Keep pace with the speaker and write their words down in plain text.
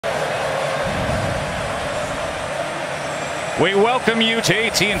We welcome you to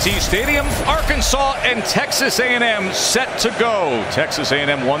AT&T Stadium. Arkansas and Texas A&M set to go. Texas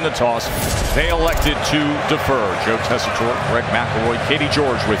A&M won the toss. They elected to defer. Joe Tessitore, Greg McElroy, Katie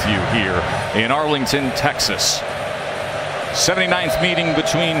George with you here in Arlington, Texas. 79th meeting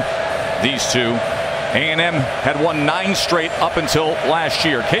between these two. A&M had won 9 straight up until last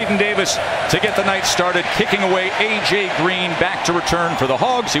year. Caden Davis to get the night started, kicking away A.J. Green back to return for the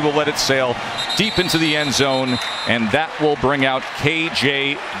Hogs. He will let it sail deep into the end zone, and that will bring out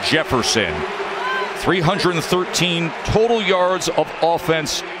K.J. Jefferson. 313 total yards of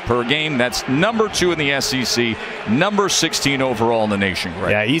offense per game. That's number 2 in the SEC, number 16 overall in the nation. Greg.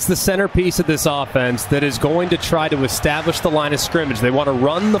 Yeah, he's the centerpiece of this offense that is going to try to establish the line of scrimmage. They want to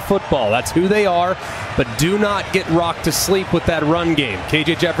run the football. That's who they are, but do not get rocked to sleep with that run game.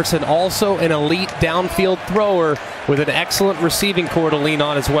 KJ Jefferson also an elite downfield thrower with an excellent receiving core to lean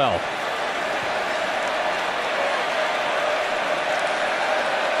on as well.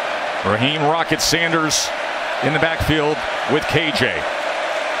 Raheem Rocket Sanders in the backfield with KJ.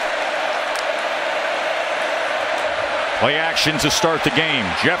 Play action to start the game.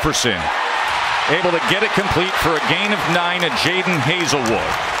 Jefferson able to get it complete for a gain of 9 at Jaden Hazelwood.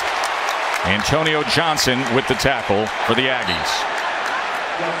 Antonio Johnson with the tackle for the Aggies.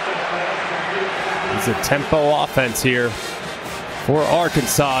 It's a tempo offense here for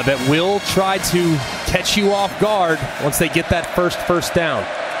Arkansas that will try to catch you off guard once they get that first down.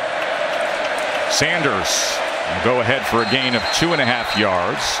 Sanders will go ahead for a gain of 2.5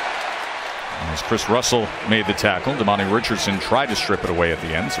 yards. As Chris Russell made the tackle, Damani Richardson tried to strip it away at the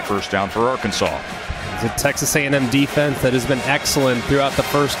end. It's a first down for Arkansas. It's a Texas A&M defense that has been excellent throughout the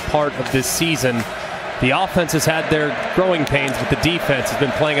first part of this season. The offense has had their growing pains, but the defense has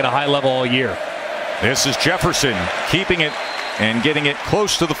been playing at a high level all year. This is Jefferson keeping it and getting it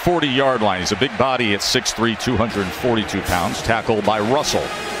close to the 40-yard line. He's a big body at 6'3", 242 pounds, tackled by Russell.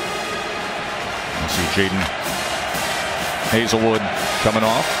 You see Jaden Hazelwood coming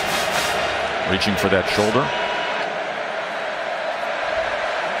off, reaching for that shoulder.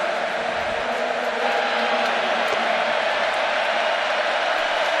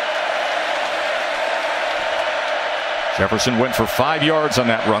 Jefferson went for 5 yards on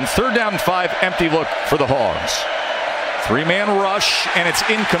that run. 3rd down 5, empty look for the Hogs. 3-man rush, and it's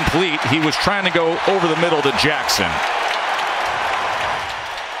incomplete. He was trying to go over the middle to Jackson.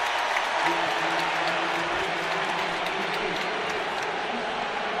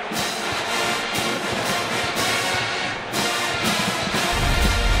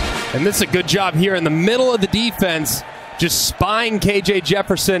 And this is a good job here in the middle of the defense, just spying KJ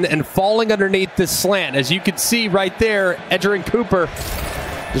Jefferson and falling underneath this slant. As you can see right there, Edgerrin Cooper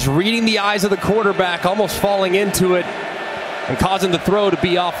just reading the eyes of the quarterback, almost falling into it and causing the throw to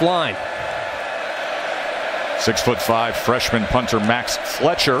be offline. 6'5" freshman punter Max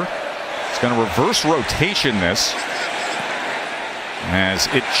Fletcher is going to reverse rotation this as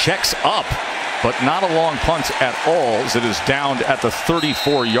it checks up, but not a long punt at all, as it is downed at the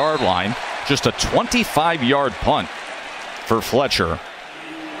 34-yard line. Just a 25-yard punt for Fletcher.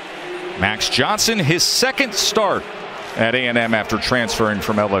 Max Johnson, his 2nd start at A&M after transferring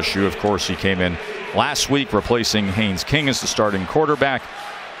from LSU. Of course, he came in last week replacing Haynes King as the starting quarterback,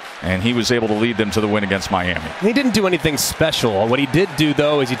 and he was able to lead them to the win against Miami. He didn't do anything special. What he did do,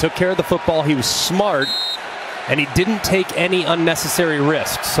 though, is he took care of the football. He was smart, and he didn't take any unnecessary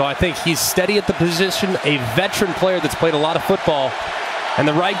risks. So I think he's steady at the position, a veteran player that's played a lot of football, and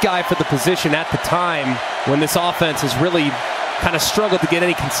the right guy for the position at the time when this offense has really kind of struggled to get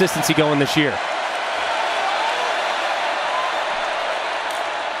any consistency going this year.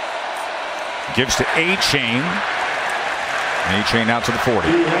 Gives to A-Chain. A-Chain out to the 40.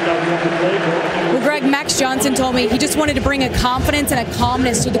 Well, Greg, Max Johnson told me he just wanted to bring a confidence and a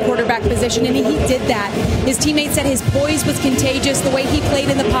calmness to the quarterback position, and he did that. His teammates said his poise was contagious, the way he played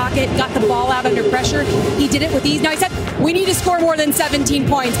in the pocket, got the ball out under pressure. He did it with ease. Now, he said we need to score more than 17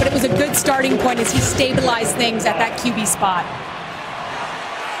 points, but it was a good starting point as he stabilized things at that QB spot.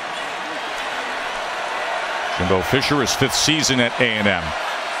 Jimbo Fisher, his 5th season at A&M.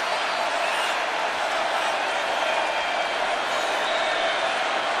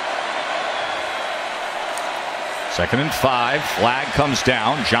 Second and 5. Flag comes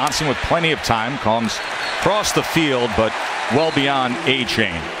down. Johnson with plenty of time comes across the field, but well beyond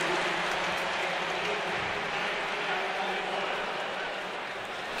A-Chain.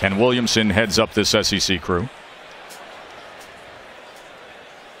 Ken Williamson heads up this SEC crew.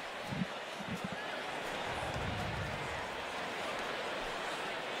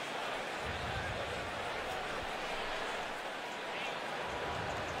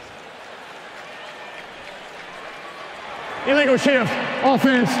 Illegal shift.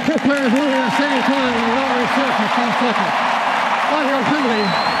 Offense. 2 players moving at the same time in a rotary shift for 10 seconds. 5-yard penalty.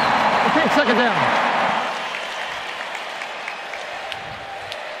 Repeat second down.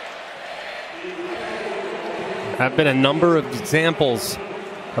 There have been a number of examples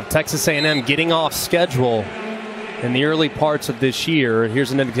of Texas A&M getting off schedule in the early parts of this year.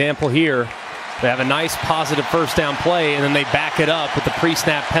 Here's an example here. They have a nice positive first down play, and then they back it up with the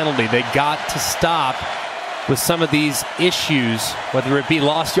pre-snap penalty. They got to stop with some of these issues, whether it be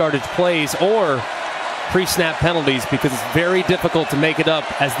lost yardage plays or pre-snap penalties, because it's very difficult to make it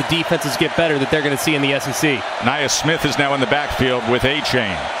up as the defenses get better that they're going to see in the SEC. Nia Smith is now in the backfield with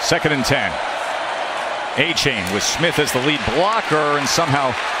A-Chain. 2nd and 10. A-Chain with Smith as the lead blocker and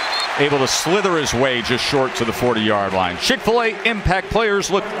somehow able to slither his way just short to the 40-yard line. Chick-fil-A impact players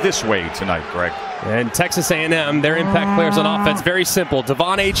look this way tonight, Greg. And Texas A&M, their impact players on offense, very simple.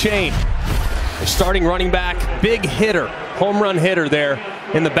 Devon A-Chain, their starting running back, big hitter, home run hitter there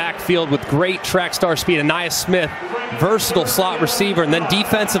in the backfield with great track star speed. And Nia Smith, versatile slot receiver. And then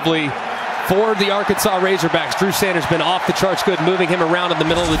defensively, for the Arkansas Razorbacks, Drew Sanders been off the charts good, moving him around in the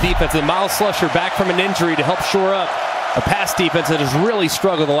middle of the defense. And Miles Slusher back from an injury to help shore up a pass defense that has really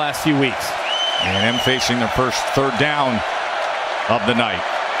struggled the last few weeks. A&M facing their first 3rd down of the night.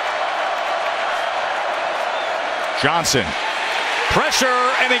 Johnson. Pressure,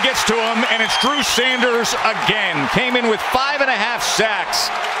 and he gets to him, and it's Drew Sanders again. Came in with 5.5 sacks,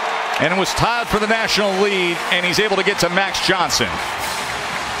 and was tied for the national lead, and he's able to get to Max Johnson.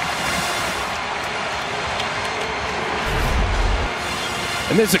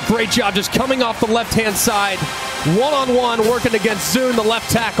 And this is a great job just coming off the left-hand side. One-on-one, working against Zune, the left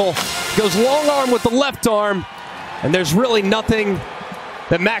tackle. Goes long arm with the left arm, and there's really nothing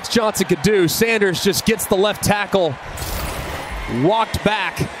that Max Johnson could do. Sanders just gets the left tackle, walked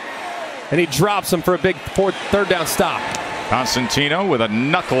back, and he drops him for a big 3rd down stop. Constantino with a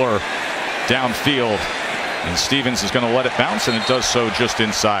knuckler downfield, and Stevens is going to let it bounce, and it does so just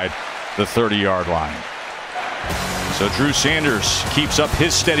inside the 30-yard line. So Drew Sanders keeps up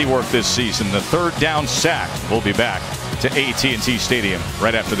his steady work this season. The 3rd down sack. We'll be back to AT&T Stadium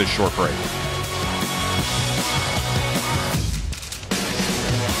right after this short break.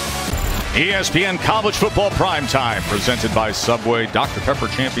 ESPN College Football Primetime, presented by Subway. Dr. Pepper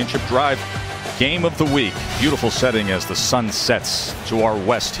Championship Drive, game of the week. Beautiful setting as the sun sets to our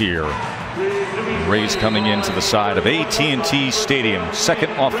west here. Rays coming into the side of AT&T Stadium.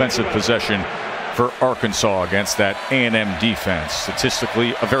 2nd offensive possession for Arkansas against that A&M defense.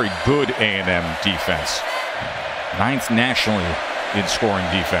 Statistically, a very good A&M defense. 9th nationally in scoring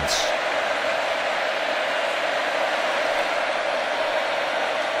defense.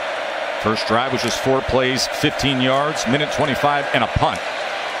 First drive was just 4 plays, 15 yards, minute 25, and a punt.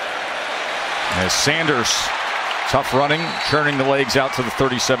 As Sanders, tough running, churning the legs out to the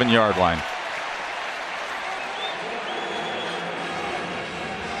 37-yard line.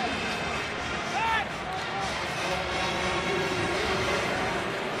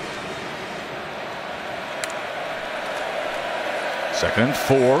 Second and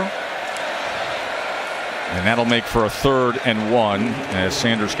 4. And that'll make for a 3rd and 1 as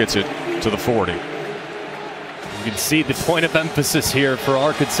Sanders gets it to the 40. You can see the point of emphasis here for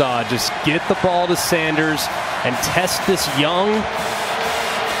Arkansas. Just get the ball to Sanders and test this young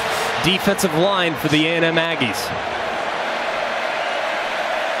defensive line for the A&M Aggies.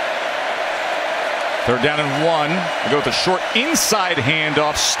 3rd down and 1. They go with a short inside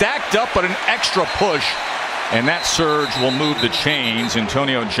handoff, stacked up, but an extra push. And that surge will move the chains.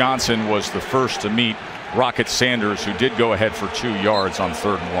 Antonio Johnson was the first to meet Rocket Sanders, who did go ahead for 2 yards on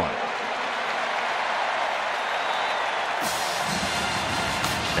 3rd and 1.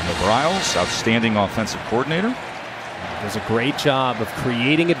 Daniel Briles, outstanding offensive coordinator. Does a great job of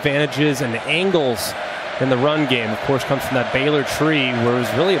creating advantages and angles in the run game. Of course, comes from that Baylor tree where it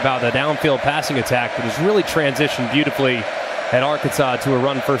was really about the downfield passing attack, but has really transitioned beautifully at Arkansas to a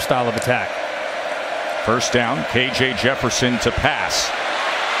run-first style of attack. First down, KJ Jefferson to pass.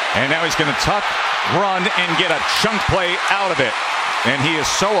 And now he's going to tuck, run, and get a chunk play out of it. And he is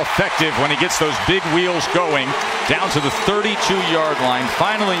so effective when he gets those big wheels going down to the 32-yard line.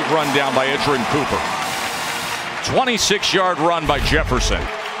 Finally run down by Edgerrin Cooper. 26-yard run by Jefferson.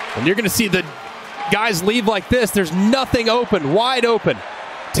 And you're going to see the guys leave like this. There's nothing open, wide open.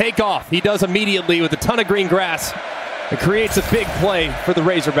 Take off. He does immediately with a ton of green grass. It creates a big play for the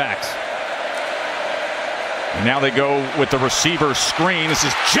Razorbacks. And now they go with the receiver screen. This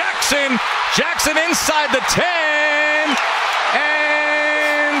is Jackson. Jackson inside the 10.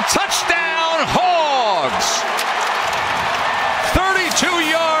 And touchdown, Hogs.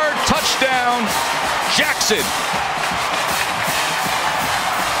 32-yard touchdown, Jackson.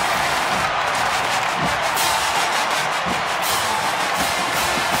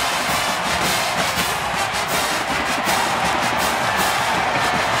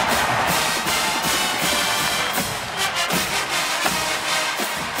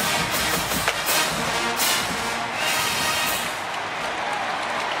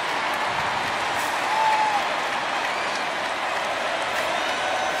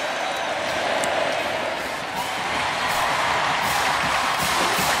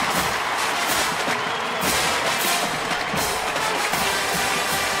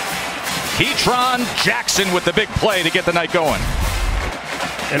 Ketron Jackson with the big play to get the night going.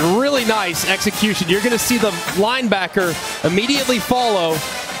 And really nice execution. You're going to see the linebacker immediately follow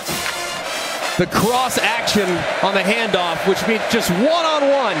the cross action on the handoff, which means just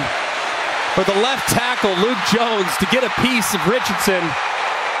one-on-one for the left tackle, Luke Jones, to get a piece of Richardson.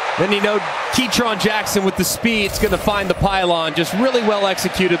 Then you know Ketron Jackson with the speed is going to find the pylon. Just really well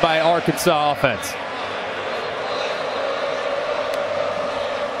executed by Arkansas offense.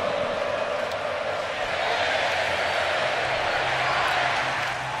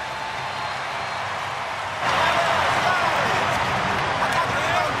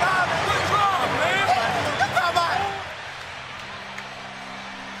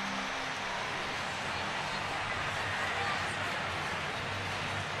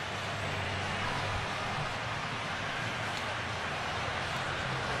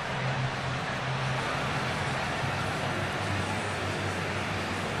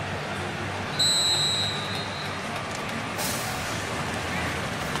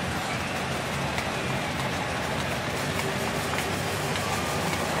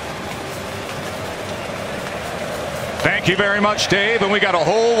 Thank you very much, Dave. And we got a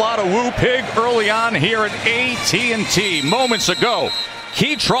whole lot of woo pig early on here at AT&T. Moments ago,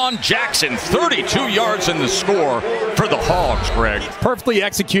 Ketron Jackson, 32 yards in the score for the Hogs, Greg. Perfectly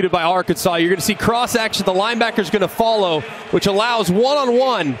executed by Arkansas. You're going to see cross action. The linebacker's going to follow, which allows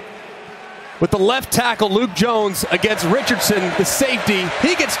one-on-one with the left tackle, Luke Jones, against Richardson, the safety.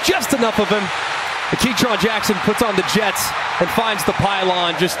 He gets just enough of him. The Ketron Jackson puts on the jets and finds the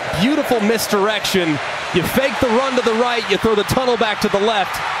pylon. Just beautiful misdirection. You fake the run to the right, you throw the tunnel back to the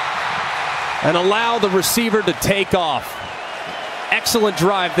left, and allow the receiver to take off. Excellent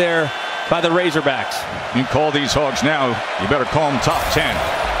drive there by the Razorbacks. You call these Hogs now, you better call them top 10.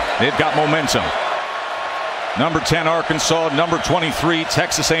 They've got momentum. Number 10, Arkansas. Number 23,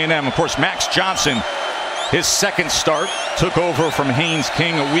 Texas A&M. Of course, Max Johnson, his second start, took over from Haynes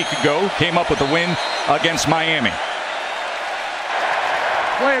King a week ago. Came up with a win against Miami.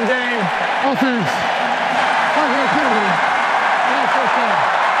 Play game, offense.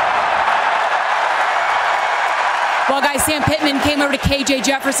 Well, guys, Sam Pittman came over to KJ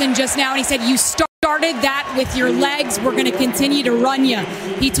Jefferson just now, and he said, you started that with your legs. We're going to continue to run you.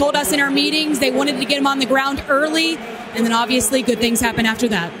 He told us in our meetings they wanted to get him on the ground early, and then obviously good things happen after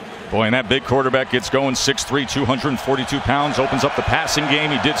that. Boy, and that big quarterback gets going, 6'3", 242 pounds, opens up the passing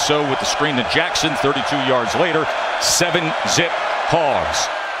game. He did so with the screen to Jackson. 32 yards later, 7-zip Hogs.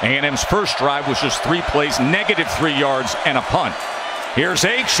 A&M's first drive was just 3 plays, -3 yards and a punt. Here's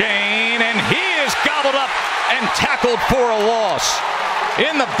A-Chain, and he is gobbled up and tackled for a loss.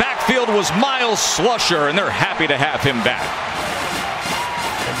 In the backfield was Miles Slusher, and they're happy to have him back.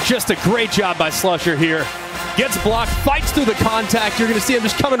 Just a great job by Slusher here. Gets blocked, fights through the contact. You're going to see him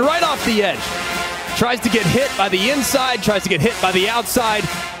just coming right off the edge. Tries to get hit by the inside, tries to get hit by the outside.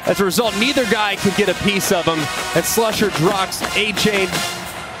 As a result, neither guy could get a piece of him, and Slusher drops A-Chain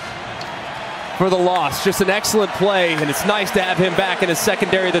for the loss. Just an excellent play, and it's nice to have him back in a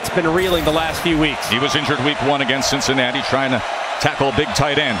secondary that's been reeling the last few weeks. He was injured week 1 against Cincinnati, trying to tackle a big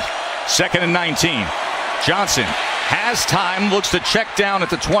tight end. 2nd and 19. Johnson has time, looks to check down at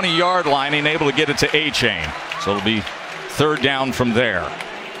the 20-yard line, and able to get it to A-Chain. So it'll be 3rd down from there.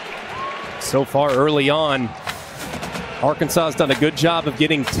 So far early on, Arkansas has done a good job of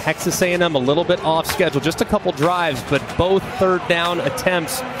getting Texas A&M a little bit off schedule. Just a couple drives, but both 3rd down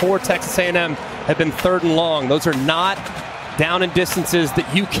attempts for Texas A&M have been 3rd and long. Those are not down and distances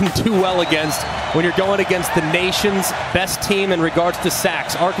that you can do well against when you're going against the nation's best team in regards to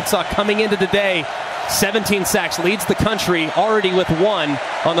sacks. Arkansas coming into today, 17 sacks, leads the country already with 1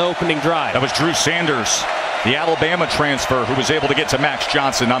 on the opening drive. That was Drew Sanders, the Alabama transfer, who was able to get to Max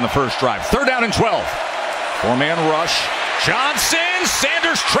Johnson on the first drive. 3rd down and 12. 4-man rush. Johnson,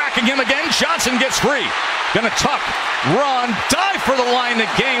 Sanders tracking him again. Johnson gets free. Gonna tuck, run, dive for the line to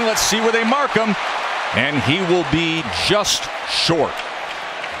gain. Let's see where they mark him. And he will be just short.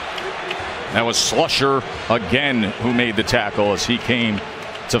 That was Slusher again who made the tackle as he came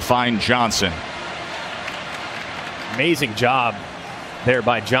to find Johnson. Amazing job there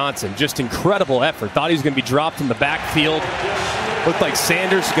by Johnson. Just incredible effort. Thought he was going to be dropped in the backfield. Looked like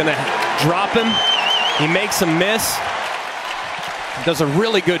Sanders is going to drop him. He makes a miss. He does a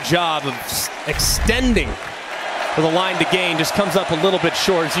really good job of extending for the line to gain. Just comes up a little bit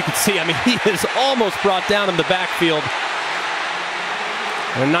short, as you can see. I mean, he is almost brought down in the backfield.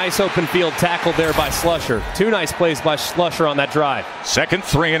 And a nice open field tackle there by Slusher. 2 nice plays by Slusher on that drive. 2nd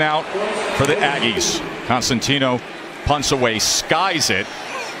 3 and out for the Aggies. Constantino punts away, skies it,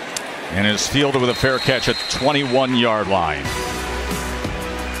 and is fielded with a fair catch at the 21-yard line.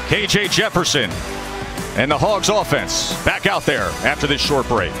 KJ Jefferson and the Hogs offense back out there after this short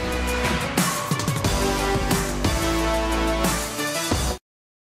break.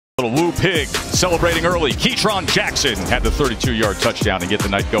 Little Woo Pig celebrating early. Ketron Jackson had the 32-yard touchdown to get the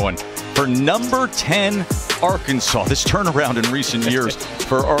night going for number 10 Arkansas. This turnaround in recent years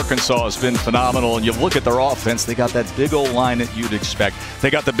for Arkansas has been phenomenal. And you look at their offense, they got that big old line that you'd expect. They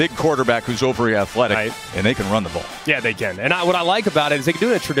got the big quarterback who's overly athletic, right, and they can run the ball. Yeah, they can. And what I like about it is they can do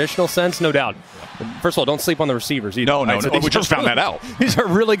it in a traditional sense, no doubt. First of all, don't sleep on the receivers either. No, so we just found that out. These are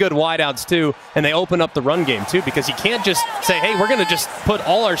really good wideouts, too, and they open up the run game, too, because you can't just say, hey, we're going to just put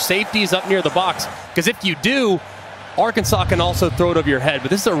all our safeties up near the box. Because if you do, Arkansas can also throw it over your head. But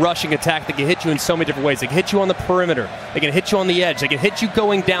this is a rushing attack that can hit you in so many different ways. They can hit you on the perimeter. They can hit you on the edge. They can hit you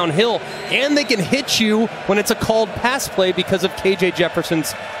going downhill. And they can hit you when it's a called pass play because of KJ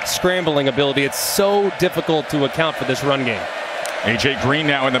Jefferson's scrambling ability. It's so difficult to account for this run game. A.J. Green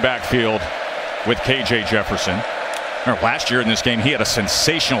now in the backfield with KJ Jefferson. Last year in this game, he had a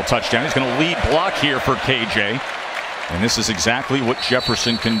sensational touchdown. He's going to lead block here for KJ. And this is exactly what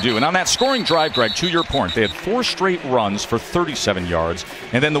Jefferson can do. And on that scoring drive, Greg, to your point, they had 4 straight runs for 37 yards,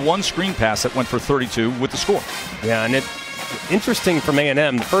 and then the 1 screen pass that went for 32 with the score. Yeah, and interesting from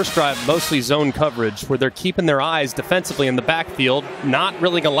A&M, the first drive, mostly zone coverage, where they're keeping their eyes defensively in the backfield, not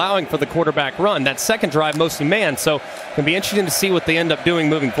really allowing for the quarterback run. That second drive, mostly man, so it can be interesting to see what they end up doing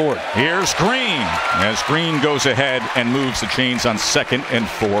moving forward. Here's Green, as Green goes ahead and moves the chains on 2nd and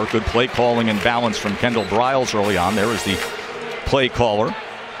 4. Good play calling and balance from Kendall Briles early on. There is the play caller.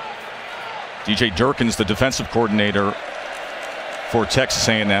 DJ Durkin's the defensive coordinator for Texas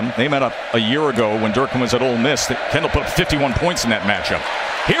A&M. They met up a year ago when Durkin was at Ole Miss. Kendall put up 51 points in that matchup.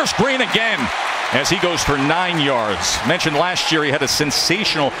 Here's Green again as he goes for 9 yards. Mentioned last year he had a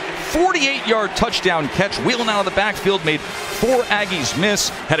sensational 48-yard touchdown catch, wheeling out of the backfield, made 4 Aggies miss,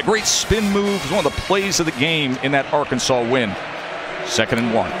 had a great spin move. It was one of the plays of the game in that Arkansas win. 2nd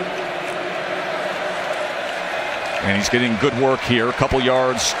and 1. And he's getting good work here, a couple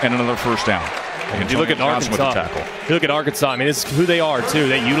yards and another first down. And you look at Arkansas. You look at Arkansas. I mean, it's who they are too.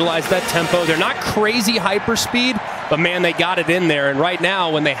 They utilize that tempo. They're not crazy hyper speed, but man, they got it in there. And right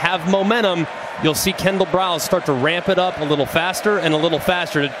now, when they have momentum, you'll see Kendall Briles start to ramp it up a little faster and a little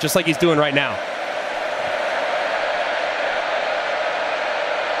faster, just like he's doing right now.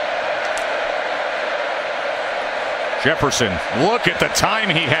 Jefferson, look at the time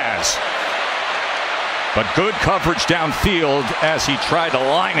he has. But good coverage downfield as he tried to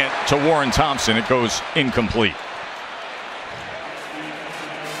line it to Warren Thompson. It goes incomplete.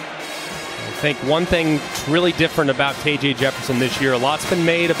 I think one thing that's really different about KJ Jefferson this year, a lot's been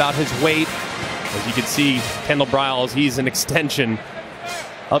made about his weight. As you can see, Kendall Briles, he's an extension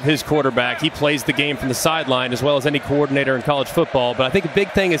of his quarterback. He plays the game from the sideline as well as any coordinator in college football. But I think a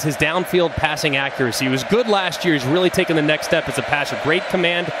big thing is his downfield passing accuracy. He was good last year. He's really taken the next step as a passer. Great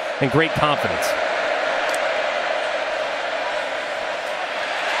command and great confidence.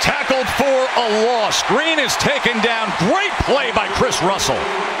 Tackled for a loss. Green is taken down. Great play by Chris Russell.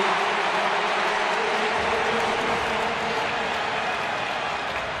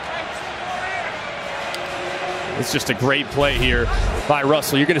 It's just a great play here by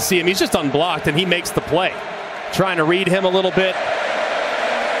Russell. You're going to see him. He's just unblocked, and he makes the play. Trying to read him a little bit.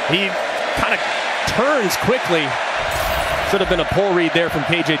 He kind of turns quickly. Should have been a pull read there from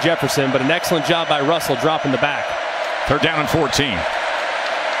KJ Jefferson, but an excellent job by Russell dropping the back. 3rd down and 14.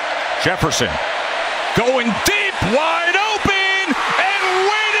 Jefferson going deep, wide open, and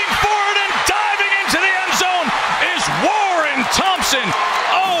waiting for it and diving into the end zone is Warren Thompson.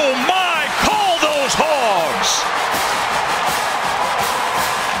 Oh my, call those Hogs.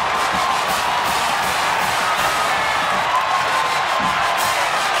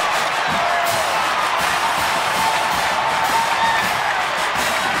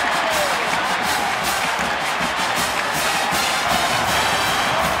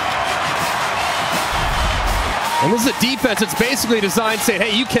 And this is a defense that's basically designed to say,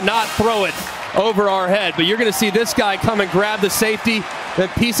 hey, you cannot throw it over our head. But you're going to see this guy come and grab the safety,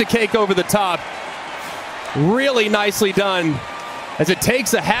 that piece of cake over the top. Really nicely done, as it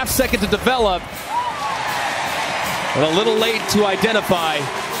takes a half second to develop. And a little late to identify.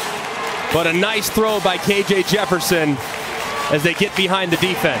 But a nice throw by KJ Jefferson as they get behind the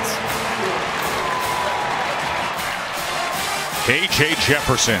defense. KJ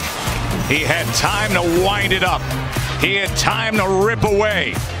Jefferson. He had time to wind it up. He had time to rip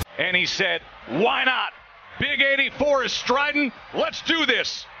away. And he said, why not? Big 84 is striding. Let's do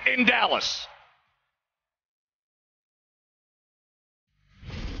this in Dallas.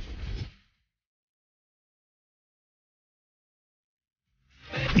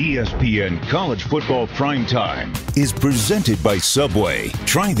 ESPN College Football Primetime is presented by Subway.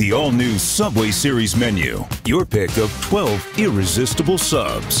 Try the all-new Subway Series menu. Your pick of 12 irresistible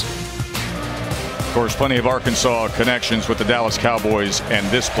subs. Of course, plenty of Arkansas connections with the Dallas Cowboys and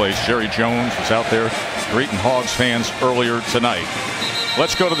this place. Jerry Jones was out there greeting Hogs fans earlier tonight.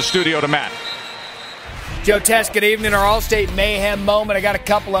 Let's go to the studio to Matt. Joe Tess, good evening. Our All-State Mayhem moment. I got a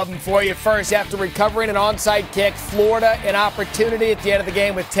couple of them for you. First, after recovering an onside kick, Florida an opportunity at the end of the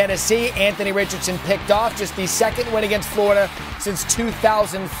game with Tennessee. Anthony Richardson picked off, just the second win against Florida since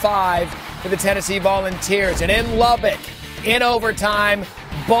 2005 for the Tennessee Volunteers. And in Lubbock, in overtime,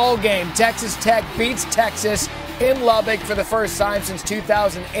 ball game. Texas Tech beats Texas in Lubbock for the first time since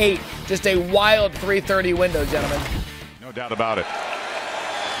 2008. Just a wild 3:30 window, gentlemen. No doubt about it.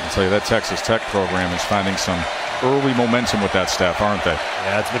 I'll tell you, that Texas Tech program is finding some early momentum with that staff, aren't they?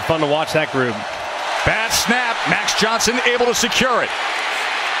 Yeah, it's been fun to watch that group. Bad snap. Max Johnson able to secure it.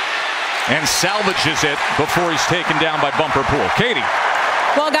 And salvages it before he's taken down by Bumper Pool. Katie.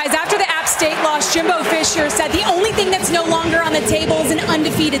 Well, guys, after the App State loss, Jimbo Fisher said the only thing that's no longer on the table is an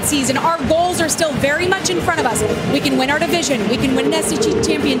undefeated season. Our goals are still very much in front of us. We can win our division, we can win an SEC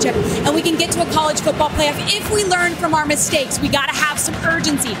championship, and we can get to a college football playoff if we learn from our mistakes. We got to have some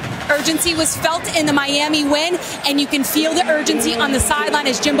urgency. Urgency was felt in the Miami win, and you can feel the urgency on the sideline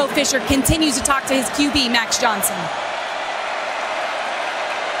as Jimbo Fisher continues to talk to his QB, Max Johnson.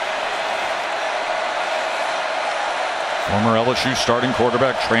 Former LSU starting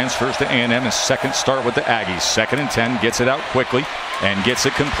quarterback transfers to A&M, his second start with the Aggies. 2nd and 10, gets it out quickly and gets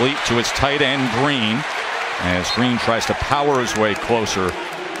it complete to his tight end, Green, as Green tries to power his way closer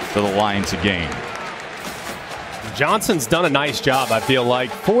to the line to gain. Johnson's done a nice job, I feel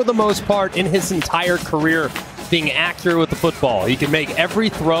like, for the most part in his entire career, being accurate with the football. He can make every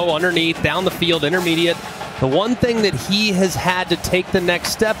throw underneath, down the field, intermediate. The one thing that he has had to take the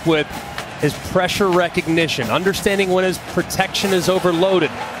next step with is pressure recognition, understanding when his protection is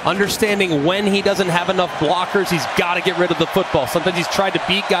overloaded, understanding when he doesn't have enough blockers, he's got to get rid of the football. Sometimes he's tried to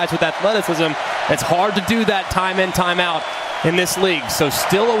beat guys with athleticism. It's hard to do that time in, time out in this league. So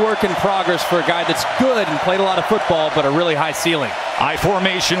still a work in progress for a guy that's good and played a lot of football, but a really high ceiling. I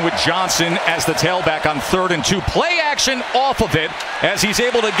formation with Johnson as the tailback on 3rd and 2. Play action off of it as he's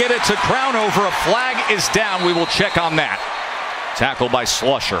able to get it to Crownover. A flag is down. We will check on that. Tackled by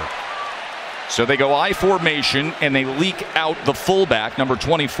Slusher. So they go I formation and they leak out the fullback, number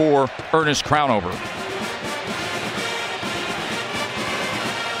 24, Ernest Crownover.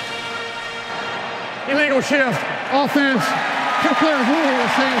 Illegal shift. Offense. 2 players moving at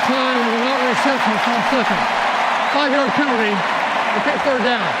the same time and without reception for a second. 5-yard penalty. Okay, 3rd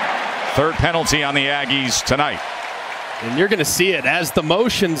down. 3rd penalty on the Aggies tonight. And you're going to see it as the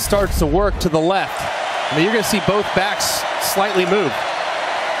motion starts to work to the left. I mean, you're going to see both backs slightly move.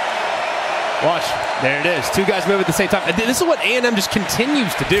 Watch, there it is. 2 guys move at the same time. This is what A&M just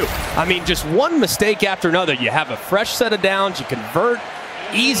continues to do. I mean, just one mistake after another. You have a fresh set of downs. You convert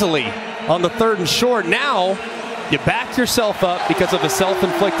easily on the 3rd and short. Now, you back yourself up because of a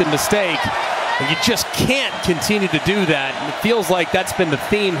self-inflicted mistake. And you just can't continue to do that. And it feels like that's been the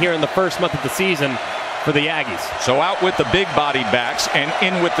theme here in the first month of the season for the Aggies. So out with the big body backs and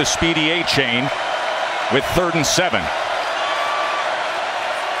in with the speedy A-chain with 3rd and 7.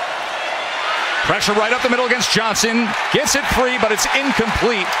 Pressure right up the middle against Johnson. Gets it free, but it's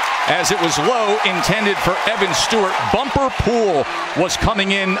incomplete as it was low, intended for Evan Stewart. Bumper Pool was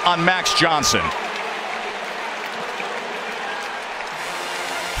coming in on Max Johnson.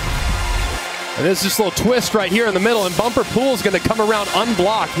 And there's this little twist right here in the middle, and Bumper Pool is going to come around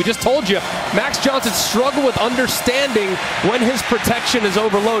unblocked. We just told you, Max Johnson struggled with understanding when his protection is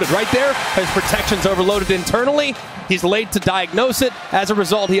overloaded. Right there, his protection's overloaded internally. He's late to diagnose it. As a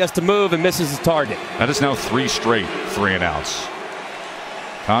result, he has to move and misses his target. That is now 3 straight 3-and-outs.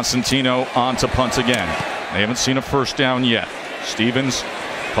 Constantino on to punt again. They haven't seen a first down yet. Stevens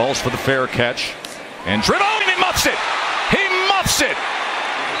calls for the fair catch. And dribble, he muffs it! He muffs it!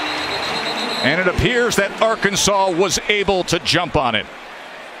 And it appears that Arkansas was able to jump on it.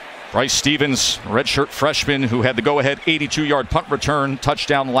 Bryce Stevens, redshirt freshman who had the go-ahead 82-yard punt return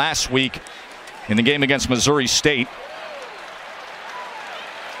touchdown last week in the game against Missouri State.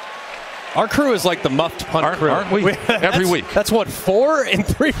 Our crew is like the muffed punt crew. Aren't we? Every week. That's what, 4 in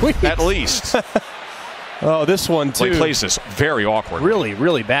 3 weeks? At least. Oh, this one too. Play places very awkward. Really,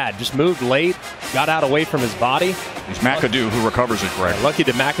 really bad. Just moved late, got out away from his body. It's McAdoo who recovers it, Greg. Lucky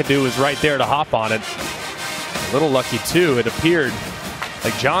that McAdoo was right there to hop on it. A little lucky too. It appeared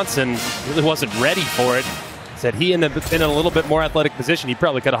like Johnson really wasn't ready for it. Said he in a little bit more athletic position, he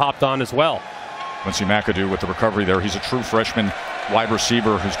probably could have hopped on as well. Quincy McAdoo with the recovery there. He's a true freshman wide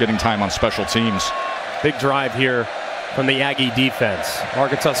receiver who's getting time on special teams. Big drive here from the Aggie defense.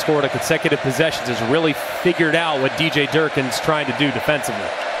 Arkansas scored a consecutive possessions, has really figured out what DJ Durkin's trying to do defensively.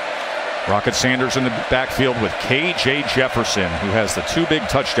 Rocket Sanders in the backfield with KJ Jefferson, who has the 2 big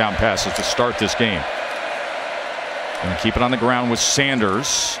touchdown passes to start this game. Going to keep it on the ground with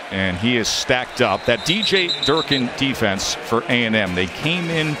Sanders, and he is stacked up. That DJ Durkin defense for A&M, they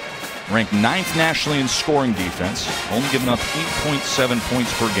came in ranked 9th nationally in scoring defense, only giving up 8.7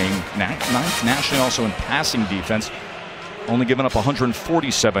 points per game. 9th nationally also in passing defense, only giving up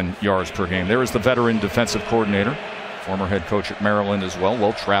 147 yards per game. There is the veteran defensive coordinator, former head coach at Maryland as well,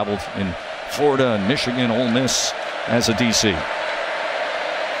 well-traveled in Florida and Michigan, Ole Miss as a DC.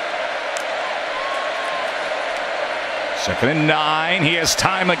 2nd and 9. He has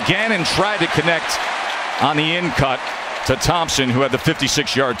time again and tried to connect on the in-cut to Thompson, who had the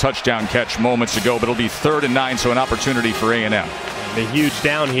 56-yard touchdown catch moments ago, but it'll be 3rd and 9, so an opportunity for A&M. The huge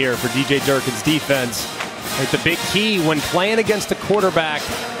down here for DJ Durkin's defense. Like the big key when playing against a quarterback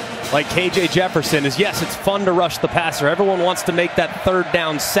like KJ Jefferson is, yes, it's fun to rush the passer. Everyone wants to make that 3rd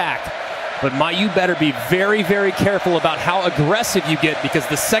down sack. But you better be very, very careful about how aggressive you get, because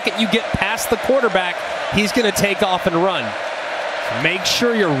the second you get past the quarterback, he's going to take off and run. So make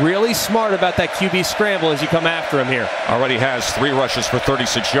sure you're really smart about that QB scramble as you come after him here. Already has 3 rushes for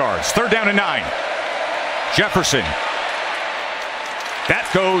 36 yards. 3rd down and 9. Jefferson. That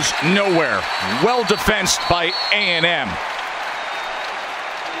goes nowhere. Well defensed by A&M.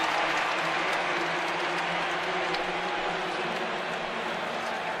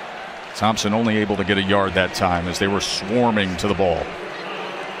 Thompson only able to get a yard that time as they were swarming to the ball.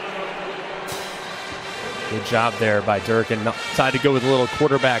 Good job there by Durkin. Decided to go with a little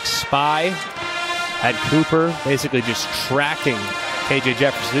quarterback spy. Had Cooper basically just tracking KJ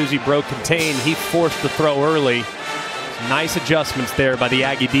Jefferson. As he broke contain, he forced the throw early. Nice adjustments there by the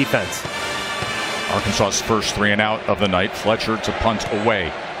Aggie defense. Arkansas's first 3 and out of the night. Fletcher to punt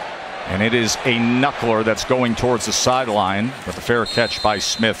away. And it is a knuckler that's going towards the sideline, with a fair catch by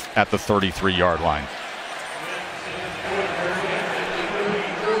Smith at the 33-yard line.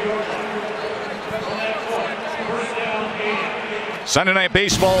 Sunday Night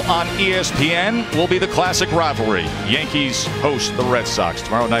Baseball on ESPN will be the classic rivalry. Yankees host the Red Sox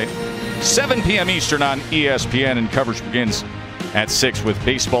tomorrow night, 7 p.m. Eastern on ESPN, and coverage begins at 6 with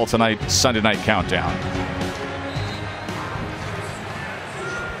Baseball Tonight Sunday Night Countdown.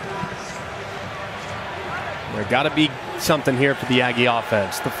 There got to be something here for the Aggie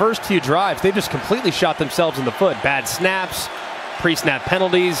offense. The first few drives, they just completely shot themselves in the foot. Bad snaps, pre-snap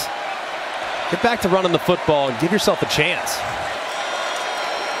penalties. Get back to running the football and give yourself a chance.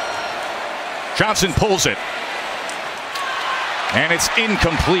 Johnson pulls it. And it's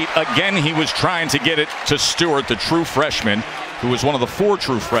incomplete. Again, he was trying to get it to Stewart, the true freshman, who was one of the 4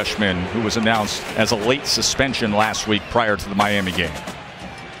 true freshmen who was announced as a late suspension last week prior to the Miami game.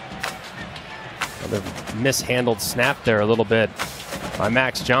 Another mishandled snap there a little bit by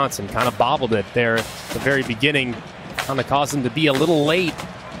Max Johnson. Kind of bobbled it there at the very beginning. Kind of caused him to be a little late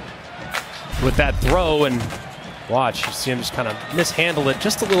with that throw. And watch, you see him just kind of mishandle it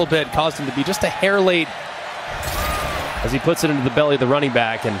just a little bit. Caused him to be just a hair late as he puts it into the belly of the running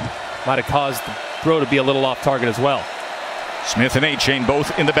back, and might have caused the throw to be a little off target as well. Smith and A-Chain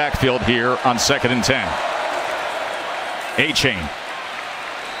both in the backfield here on 2nd and 10. A-Chain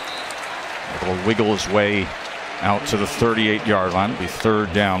will wiggle his way out to the 38-yard line. It'll be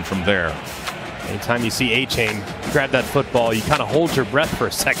 3rd down from there. Anytime you see A-Chain grab that football, you kind of hold your breath for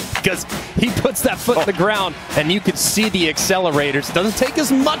a second, because he puts that foot in the ground and you could see the accelerators. It doesn't take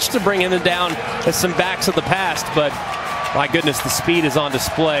as much to bring him down as some backs of the past, but my goodness, the speed is on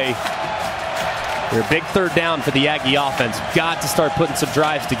display. They're a big 3rd down for the Aggie offense. Got to start putting some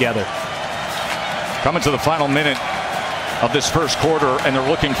drives together. Coming to the final minute of this first quarter, and they're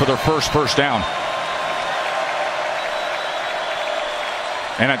looking for their first down.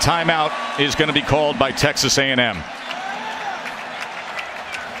 And a timeout is going to be called by Texas A&M.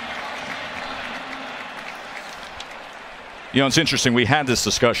 You know, it's interesting. We had this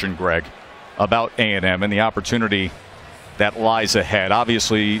discussion, Greg, about A&M and the opportunity that lies ahead.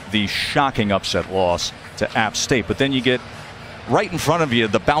 Obviously, the shocking upset loss to App State, but then you get right in front of you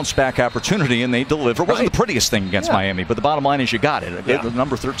the bounce back opportunity, and they deliver. It wasn't the prettiest thing against Miami, but the bottom line is you got it. The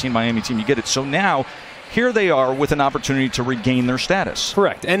number 13 Miami team, you get it. So now here they are with an opportunity to regain their status.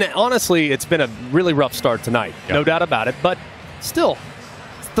 Correct. And honestly, it's been a really rough start tonight. Yep. No doubt about it. But still,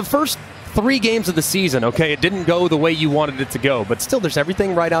 the first 3 games of the season, okay, it didn't go the way you wanted it to go, but still there's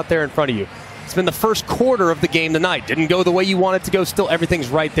everything right out there in front of you. It's been the first quarter of the game tonight. Didn't go the way you want it to go. Still, everything's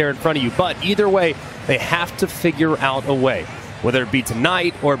right there in front of you. But either way, they have to figure out a way. whether it be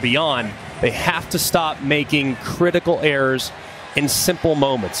tonight or beyond, they have to stop making critical errors in simple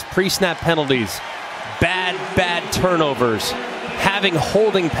moments. Pre-snap penalties, bad turnovers, having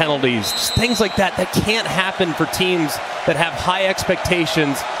holding penalties, just things like that that can't happen for teams that have high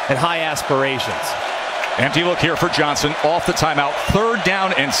expectations and high aspirations. Empty look here for Johnson off the timeout. 3rd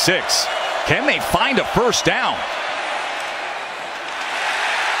down and 6. Can they find a first down?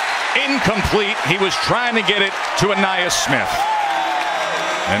 Incomplete. He was trying to get it to Ainias Smith.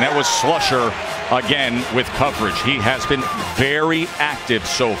 And that was Slusher again with coverage. He has been very active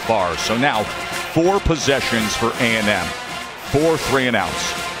so far. So now 4 possessions for A&M. 4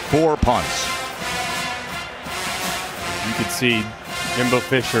 3-and-outs. 4 punts. You could see Jimbo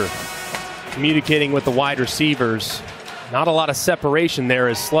Fisher communicating with the wide receivers. Not a lot of separation there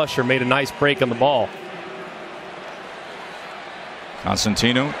as Slusher made a nice break on the ball.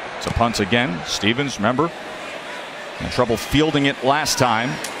 Constantino to punt again. Stevens, remember, had trouble fielding it last time.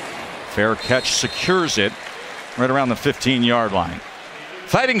 Fair catch secures it right around the 15-yard line.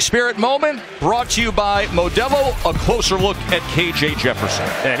 Fighting Spirit moment brought to you by Modelo. A closer look at KJ Jefferson.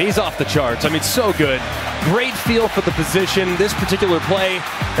 And he's off the charts. I mean, so good. Great feel for the position. This particular play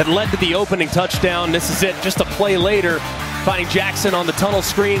that led to the opening touchdown. This is it. Just a play later, finding Jackson on the tunnel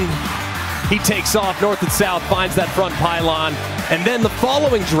screen. He takes off north and south, finds that front pylon. And then the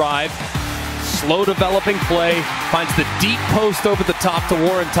following drive, slow developing play, finds the deep post over the top to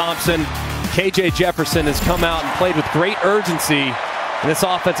Warren Thompson. KJ Jefferson has come out and played with great urgency. And this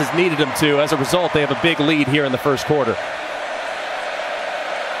offense has needed him to. As a result, they have a big lead here in the first quarter.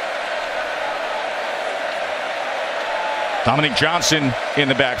 Dominic Johnson in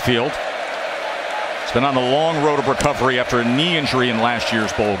the backfield. He's been on the long road of recovery after a knee injury in last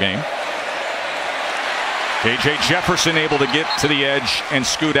year's bowl game. KJ Jefferson able to get to the edge and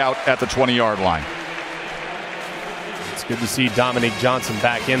scoot out at the 20-yard line. It's good to see Dominic Johnson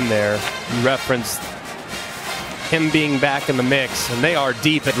back in there. You referenced him being back in the mix, and they are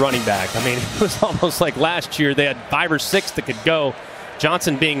deep at running back. I mean, it was almost like last year they had 5 or 6 that could go.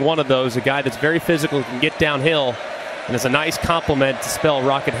 Johnson being one of those, a guy that's very physical, can get downhill, and is a nice complement to spell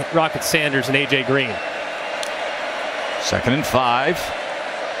Rocket Sanders and A.J. Green. 2nd and 5.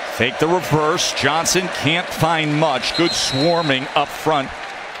 Fake the reverse. Johnson can't find much. Good swarming up front,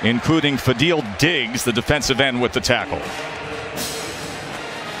 including Fadil Diggs, the defensive end, with the tackle.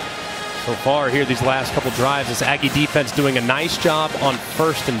 So far here, these last couple drives, this Aggie defense doing a nice job on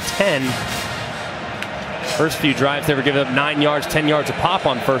 1st and 10. First few drives, they were giving up 9 yards, 10 yards a pop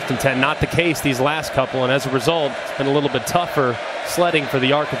on 1st and 10. Not the case these last couple, and as a result, it's been a little bit tougher sledding for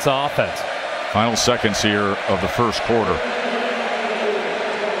the Arkansas offense. Final seconds here of the first quarter.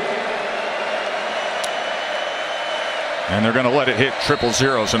 And they're going to let it hit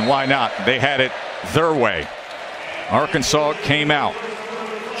 000s, and why not? They had it their way. Arkansas came out,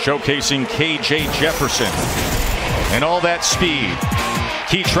 showcasing KJ Jefferson and all that speed.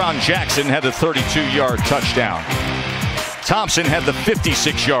 Keytron Jackson had the 32-yard touchdown. Thompson had the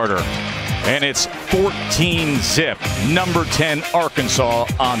 56-yarder. And it's 14-zip. Number 10 Arkansas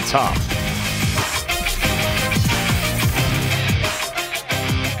on top.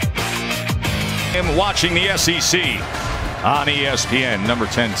 I'm watching the SEC on ESPN. Number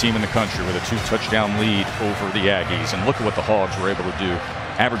 10 team in the country with a 2-touchdown lead over the Aggies. And look at what the Hogs were able to do,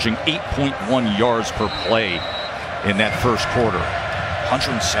 averaging 8.1 yards per play in that first quarter.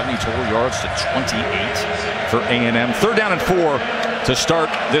 170 total yards to 28 for A&M. 3rd down and 4 to start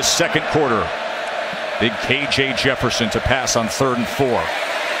this second quarter. Big KJ Jefferson to pass on 3rd and 4.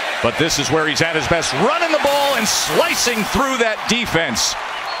 But this is where he's at his best, running the ball and slicing through that defense.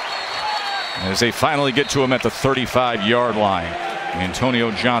 As they finally get to him at the 35-yard line. Antonio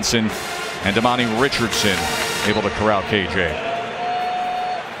Johnson and Damani Richardson able to corral KJ.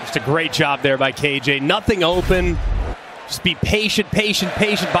 Just a great job there by KJ. Nothing open. Just be patient, patient,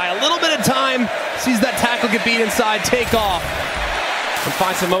 patient. By a little bit of time, sees that tackle get beat inside, take off, and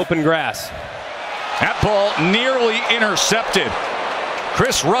find some open grass. That ball nearly intercepted.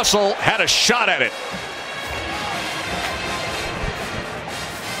 Chris Russell had a shot at it.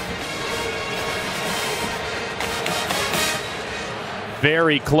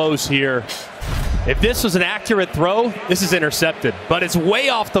 Very close here. If this was an accurate throw, this is intercepted, but it's way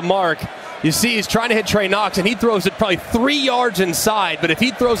off the mark. You see he's trying to hit Trey Knox, and he throws it probably 3 yards inside, but if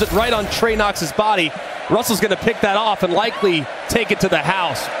he throws it right on Trey Knox's body, Russell's going to pick that off and likely take it to the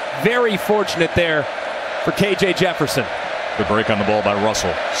house. Very fortunate there for KJ Jefferson. Good break on the ball by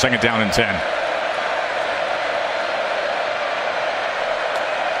Russell. 2nd down and 10.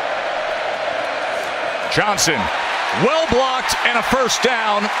 Johnson, well blocked, and a 1st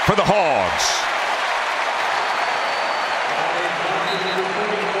down for the Hogs.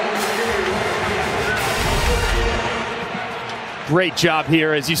 Great job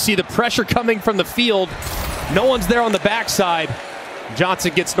here as you see the pressure coming from the field. No one's there on the backside.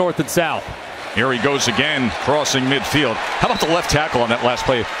 Johnson gets north and south. Here he goes again, crossing midfield. How about the left tackle on that last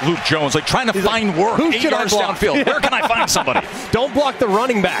play? Luke Jones, like trying to find work 8 yards downfield. Where can I find somebody? Don't block the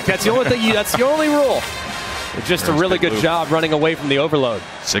running back. That's the only thing. That's the only rule. It's just a really good job running away from the overload.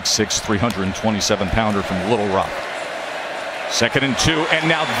 6'6", 327-pounder from Little Rock. 2nd and 2, and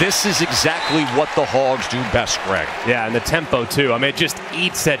now this is exactly what the Hogs do best, Greg. Yeah, and the tempo too. I mean, it just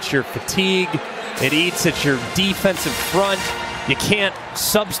eats at your fatigue. It eats at your defensive front. You can't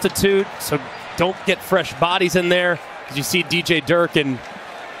substitute, so don't get fresh bodies in there. As you see DJ Durkin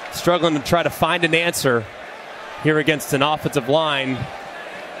struggling to try to find an answer here against an offensive line.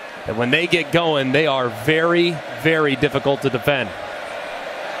 And when they get going, they are very, very difficult to defend.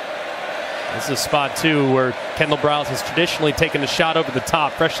 This is a spot, too, where Kendall Browse has traditionally taken a shot over the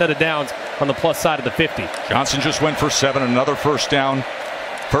top. Fresh set of downs on the plus side of the 50. Johnson just went for 7, another first down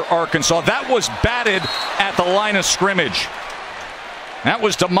for Arkansas. That was batted at the line of scrimmage. That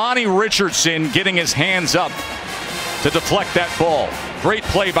was Damani Richardson getting his hands up to deflect that ball. Great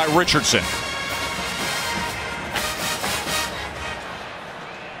play by Richardson.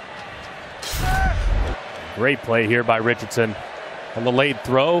 Great play here by Richardson on the late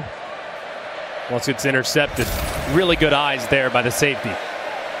throw. Once it's intercepted, really good eyes there by the safety.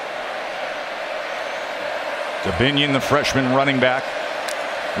 Dabinion, the freshman running back,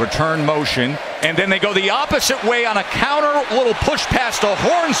 return motion, and then they go the opposite way on a counter, little push pass to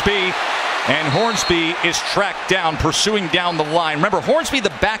Hornsby, and Hornsby is tracked down, pursuing down the line. Remember, Hornsby,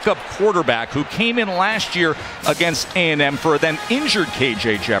 the backup quarterback who came in last year against A&M for a then injured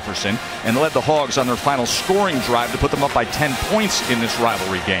KJ Jefferson and led the Hogs on their final scoring drive to put them up by 10 points in this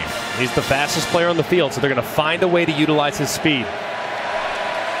rivalry game. He's the fastest player on the field, so they're going to find a way to utilize his speed.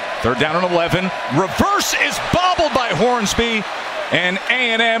 3rd down and 11. Reverse is bobbled by Hornsby, and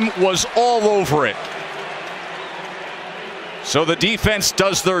A&M was all over it. So the defense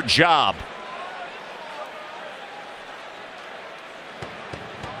does their job.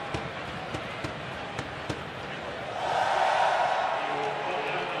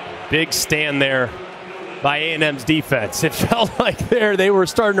 Big stand there by A&M's defense. It felt like they were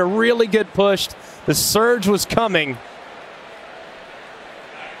starting to really get pushed. The surge was coming.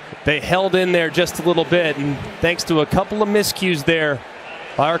 They held in there just a little bit, and thanks to a couple of miscues there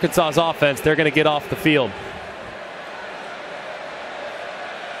by Arkansas's offense, they're going to get off the field.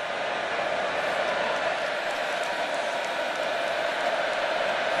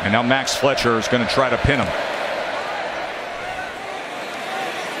 And now Max Fletcher is going to try to pin him.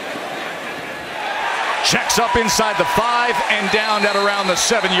 Checks up inside the 5 and down at around the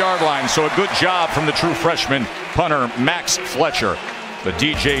 7-yard line. So a good job from the true freshman punter, Max Fletcher. But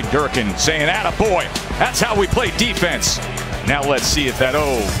DJ Durkin saying, "Attaboy, that's how we play defense." Now let's see if that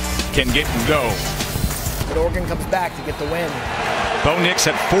O can get and go. But Oregon comes back to get the win. Bo Nix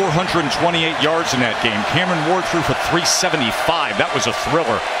had 428 yards in that game. Cameron Ward threw for 375. That was a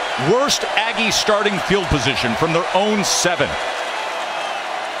thriller. Worst Aggie starting field position from their own 7.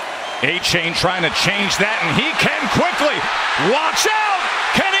 A-Chain trying to change that, and he can quickly. Watch out!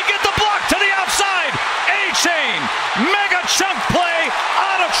 Can he get the block to the outside? A-Chain, mega chunk play,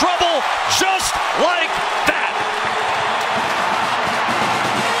 out of trouble, just like that.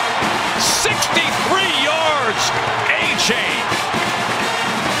 63 yards, A-Chain.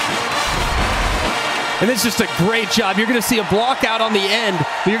 And it's just a great job. You're going to see a block out on the end,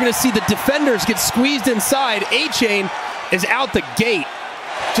 but you're going to see the defenders get squeezed inside. A-Chain is out the gate.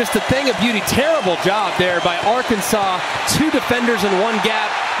 Just a thing of beauty. Terrible job there by Arkansas. 2 defenders in 1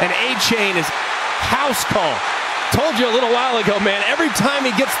 gap, and A-Chain is house call. Told you a little while ago, man, every time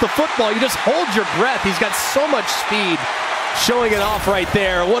he gets the football, you just hold your breath. He's got so much speed. Showing it off right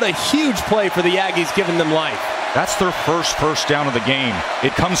there. What a huge play for the Aggies, giving them life. That's their first down of the game.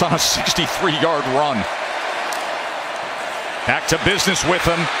 It comes on a 63-yard run. Back to business with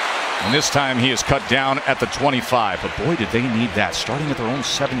him. And this time he is cut down at the 25. But boy, did they need that. Starting at their own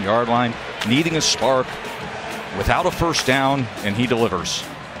 7-yard line, needing a spark, without a first down, and he delivers.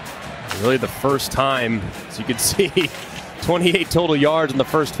 Really the first time, as you can see, 28 total yards in the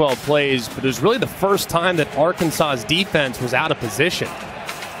first 12 plays. But it was really the first time that Arkansas's defense was out of position.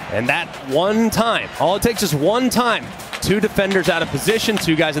 And that one time, all it takes is one time. 2 defenders out of position,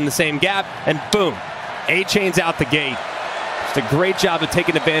 2 guys in the same gap, and boom, A-Chain's out the gate. Just a great job of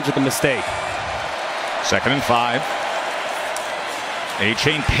taking advantage of the mistake. 2nd and 5.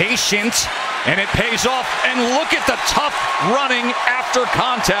 A-Chain patient, and it pays off. And look at the tough running after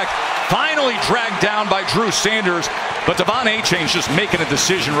contact. Finally dragged down by Drew Sanders. But Devon A-Chain's just making a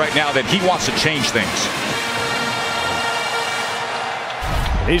decision right now that he wants to change things.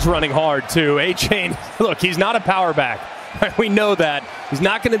 He's running hard, too. A-Chain, look, he's not a power back. We know that. He's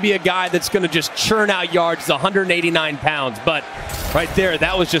not going to be a guy that's going to just churn out yards. He's 189 pounds. But right there,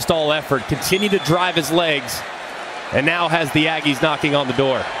 that was just all effort. Continue to drive his legs. And now has the Aggies knocking on the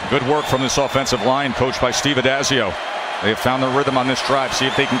door. Good work from this offensive line, coached by Steve Addazio. They have found their rhythm on this drive. See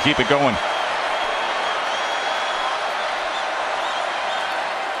if they can keep it going.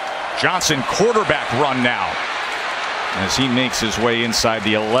 Johnson, quarterback run now, as he makes his way inside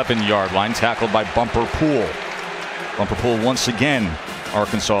the 11-yard line, tackled by Bumper Poole. Bumper Poole once again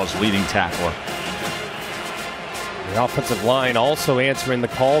Arkansas's leading tackler. The offensive line also answering the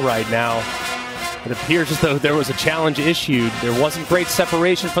call right now. It appears as though there was a challenge issued. There wasn't great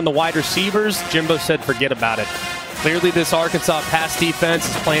separation from the wide receivers. Jimbo said forget about it. Clearly this Arkansas pass defense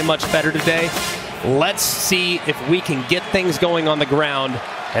is playing much better today. Let's see if we can get things going on the ground.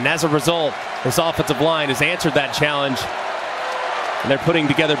 And as a result, this offensive line has answered that challenge. And they're putting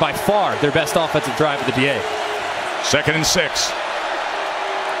together by far their best offensive drive of the day. 2nd and 6.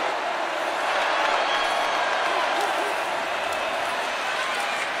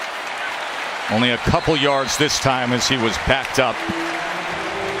 Only a couple yards this time as he was backed up.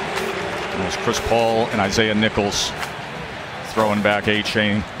 It was Chris Paul and Isaiah Nichols throwing back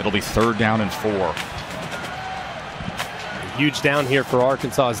A-Chain. It'll be 3rd down and 4. Huge down here for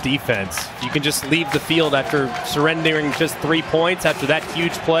Arkansas's defense. You can just leave the field after surrendering just 3 points after that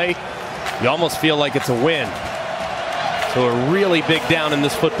huge play. You almost feel like it's a win. So a really big down in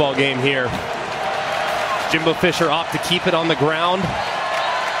this football game here. Jimbo Fisher opt to keep it on the ground.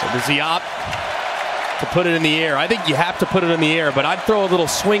 Or does he opt to put it in the air? I think you have to put it in the air, but I'd throw a little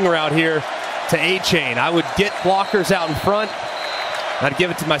swing route here to A-Chain. I would get blockers out in front. I'd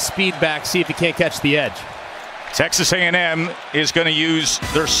give it to my speed back, see if he can't catch the edge. Texas A&M is going to use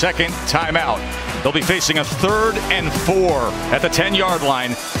their 2nd timeout. They'll be facing a 3rd and 4 at the 10-yard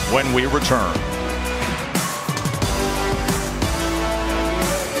line when we return.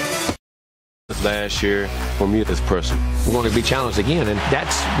 Last year, for me, this person, we're going to be challenged again, and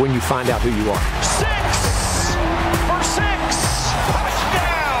that's when you find out who you are. 6 for 6,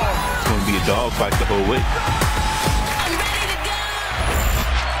 touchdown! It's going to be a dogfight the whole way.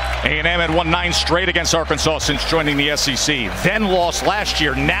 A&M had won 9 straight against Arkansas since joining the SEC. Then lost last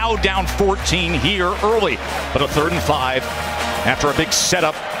year, now down 14 here early. But a 3rd and 5 after a big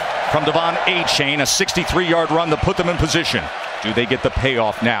setup from Devon A-Chain, a 63-yard run to put them in position. Do they get the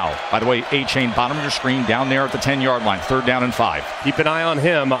payoff now? By the way, A-Chain, bottom of your screen, down there at the 10-yard line, 3rd down and 5. Keep an eye on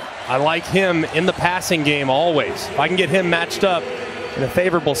him. I like him in the passing game always. If I can get him matched up in a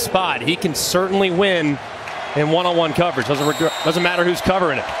favorable spot, he can certainly win in one-on-one coverage. Doesn't matter who's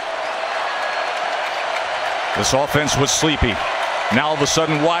covering it. This offense was sleepy. Now all of a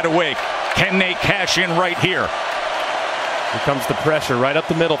sudden wide awake. Can they cash in right here? Here comes the pressure right up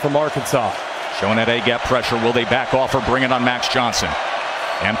the middle from Arkansas. Showing that A-gap pressure. Will they back off or bring it on Max Johnson?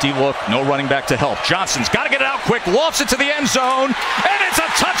 Empty look. No running back to help. Johnson's got to get it out quick. Lofts it to the end zone. And it's a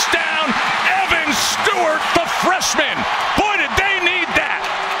touchdown. Evan Stewart, the freshman. Boy, did they need that.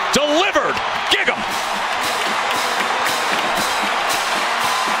 Delivered. Gig 'em.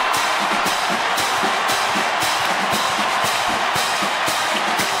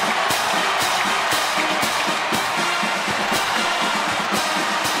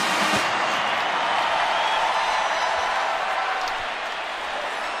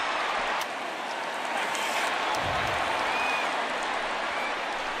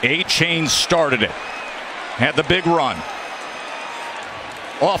 A-Chain started it. Had the big run.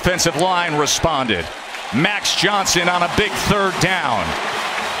 Offensive line responded. Max Johnson on a big 3rd down.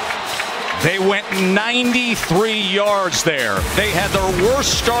 They went 93 yards there. They had their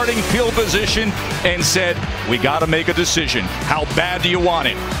worst starting field position and said, we got to make a decision. How bad do you want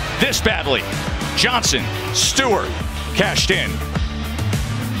it? This badly. Johnson, Stewart, cashed in.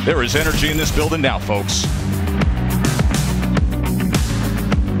 There is energy in this building now, folks.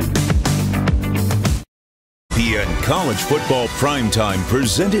 ESPN College Football Primetime,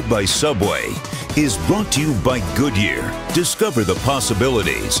 presented by Subway, is brought to you by Goodyear. Discover the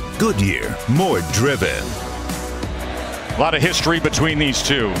possibilities. Goodyear, more driven. A lot of history between these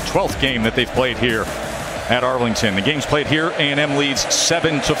two. 12th game that they've played here at Arlington. The game's played here. A&M leads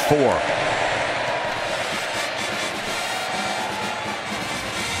 7-4.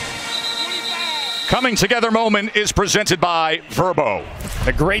 Coming together moment is presented by Verbo.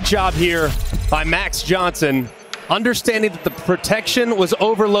 A great job here by Max Johnson, understanding that the protection was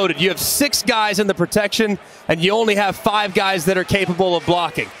overloaded. You have 6 guys in the protection, and you only have 5 guys that are capable of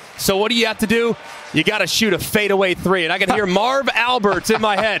blocking. So what do you have to do? You got to shoot a fadeaway 3. And I can hear Marv Alberts in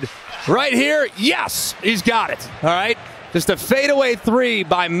my head. Right here, yes, he's got it. All right. Just a fadeaway three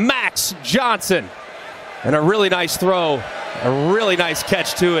by Max Johnson. And a really nice throw, a really nice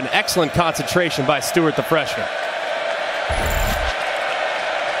catch, too. An excellent concentration by Stewart, the freshman.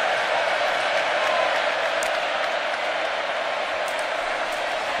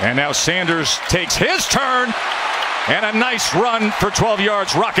 And now Sanders takes his turn. And a nice run for 12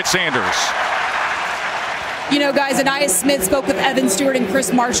 yards, Rocket Sanders. You know, guys, Ainias Smith spoke with Evan Stewart and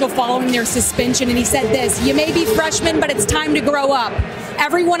Chris Marshall following their suspension, and he said this: you may be freshmen, but it's time to grow up.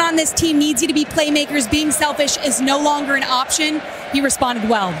 Everyone on this team needs you to be playmakers. Being selfish is no longer an option. He responded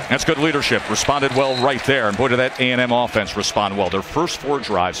well. That's good leadership. Responded well right there. And boy, did that A&M offense respond well. Their first 4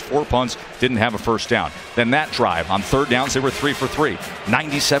 drives, 4 punts, didn't have a first down. Then that drive, on 3rd downs, they were 3 for 3.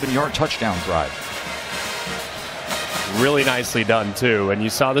 97-yard touchdown drive. Really nicely done, too. And you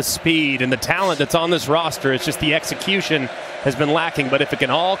saw the speed and the talent that's on this roster. It's just the execution has been lacking. But if it can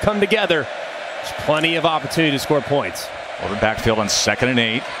all come together, there's plenty of opportunity to score points. Over backfield on 2nd and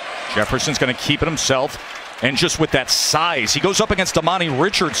 8. Jefferson's going to keep it himself. And just with that size, he goes up against Amani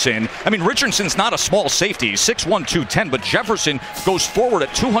Richardson. I mean, Richardson's not a small safety. He's 6'1", 210, but Jefferson goes forward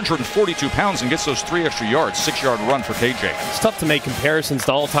at 242 pounds and gets those 3 extra yards. 6-yard run for KJ. It's tough to make comparisons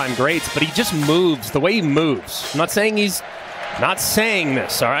to all-time greats, but he just moves the way he moves. I'm not saying he's not saying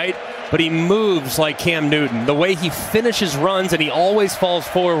this, all right? But he moves like Cam Newton. The way he finishes runs and he always falls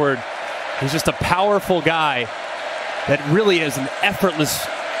forward. He's just a powerful guy that really is an effortless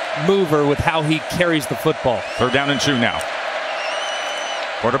mover with how he carries the football. 3rd down and 2 now.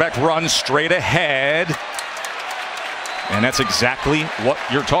 Quarterback runs straight ahead. And that's exactly what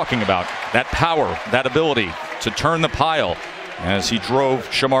you're talking about. That power, that ability to turn the pile as he drove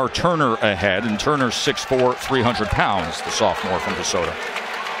Shamar Turner ahead. And Turner's 6'4", 300 pounds, the sophomore from DeSoto.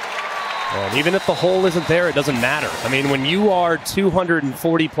 And even if the hole isn't there, it doesn't matter. I mean, when you are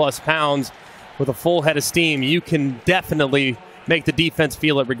 240-plus pounds with a full head of steam, you can definitely make the defense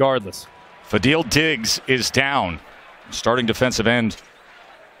feel it regardless. Fadil Diggs is down, starting defensive end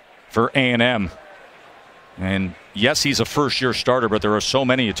for A&M. And yes, he's a first-year starter, but there are so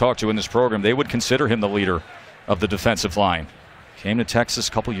many you talk to in this program, they would consider him the leader of the defensive line. Came to Texas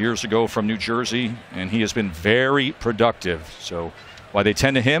a couple years ago from New Jersey, and he has been very productive. So while they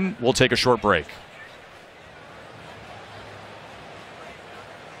tend to him, we'll take a short break.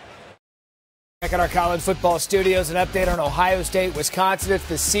 Back at our college football studios, an update on Ohio State, Wisconsin. It's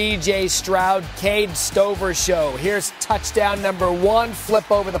the C.J. Stroud, Cade Stover show. Here's touchdown number 1, flip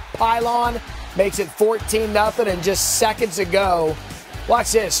over the pylon, makes it 14-0, and just seconds ago,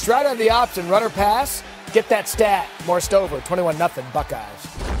 watch this. Stroud had the option, run or pass. Get that stat. More Stover, 21-0 Buckeyes.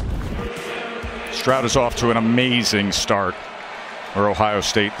 Stroud is off to an amazing start for Ohio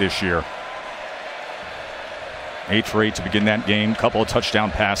State this year. 8 for 8 to begin that game. Couple of touchdown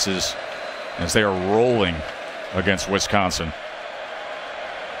passes as they are rolling against Wisconsin.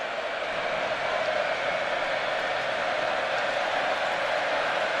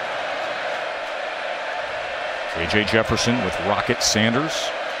 KJ Jefferson with Rocket Sanders.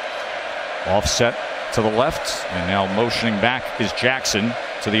 Offset to the left, and now motioning back is Jackson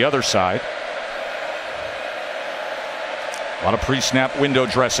to the other side. A lot of pre-snap window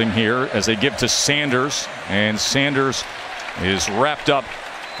dressing here as they give to Sanders, and Sanders is wrapped up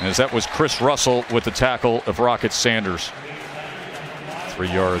as that was Chris Russell with the tackle of Rocket Sanders.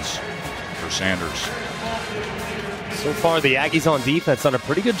 3 yards for Sanders. So far, the Aggies on defense done a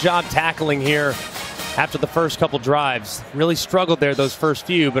pretty good job tackling here after the first couple drives. Really struggled there those first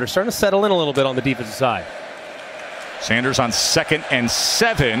few, but are starting to settle in a little bit on the defensive side. Sanders on 2nd and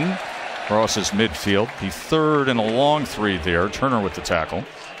 7. Across his midfield. The 3rd and a long 3 there. Turner with the tackle.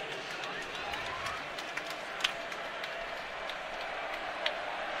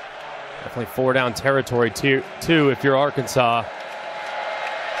 Definitely 4-down territory too if you're Arkansas.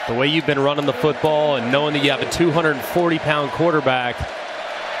 The way you've been running the football and knowing that you have a 240-pound quarterback,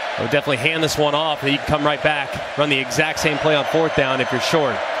 I would definitely hand this one off and you can come right back, run the exact same play on 4th down if you're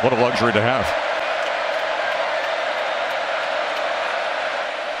short. What a luxury to have.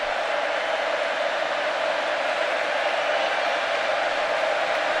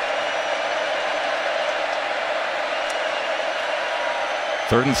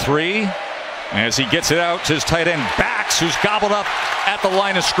 Third and 3 as he gets it out to his tight end Bax, who's gobbled up at the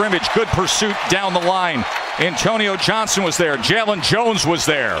line of scrimmage. Good pursuit down the line. Antonio Johnson was there. Jalen Jones was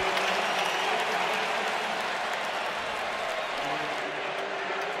there.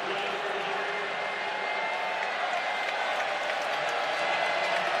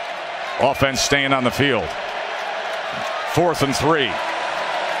 Offense staying on the field. 4th and 3.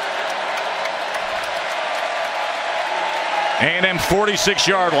 A&M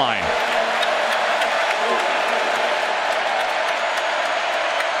 46-yard line.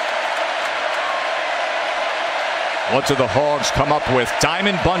 What do the Hogs come up with?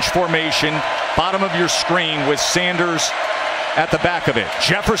 Diamond bunch formation, bottom of your screen with Sanders at the back of it.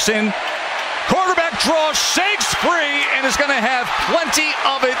 Jefferson, quarterback draw, shakes free, and is going to have plenty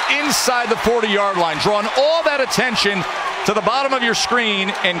of it inside the 40-yard line. Drawing all that attention to the bottom of your screen,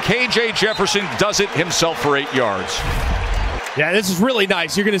 and KJ Jefferson does it himself for 8 yards. Yeah, this is really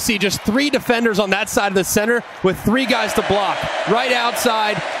nice. You're going to see just 3 defenders on that side of the center with 3 guys to block right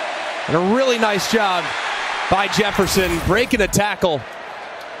outside. And a really nice job by Jefferson breaking a tackle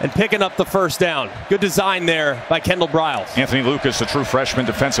and picking up the first down. Good design there by Kendall Briles. Anthony Lucas, the true freshman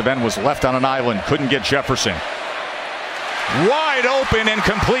defensive end, was left on an island. Couldn't get Jefferson. Wide open and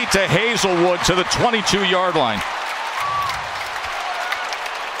complete to Hazelwood to the 22-yard line.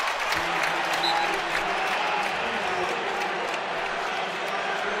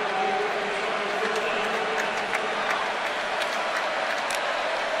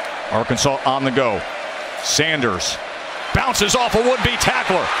 Arkansas on the go. Sanders bounces off a would-be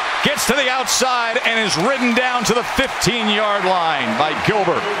tackler, gets to the outside, and is ridden down to the 15-yard line by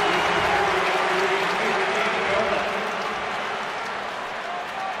Gilbert.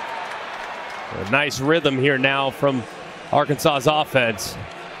 A nice rhythm here now from Arkansas's offense.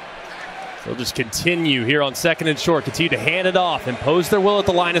 They'll just continue here on 2nd and short, continue to hand it off, impose their will at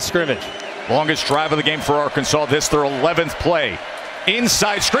the line of scrimmage. Longest drive of the game for Arkansas. This their 11th play.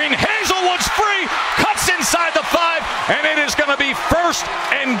 Inside screen, Hazelwood's free, cuts inside the 5, and it is going to be 1st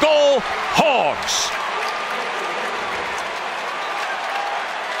and goal, Hogs.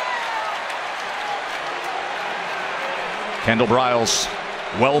 Kendall Briles,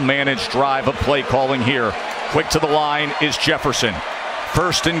 well-managed drive of play calling here. Quick to the line is Jefferson.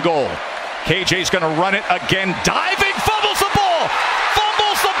 1st and goal. KJ's going to run it again, diving, fumbles the ball,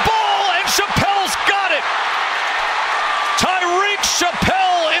 and Chappell's got it. Tyreek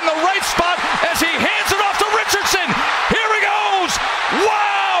Chappell in the right spot as he hands it off to Richardson. Here he goes.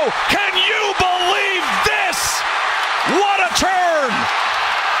 Wow! Can you believe this? What a turn!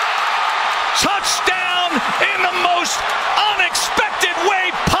 Touchdown in the most unexpected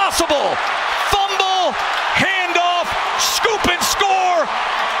way possible. Fumble, handoff, scoop and score.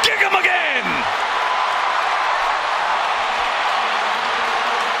 Gig 'em again.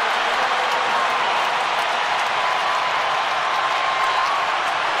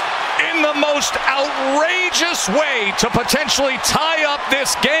 In the most outrageous way to potentially tie up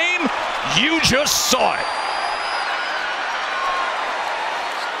this game, you just saw it.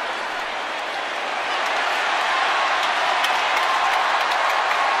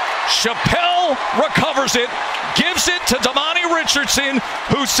 Chappell recovers it, gives it to Damani Richardson,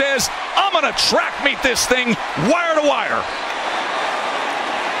 who says, I'm going to track meet this thing wire to wire.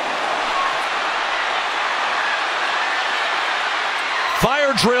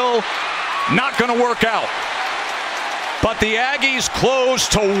 Fire drill, not going to work out. But the Aggies close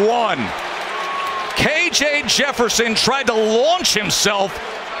to 1. KJ Jefferson tried to launch himself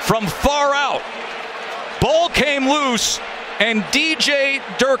from far out. Ball came loose, and DJ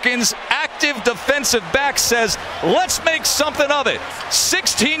Durkin's active defensive back says, let's make something of it.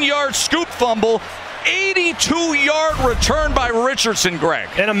 16-yard scoop fumble, 82-yard return by Richardson, Greg.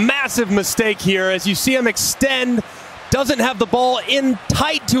 And a massive mistake here as you see him extend. Doesn't have the ball in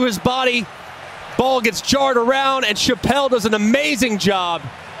tight to his body. Ball gets jarred around, and Chappell does an amazing job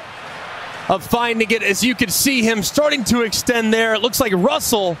of finding it. As you can see him starting to extend there. It looks like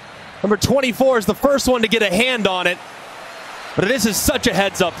Russell, number 24, is the first one to get a hand on it. But this is such a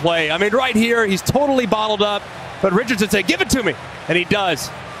heads-up play. I mean, right here, he's totally bottled up. But Richardson said, give it to me. And he does.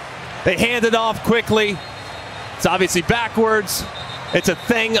 They hand it off quickly. It's obviously backwards. It's a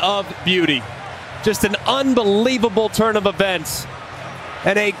thing of beauty. Just an unbelievable turn of events.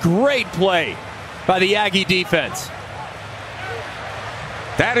 And a great play by the Aggie defense.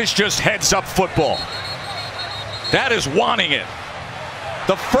 That is just heads-up football. That is wanting it.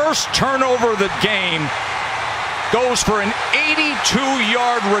 The first turnover of the game goes for an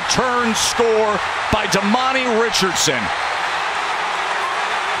 82-yard return score by Damani Richardson.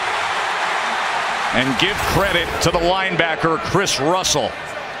 And give credit to the linebacker, Chris Russell,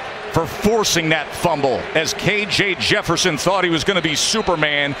 for forcing that fumble as KJ Jefferson thought he was going to be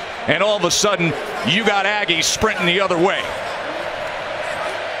Superman, and all of a sudden you got Aggies sprinting the other way.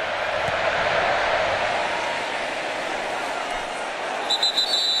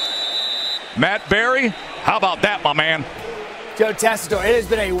 Matt Berry, how about that, my man? Joe Tessitore, it has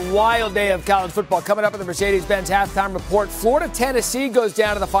been a wild day of college football. Coming up in the Mercedes-Benz halftime report, Florida-Tennessee goes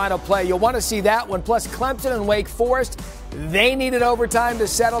down to the final play. You'll want to see that one. Plus, Clemson and Wake Forest, they needed overtime to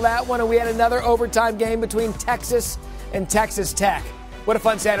settle that one. And we had another overtime game between Texas and Texas Tech. What a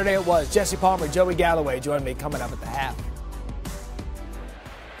fun Saturday it was. Jesse Palmer, Joey Galloway join me coming up at the half.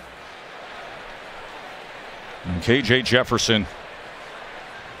 And KJ Jefferson,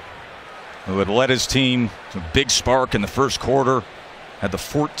 who had led his team to a big spark in the first quarter, had the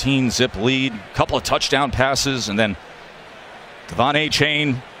 14-zip lead, a couple of touchdown passes, and then Devon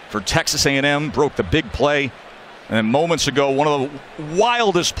Achane for Texas A&M broke the big play. And then moments ago, one of the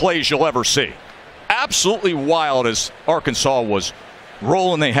wildest plays you'll ever see. Absolutely wild as Arkansas was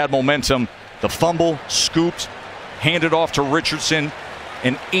rolling. They had momentum. The fumble, scooped, handed off to Richardson,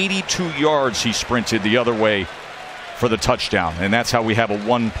 and 82 yards he sprinted the other way for the touchdown. And that's how we have a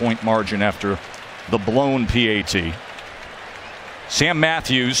 1-point margin after the blown PAT. Sam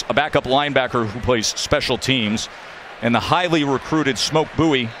Matthews, a backup linebacker who plays special teams, and the highly recruited Smoke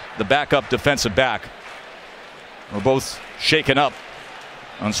Bowie, the backup defensive back, were both shaken up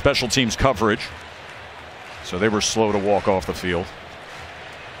on special teams coverage. So they were slow to walk off the field.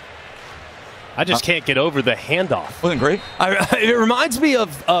 I just can't get over the handoff. Wasn't great? It reminds me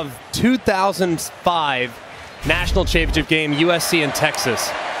of 2005 national championship game, USC and Texas.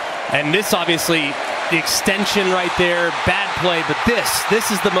 And this obviously, the extension right there, bad play, but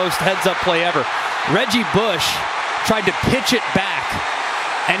this is the most heads-up play ever. Reggie Bush tried to pitch it back,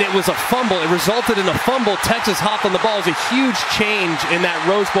 and it was a fumble. It resulted in a fumble. Texas hopped on the ball. It was a huge change in that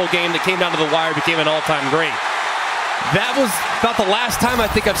Rose Bowl game that came down to the wire, became an all-time great. That was about the last time I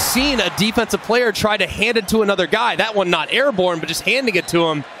think I've seen a defensive player try to hand it to another guy. That one not airborne, but just handing it to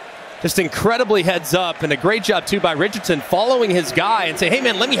him. Just incredibly heads up, and a great job, too, by Richardson following his guy and say, hey,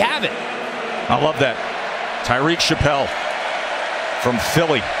 man, let me have it. I love that. Tyreek Chappelle from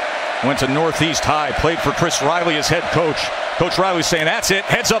Philly went to Northeast High, played for Chris Riley as head coach. Coach Riley saying, that's it,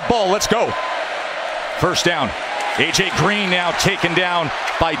 heads up ball, let's go. First down. A.J. Green now taken down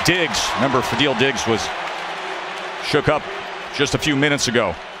by Diggs. Remember, Fadil Diggs was shook up just a few minutes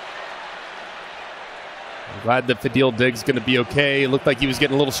ago. I'm glad that Fadil Diggs is going to be okay. It looked like he was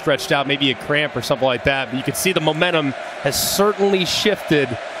getting a little stretched out, maybe a cramp or something like that. But you can see the momentum has certainly shifted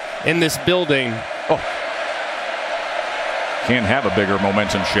in this building. Oh. Can't have a bigger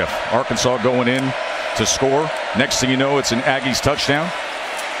momentum shift. Arkansas going in to score. Next thing you know, it's an Aggies touchdown.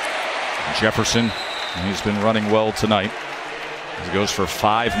 Jefferson, he's been running well tonight. He goes for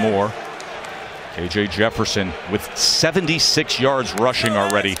 5 more. KJ Jefferson with 76 yards rushing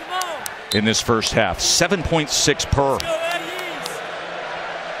already in this first half. 7.6 per.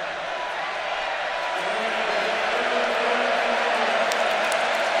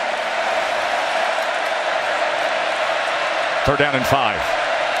 Third down and 5.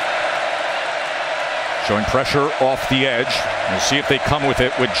 Showing pressure off the edge. We'll see if they come with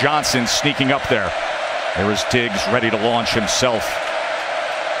it with Johnson sneaking up there. There is Diggs ready to launch himself.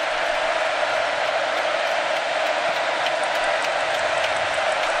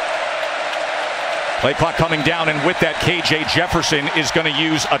 Play clock coming down, and with that, KJ Jefferson is going to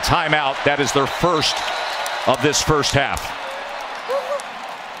use a timeout. That is their first of this first half.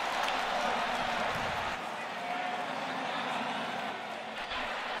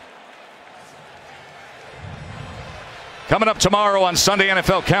 Coming up tomorrow on Sunday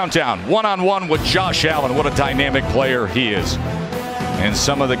NFL Countdown, one-on-one with Josh Allen. What a dynamic player he is. And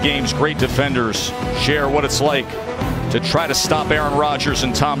some of the game's great defenders share what it's like to try to stop Aaron Rodgers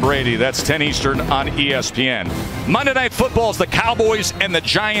and Tom Brady. That's 10 Eastern on ESPN. Monday Night Football is the Cowboys and the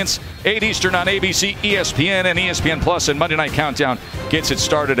Giants. 8 Eastern on ABC, ESPN, and ESPN Plus. And Monday Night Countdown gets it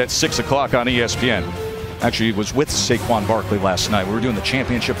started at 6 o'clock on ESPN. Actually, was with Saquon Barkley last night. We were doing the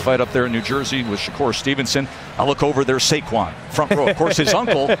championship fight up there in New Jersey with Shakur Stevenson. I look over, there's Saquon, front row. Of course, his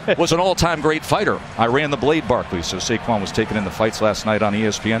uncle was an all-time great fighter. I ran the Blade Barkley, so Saquon was taking in the fights last night on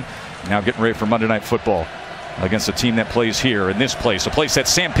ESPN. Now getting ready for Monday Night Football against a team that plays here in this place, a place that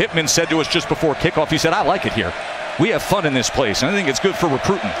Sam Pittman said to us just before kickoff. He said, I like it here. We have fun in this place, and I think it's good for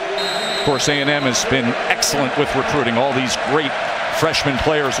recruiting. Of course, A&M has been excellent with recruiting all these great freshman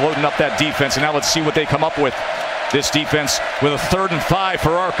players loading up that defense, and now let's see what they come up with. This defense with a 3rd and 5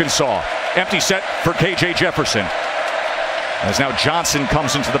 for Arkansas. Empty set for KJ Jefferson. As now Johnson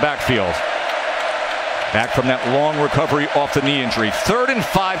comes into the backfield. Back from that long recovery off the knee injury. 3rd and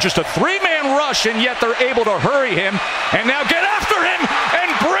 5, just a 3-man rush, and yet they're able to hurry him. And now get after him and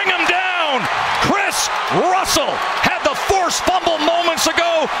bring him down. Chris Russell had the forced fumble moments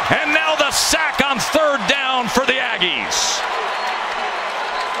ago, and now the sack on 3rd down for the Aggies.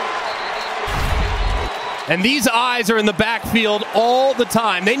 And these eyes are in the backfield all the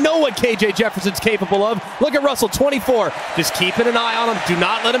time. They know what KJ Jefferson's capable of. Look at Russell, 24. Just keeping an eye on him. Do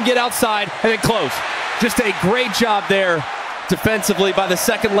not let him get outside. And then close. Just a great job there defensively by the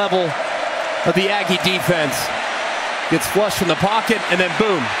second level of the Aggie defense. Gets flushed from the pocket, and then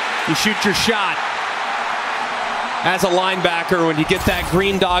boom, you shoot your shot. As a linebacker, when you get that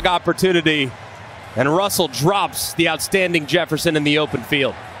green dog opportunity, and Russell drops the outstanding Jefferson in the open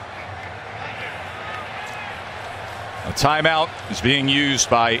field. A timeout is being used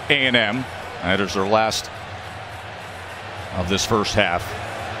by A&M. That is their last of this first half.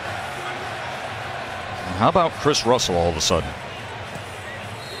 And how about Chris Russell all of a sudden?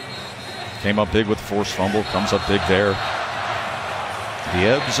 Came up big with the forced fumble, comes up big there. The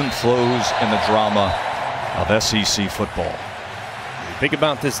ebbs and flows and the drama of SEC football. Think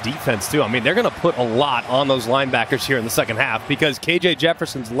about this defense, too. I mean, they're going to put a lot on those linebackers here in the second half because KJ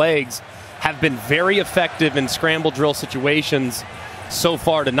Jefferson's legs have been very effective in scramble drill situations so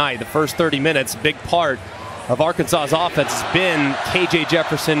far tonight. The first 30 minutes, a big part of Arkansas's offense has been KJ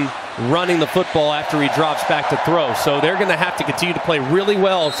Jefferson running the football after he drops back to throw. So they're going to have to continue to play really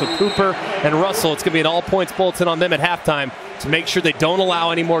well. So Cooper and Russell, it's going to be an all-points bulletin on them at halftime to make sure they don't allow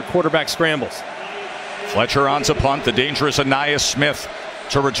any more quarterback scrambles. Fletcher on to punt, the dangerous Ainias Smith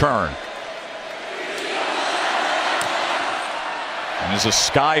to return. And there's a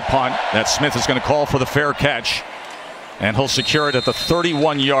sky punt that Smith is going to call for the fair catch. And he'll secure it at the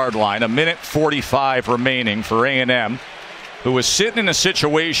 31-yard line. 1:45 remaining for A&M, who was sitting in a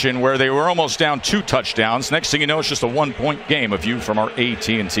situation where they were almost down 2 touchdowns. Next thing you know, it's just a 1-point game. A view from our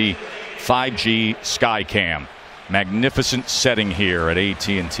AT&T 5G Skycam. Magnificent setting here at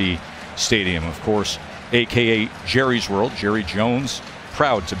AT&T Stadium. Of course, a.k.a. Jerry's World. Jerry Jones,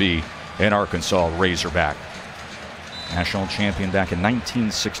 proud to be an Arkansas Razorback. National champion back in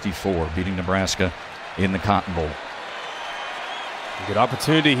 1964, beating Nebraska in the Cotton Bowl. Good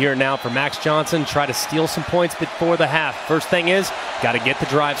opportunity here now for Max Johnson. Try to steal some points before the half. First thing is, got to get the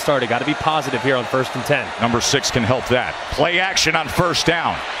drive started. Got to be positive here on 1st and 10. Number 6 can help that. Play action on first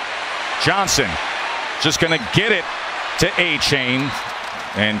down. Johnson just going to get it to A-Chain.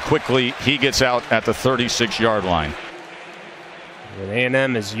 And quickly, he gets out at the 36-yard line. And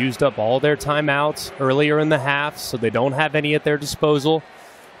A&M has used up all their timeouts earlier in the half, so they don't have any at their disposal.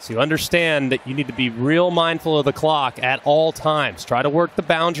 So you understand that you need to be real mindful of the clock at all times. Try to work the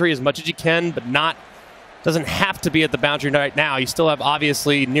boundary as much as you can, but doesn't have to be at the boundary right now. You still have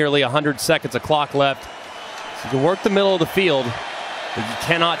obviously nearly 100 seconds of clock left. So you can work the middle of the field, but you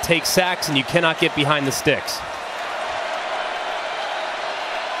cannot take sacks and you cannot get behind the sticks.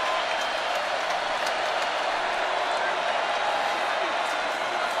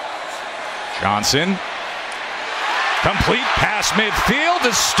 Johnson. Complete pass midfield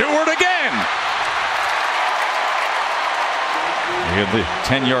to Stewart again. He had the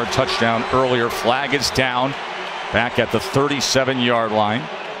 10-yard touchdown earlier. Flag is down. Back at the 37-yard line.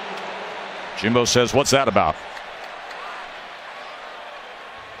 Jimbo says, what's that about?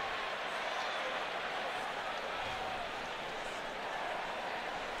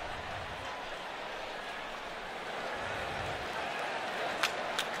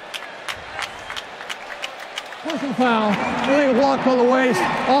 Personal foul, illegal block on the waist,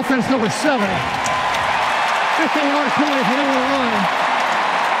 offense number 7. 15-yard penalty for leaving the line.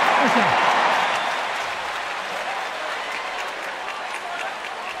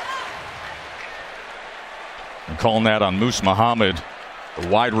 I'm calling that on Moose Muhammad, the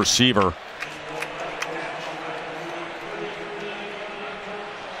wide receiver.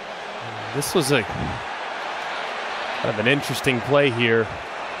 This was a kind of an interesting play here.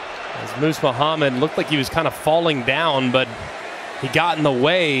 As Moose Muhammad looked like he was kind of falling down, but he got in the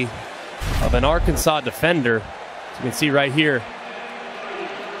way of an Arkansas defender. As you can see right here.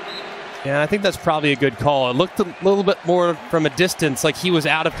 Yeah, I think that's probably a good call. It looked a little bit more from a distance like he was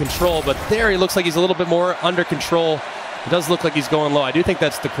out of control, but there he looks like he's a little bit more under control. It does look like he's going low. I do think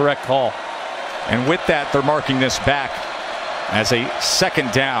that's the correct call. And with that, they're marking this back as a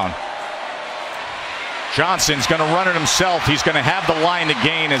 2nd down. Johnson's going to run it himself. He's going to have the line to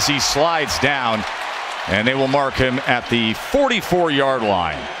gain as he slides down. And they will mark him at the 44-yard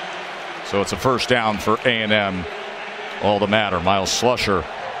line. So it's a 1st down for A&M. All the matter. Miles Slusher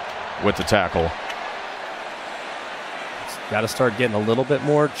with the tackle. Got to start getting a little bit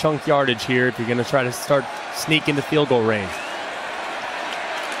more chunk yardage here if you're going to try to start sneak into field goal range.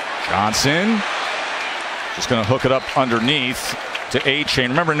 Johnson just going to hook it up underneath to A-Chain.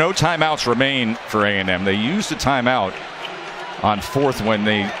 Remember, no timeouts remain for A&M. They used a timeout on 4th when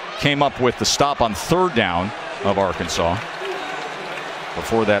they came up with the stop on 3rd down of Arkansas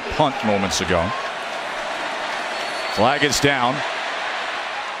before that punt moments ago. Flag is down.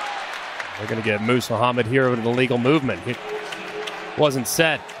 They're going to get Moose Muhammad here with an illegal movement. It wasn't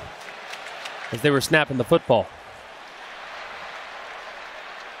set as they were snapping the football.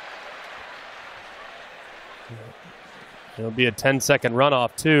 It'll be a 10-second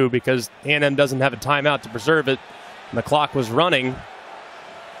runoff, too, because A&M doesn't have a timeout to preserve it. And the clock was running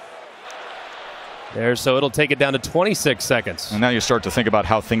there, so it'll take it down to 26 seconds. And now you start to think about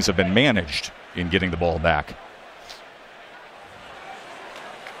how things have been managed in getting the ball back.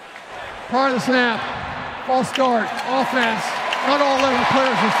 Prior to the snap, false start, offense. Not all 11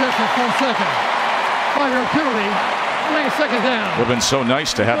 players are set for 4 seconds. 5-yard penalty, remaining second down. Would have been so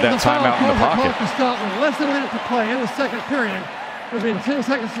nice to have that timeout in the pocket. To stop with less than a minute to play in the second period. There would be 10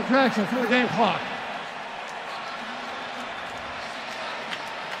 seconds subtraction from the game clock.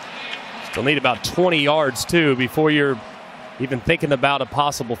 Still need about 20 yards, too, before you're even thinking about a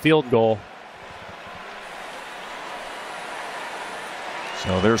possible field goal.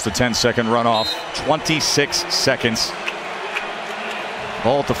 So there's the 10-second runoff. 26 seconds.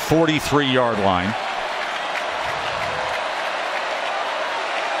 Ball at the 43-yard line.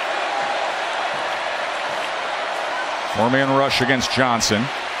 Four-man rush against Johnson.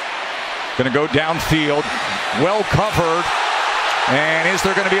 Going to go downfield. Well covered. And is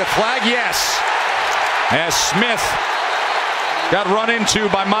there going to be a flag? Yes. As Smith got run into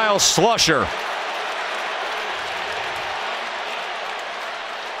by Miles Slusher.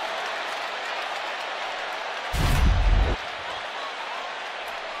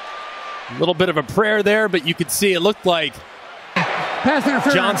 A little bit of a prayer there, but you could see it looked like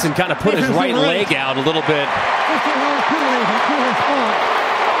Johnson kind of put his right leg out a little bit.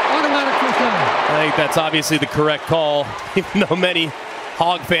 I think that's obviously the correct call, even though many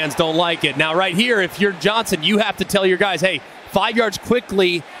Hog fans don't like it. Now, right here, if you're Johnson, you have to tell your guys, hey, 5 yards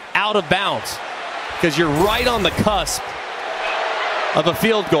quickly out of bounds, because you're right on the cusp of a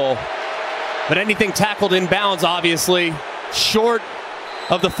field goal. But anything tackled in bounds, obviously, short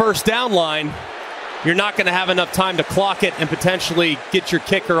of the first down line, you're not going to have enough time to clock it and potentially get your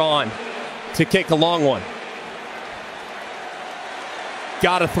kicker on to kick a long one.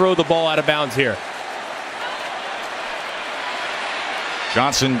 Got to throw the ball out of bounds here.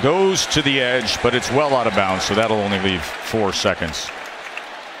 Johnson goes to the edge, but it's well out of bounds, so that'll only leave 4 seconds.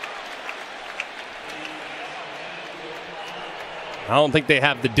 I don't think they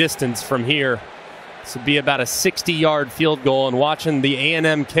have the distance from here. This would be about a 60-yard field goal, and watching the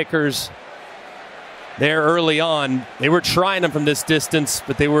A&M kickers there early on, they were trying them from this distance,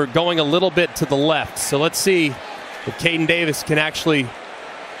 but they were going a little bit to the left. So let's see if Caden Davis can actually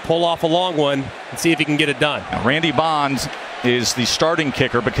pull off a long one and see if he can get it done. Now, Randy Bond is the starting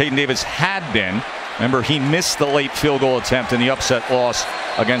kicker, but Caden Davis had been. Remember, he missed the late field goal attempt in the upset loss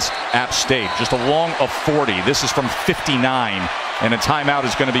against App State. Just a long of 40. This is from 59, and a timeout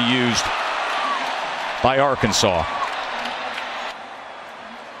is going to be used by Arkansas.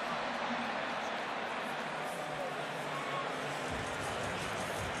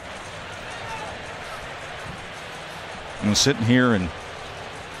 I'm sitting here and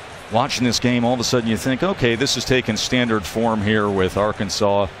watching this game, all of a sudden you think, okay, this is taking standard form here with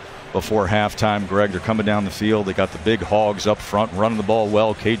Arkansas before halftime. Greg, they're coming down the field. They got the big Hogs up front running the ball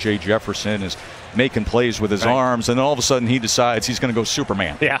well. KJ Jefferson is making plays with his arms, and then all of a sudden he decides he's going to go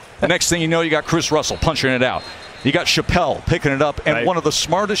Superman. Yeah. The next thing you know, you got Chris Russell punching it out. You got Chappelle picking it up, and one of the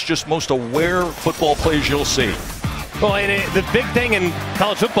smartest, just most aware football plays you'll see. Well, and the big thing in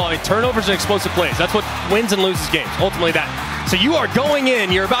college football, turnovers and explosive plays. That's what wins and loses games. Ultimately that. So you are going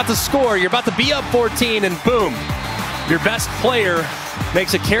in, you're about to score, you're about to be up 14, and boom, your best player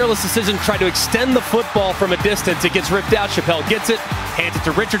makes a careless decision to try to extend the football from a distance. It gets ripped out. Chappelle gets it, hands it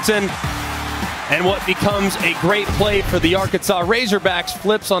to Richardson, and what becomes a great play for the Arkansas Razorbacks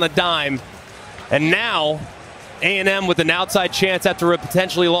flips on a dime. And now A&M with an outside chance after a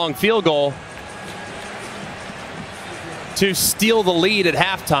potentially long field goal to steal the lead at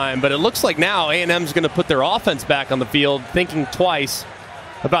halftime. But it looks like now A&M's going to put their offense back on the field, thinking twice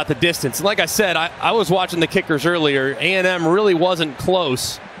about the distance. And like I said, I was watching the kickers earlier. A&M really wasn't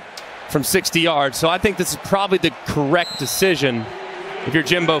close from 60 yards. So I think this is probably the correct decision if you're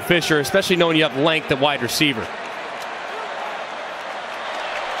Jimbo Fisher, especially knowing you have length at wide receiver.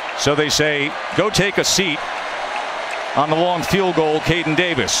 So they say, go take a seat on the long field goal, Caden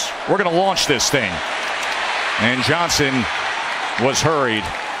Davis. We're going to launch this thing. And Johnson was hurried,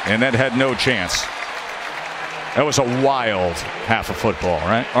 and that had no chance. That was a wild half of football,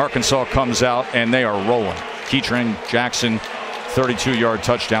 right? Arkansas comes out, and they are rolling. Keatron Jackson, 32-yard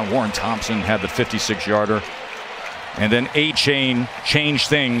touchdown. Warren Thompson had the 56-yarder. And then A-Chain changed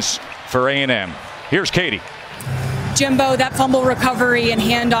things for A&M. Here's Katie. Jimbo, that fumble recovery and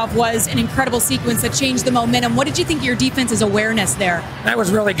handoff was an incredible sequence that changed the momentum. What did you think of your defense's awareness there? That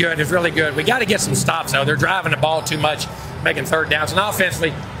was really good. It was really good. We got to get some stops, though. They're driving the ball too much, making third downs. And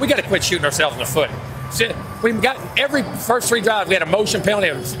offensively, we got to quit shooting ourselves in the foot. We got every first 3 drives, we had a motion penalty,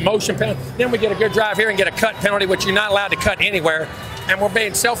 Then we get a good drive here and get a cut penalty, which you're not allowed to cut anywhere. And we're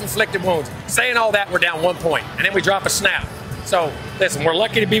being self-inflicted wounds. Saying all that, we're down 1 point. And then we drop a snap. So, listen, we're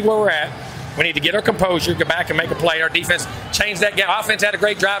lucky to be where we're at. We need to get our composure, go back and make a play. Our defense changed that game. Offense had a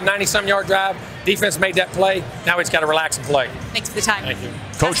great drive, 90-some-yard drive. Defense made that play. Now we just got to relax and play. Thanks for the time. Thank you.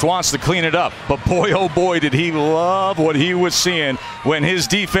 Coach wants to clean it up, but boy, oh boy, did he love what he was seeing when his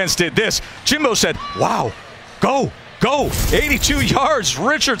defense did this. Jimbo said, wow, go. 82 yards,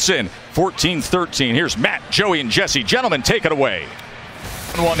 Richardson. 14-13. Here's Matt, Joey, and Jesse. Gentlemen, take it away.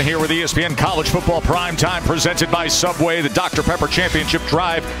 One here with ESPN College Football Primetime, presented by Subway, the Dr. Pepper Championship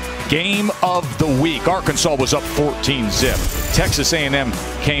Drive Game of the Week. Arkansas was up 14-zip. Texas A&M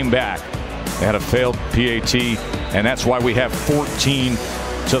came back. They had a failed PAT, and that's why we have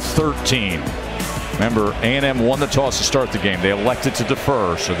 14-13. Remember, A&M won the toss to start the game. They elected to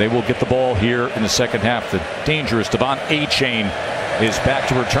defer, so they will get the ball here in the second half. The dangerous Devon Achane is back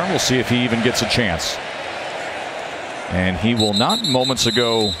to return. We'll see if he even gets a chance. And he will not. Moments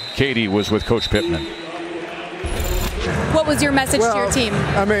ago, Katie was with Coach Pittman. What was your message to your team?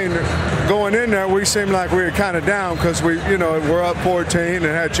 I mean, going in there, we seemed like we were kind of down because we're up 14 and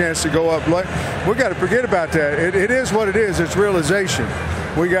had a chance to go up late. We got to forget about that. It is what it is. It's realization.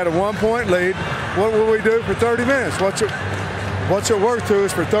 We got a 1-point lead. What will we do for 30 minutes? What's it worth to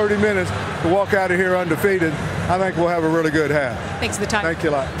us for 30 minutes to walk out of here undefeated? I think we'll have a really good half. Thanks for the time. Thank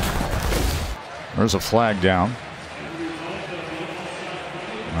you a lot. There's a flag down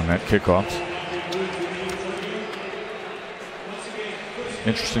on that kickoff.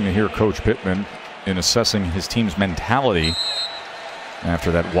 Interesting to hear Coach Pittman in assessing his team's mentality after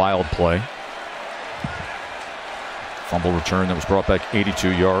that wild play. Fumble return that was brought back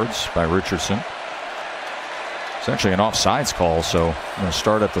 82 yards by Richardson. It's actually an offsides call, so I'm going to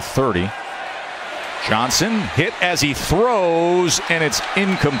start at the 30. Johnson hit as he throws, and it's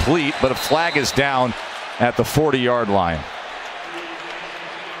incomplete, but a flag is down at the 40-yard line.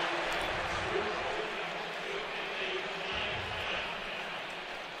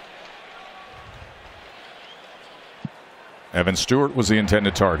 Evan Stewart was the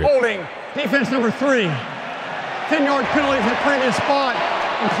intended target. Holding, defense number 3. 10-yard penalty from the previous spot.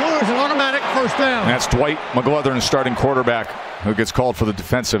 Includes an automatic first down. And that's Dwight McGlothern, starting quarterback, who gets called for the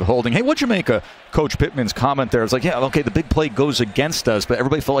defensive holding. Hey, what'd you make of Coach Pittman's comment there? It's like, yeah, okay, the big play goes against us, but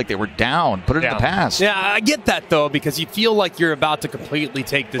everybody felt like they were down. Put it in the past. Yeah, I get that, though, because you feel like you're about to completely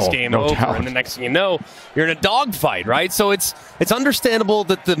take this game over, and the next thing you know, you're in a dogfight, right? So it's understandable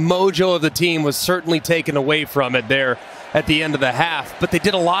that the mojo of the team was certainly taken away from it there at the end of the half, but they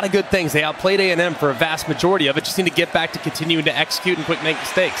did a lot of good things. They outplayed A&M for a vast majority of it. Just need to get back to continuing to execute and quit making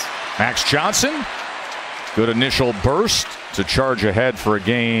mistakes. Max Johnson, good initial burst to charge ahead for a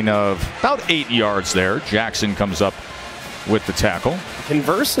gain of about 8 yards there. Jackson comes up with the tackle.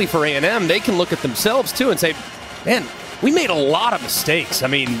 Conversely, for A&M, they can look at themselves too and say, man, we made a lot of mistakes. I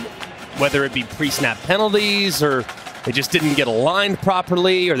mean, whether it be pre-snap penalties or they just didn't get aligned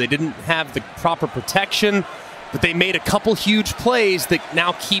properly or they didn't have the proper protection, but they made a couple huge plays that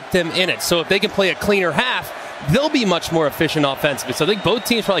now keep them in it. So if they can play a cleaner half, they'll be much more efficient offensively. So I think both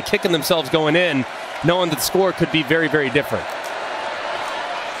teams probably kicking themselves going in, knowing that the score could be very, very different.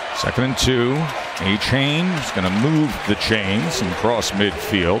 2nd and 2. Achane is going to move the chains and cross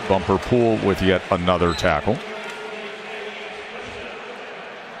midfield. Bumper Pool with yet another tackle.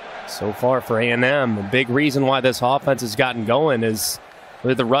 So far for A&M, the big reason why this offense has gotten going is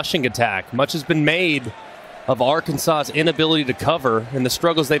with the rushing attack. Much has been made of Arkansas's inability to cover and the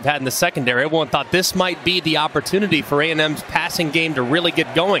struggles they've had in the secondary. Everyone thought this might be the opportunity for A&M's passing game to really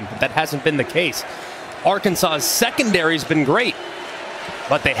get going, but that hasn't been the case. Arkansas's secondary has been great,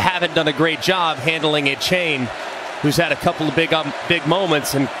 but they haven't done a great job handling Achane, who's had a couple of big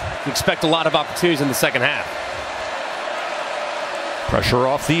moments, and expect a lot of opportunities in the second half. Pressure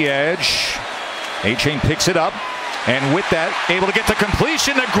off the edge. Achane picks it up, and with that, able to get the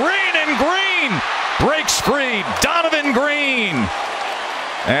completion to Green, and Green breaks free. Donovan Green,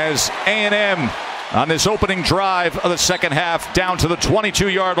 as A&M on this opening drive of the second half, down to the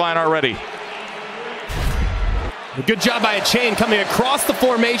 22-yard line already. A good job by Achane coming across the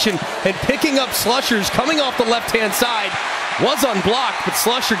formation and picking up Slushers coming off the left-hand side. Was unblocked, but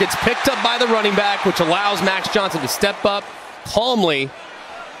Slusher gets picked up by the running back, which allows Max Johnson to step up calmly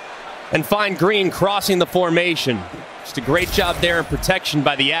and find Green crossing the formation. Just a great job there in protection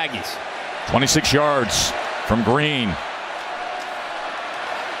by the Aggies. 26 yards from Green.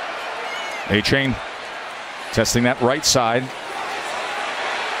 Achane testing that right side.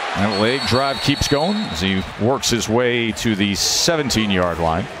 That leg drive keeps going as he works his way to the 17-yard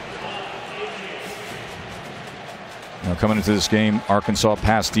line. Now, coming into this game, Arkansas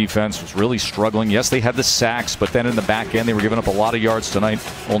pass defense was really struggling. Yes, they had the sacks, but then in the back end, they were giving up a lot of yards tonight,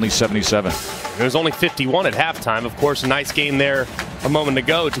 only 77. It was only 51 at halftime. Of course, a nice game there a moment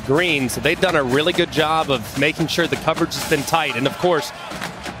ago to Green. So they've done a really good job of making sure the coverage has been tight. And, of course,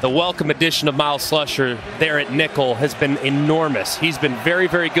 the welcome addition of Miles Slusher there at nickel has been enormous. He's been very,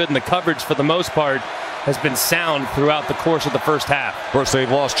 very good in the coverage for the most part. Has been sound throughout the course of the first half. Of course, they've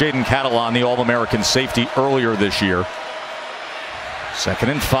lost Jaden Catalon, the All-American safety, earlier this year. 2nd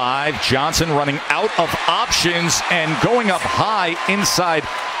and 5. Johnson running out of options and going up high inside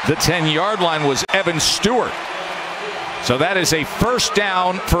the 10-yard line was Evan Stewart. So that is a first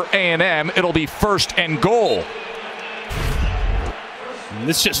down for A&M. It'll be 1st and goal. And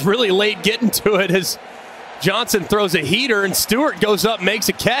this just really late getting to it as Johnson throws a heater and Stewart goes up, makes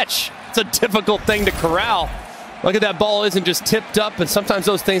a catch. It's a difficult thing to corral. Look at that ball isn't just tipped up, and sometimes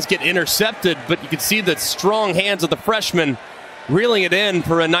those things get intercepted, but you can see the strong hands of the freshman reeling it in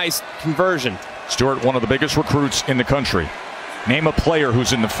for a nice conversion. Stewart, one of the biggest recruits in the country. Name a player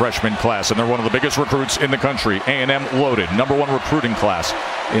who's in the freshman class, and they're one of the biggest recruits in the country. A&M loaded, #1 recruiting class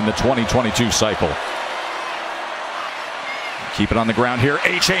in the 2022 cycle. Keep it on the ground here.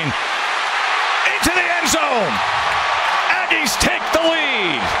 A-Chain into the end zone. Aggies take the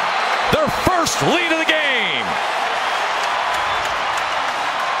lead. Their first lead of the game.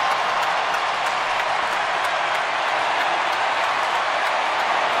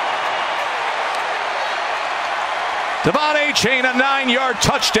 Devon A-Chain, a 9-yard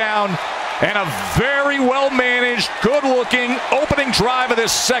touchdown and a very well-managed, good-looking opening drive of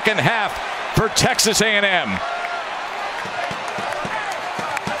this second half for Texas A&M.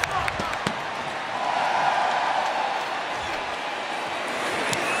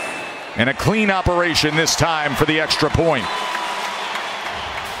 And a clean operation this time for the extra point.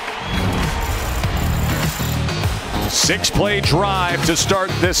 6-play drive to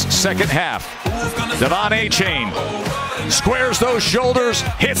start this second half. Devon A-Chain squares those shoulders,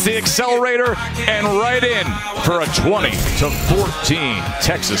 hits the accelerator, and right in for a 20-14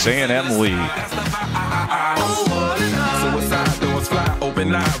 Texas A&M lead.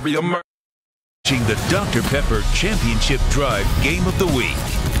 The Dr. Pepper Championship Drive Game of the Week.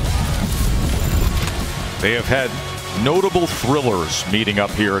 They have had notable thrillers meeting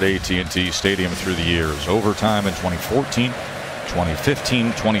up here at AT&T Stadium through the years. Overtime in 2014, 2015,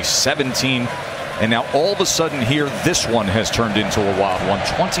 2017, and now all of a sudden here, this one has turned into a wild one.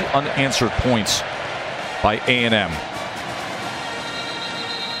 20 unanswered points by A&M.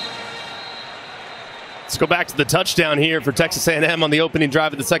 Let's go back to the touchdown here for Texas A&M on the opening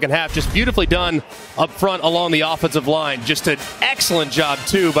drive of the second half. Just beautifully done up front along the offensive line. Just an excellent job,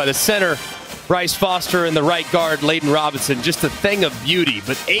 too, by the center, Bryce Foster, and the right guard, Layden Robinson. Just a thing of beauty.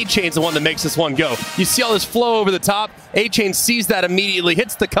 But A-Chain's the one that makes this one go. You see all this flow over the top. A-Chain sees that immediately,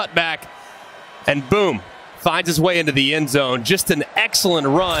 hits the cutback, and boom, finds his way into the end zone. Just an excellent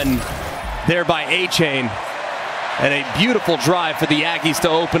run there by A-Chain. And a beautiful drive for the Aggies to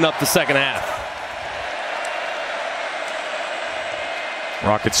open up the second half.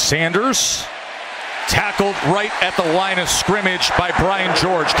 Rocket Sanders tackled right at the line of scrimmage by Brian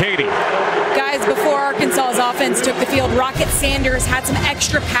George. Katie. Guys, before Arkansas's offense took the field, Rocket Sanders had some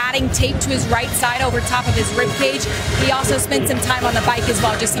extra padding taped to his right side over top of his ribcage. He also spent some time on the bike as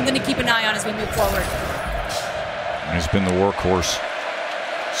well. Just something to keep an eye on as we move forward. He's been the workhorse.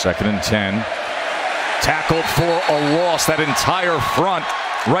 2nd and 10. Tackled for a loss. That entire front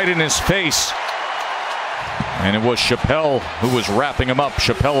right in his face. And it was Chappell who was wrapping him up.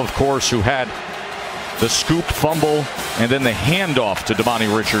 Chappell, of course, who had the scooped fumble and then the handoff to Damani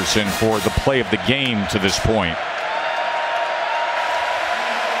Richardson for the play of the game to this point.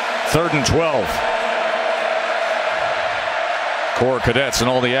 3rd and 12. Corps Cadets and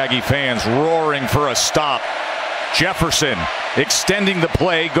all the Aggie fans roaring for a stop. Jefferson extending the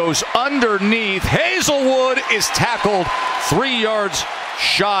play, goes underneath. Hazelwood is tackled 3 yards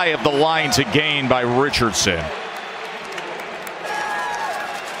shy of the line to gain by Richardson.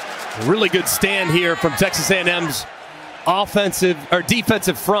 Really good stand here from Texas A&M's offensive or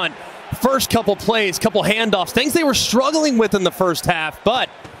defensive front. First couple plays, couple handoffs, things they were struggling with in the first half, but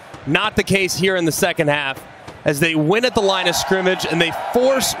not the case here in the second half as they win at the line of scrimmage and they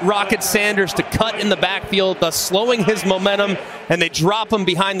force Rocket Sanders to cut in the backfield, thus slowing his momentum, and they drop him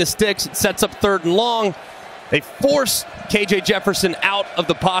behind the sticks. It sets up 3rd and long. They force KJ Jefferson out of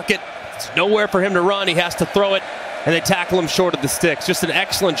the pocket. It's nowhere for him to run. He has to throw it, and they tackle him short of the sticks. Just an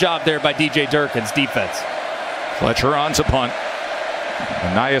excellent job there by DJ Durkin's defense. Fletcher on to punt.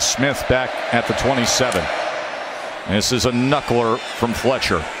 Anaya Smith back at the 27. This is a knuckler from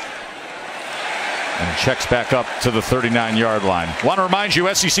Fletcher. And checks back up to the 39-yard line. Want to remind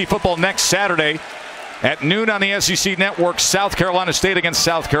you, SEC football next Saturday at noon on the SEC Network. South Carolina State against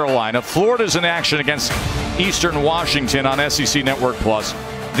South Carolina. Florida's in action against Eastern Washington on SEC Network Plus.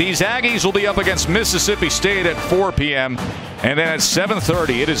 These Aggies will be up against Mississippi State at 4 p.m. And then at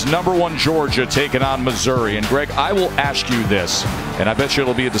 7:30, it is #1 Georgia taking on Missouri. And Greg, I will ask you this, and I bet you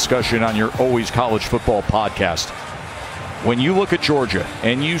it'll be a discussion on your Always College Football podcast. When you look at Georgia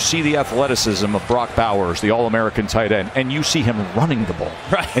and you see the athleticism of Brock Bowers, the All-American tight end, and you see him running the ball,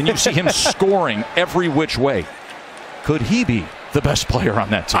 right, and you see him scoring every which way, could he be the best player on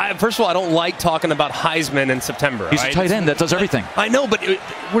that team? First of all, I don't like talking about Heisman in September. He's a tight end that does everything. I know, but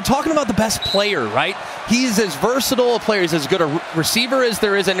we're talking about the best player, right? He's as versatile a player. He's as good a receiver as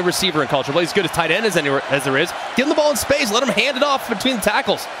there is any receiver in college football. He's as good a tight end as there is. Give him the ball in space. Let him hand it off between the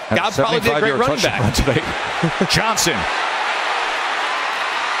tackles. God probably be a great running back. Today. Johnson.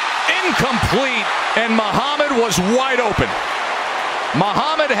 Incomplete, and Muhammad was wide open.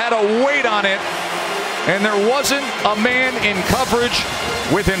 Muhammad had a weight on it, and there wasn't a man in coverage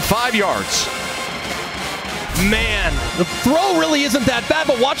within 5 yards. Man, the throw really isn't that bad,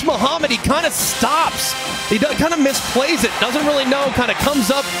 but watch Muhammad. He kind of stops. He kind of misplays it. Doesn't really know, kind of comes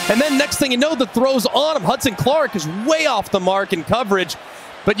up, and then next thing you know, the throw's on him. Hudson Clark is way off the mark in coverage,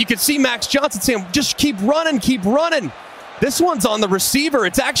 but you could see Max Johnson saying, just keep running, keep running. This one's on the receiver.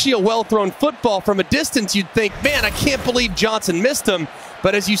 It's actually a well-thrown football. From a distance, you'd think, man, I can't believe Johnson missed him.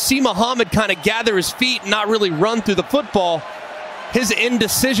 But as you see Muhammad kind of gather his feet and not really run through the football, his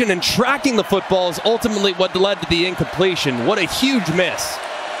indecision in tracking the football is ultimately what led to the incompletion. What a huge miss.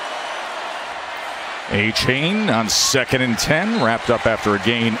 Achane on 2nd and 10, wrapped up after a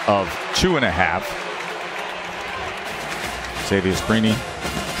gain of 2.5. Xavier Brini,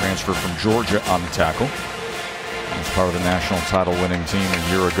 transfer from Georgia on the tackle. He was part of the national title winning team a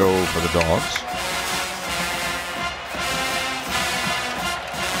year ago for the Dogs.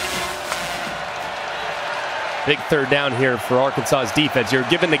 Big third down here for Arkansas's defense. You're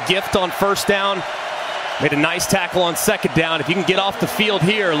given the gift on first down. Made a nice tackle on second down. If you can get off the field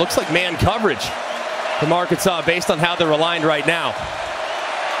here, looks like man coverage from Arkansas based on how they're aligned right now.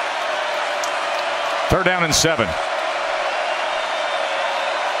 3rd down and 7.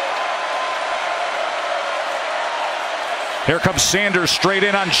 Here comes Sanders straight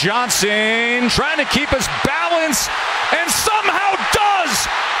in on Johnson, trying to keep his balance, and somehow does!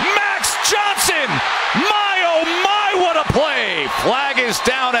 Max Johnson! My, oh my, what a play! Flag is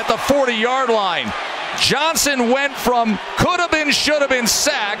down at the 40-yard line. Johnson went from could have been, should have been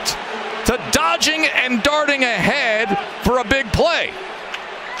sacked to dodging and darting ahead for a big play.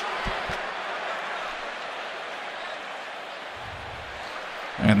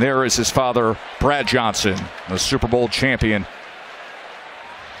 And there is his father, Brad Johnson, the Super Bowl champion.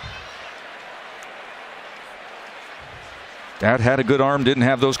 Dad had a good arm, didn't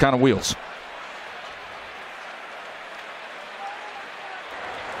have those kind of wheels.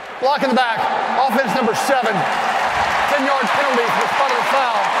 Block in the back. Offense number 7. 10-yard penalty for the spot of the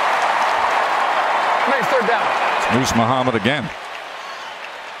foul. Makes 3rd down. Moose Muhammad again.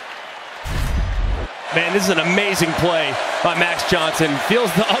 Man, this is an amazing play by Max Johnson. Feels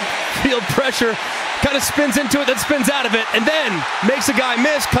the upfield pressure, kind of spins into it, then spins out of it, and then makes a guy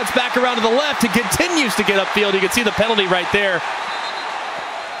miss, cuts back around to the left, and continues to get upfield. You can see the penalty right there,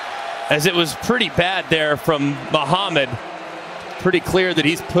 as it was pretty bad there from Muhammad. Pretty clear that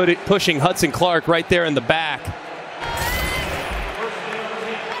he's pushing Hudson Clark right there in the back.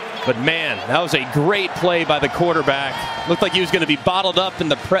 But man, that was a great play by the quarterback. Looked like he was going to be bottled up in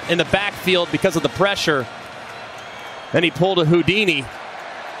the backfield because of the pressure. Then he pulled a Houdini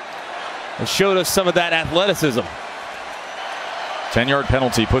and showed us some of that athleticism. 10-yard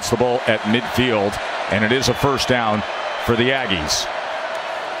penalty puts the ball at midfield, and it is a first down for the Aggies.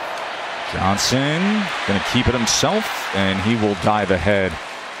 Johnson going to keep it himself, and he will dive ahead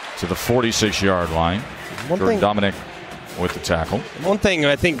to the 46-yard line. Jordan Dominic with the tackle. One thing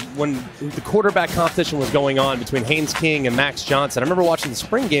I think when the quarterback competition was going on between Haynes King and Max Johnson, I remember watching the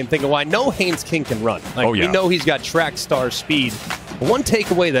spring game thinking, well, I know Haynes King can run. We know he's got track star speed. But one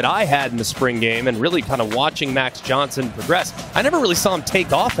takeaway that I had in the spring game and really kind of watching Max Johnson progress, I never really saw him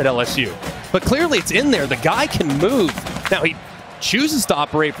take off at LSU. But clearly it's in there. The guy can move. Now, he chooses to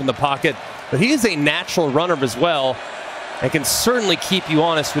operate from the pocket, but he is a natural runner as well and can certainly keep you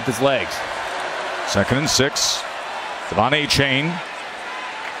honest with his legs. 2nd and 6. Devon Achane.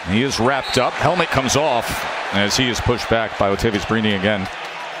 He is wrapped up. Helmet comes off as he is pushed back by Latavius Brini again.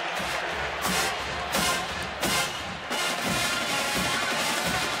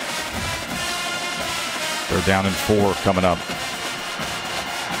 They're down in 4 coming up.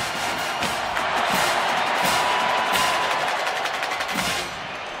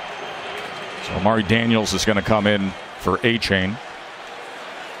 Amari Daniels is going to come in for Achane.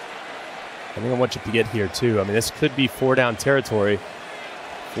 I think I want you to get here too. I mean, this could be 4-down territory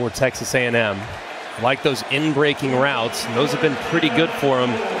for Texas A&M. Like those in-breaking routes, and those have been pretty good for them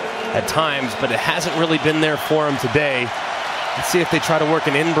at times, but it hasn't really been there for them today. Let's see if they try to work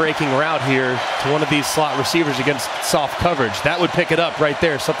an in-breaking route here to one of these slot receivers against soft coverage. That would pick it up right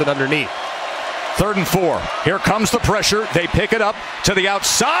there, something underneath. 3rd and 4. Here comes the pressure. They pick it up to the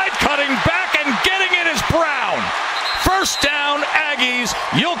outside, cutting back and getting it is Brown. First down, Aggies,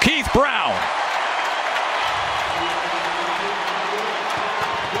 Yulkeith Brown.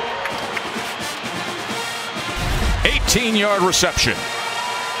 $18-yard reception.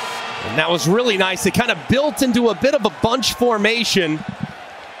 And that was really nice. They kind of built into a bit of a bunch formation,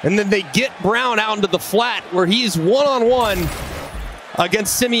 and then they get Brown out into the flat where he's one-on-one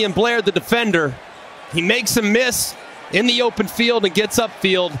against Simeon Blair, the defender. He makes a miss in the open field and gets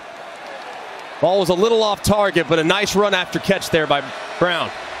upfield. Ball was a little off target, but a nice run after catch there by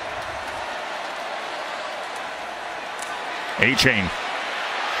Brown. Achane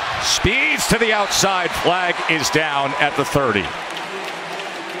speeds to the outside. Flag is down at the 30.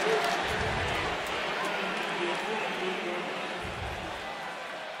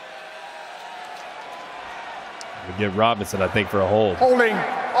 We get Robinson, I think, for a hold. Holding,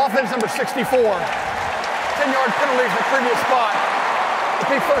 offense number 64. 10-yard penalty from the previous spot.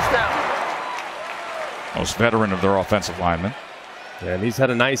 It'll be first down. Most veteran of their offensive linemen. Yeah, and he's had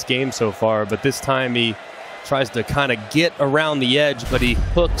a nice game so far, but this time he tries to kind of get around the edge, but he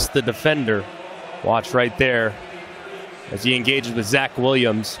hooks the defender. Watch right there as he engages with Zach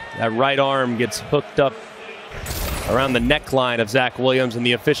Williams. That right arm gets hooked up around the neckline of Zach Williams, and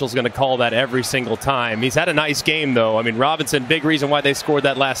the official's going to call that every single time. He's had a nice game, though. I mean, Robinson, big reason why they scored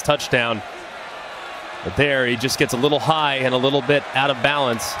that last touchdown. But there, he just gets a little high and a little bit out of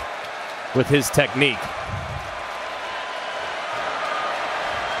balance with his technique.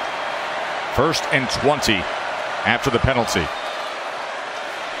 1st and 20 after the penalty.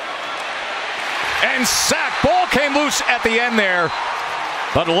 And sack. Ball came loose at the end there.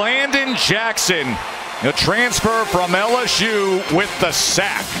 But Landon Jackson, the transfer from LSU, with the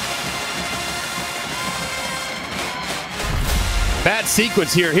sack. Bad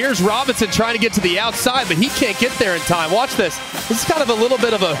sequence here. Here's Robinson trying to get to the outside, but he can't get there in time. Watch this. This is kind of a little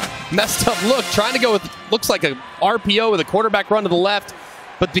bit of a messed up look. Trying to go with, looks like a RPO with a quarterback run to the left.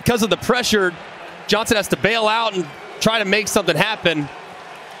 But because of the pressure, Johnson has to bail out and try to make something happen.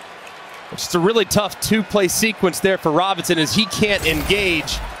 It's just a really tough two-play sequence there for Robinson as he can't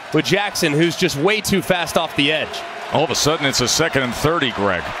engage with Jackson, who's just way too fast off the edge. All of a sudden, it's a 2nd and 30,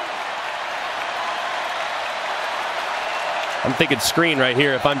 Greg. I'm thinking screen right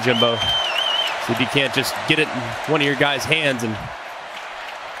here if I'm Jimbo. See if you can't just get it in one of your guys' hands and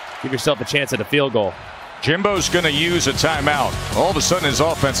give yourself a chance at a field goal. Jimbo's going to use a timeout. All of a sudden, his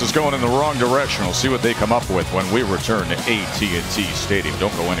offense is going in the wrong direction. We'll see what they come up with when we return to AT&T Stadium.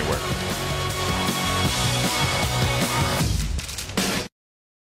 Don't go anywhere.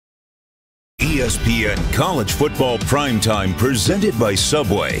 ESPN College Football Primetime, presented by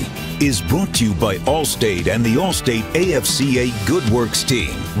Subway, is brought to you by Allstate and the Allstate AFCA Good Works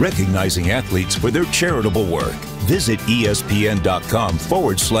team, recognizing athletes for their charitable work. Visit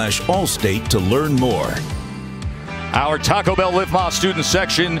ESPN.com/Allstate to learn more. Our Taco Bell Live Más student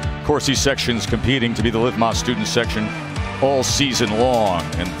section. Of course, these sections competing to be the Live Más student section all season long.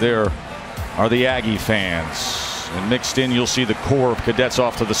 And there are the Aggie fans. And mixed in, you'll see the Corps of Cadets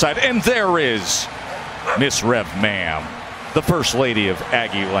off to the side. And there is Miss Rev Ma'am, the First Lady of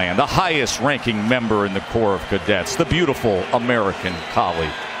Aggie Land, the highest ranking member in the Corps of Cadets, the beautiful American collie,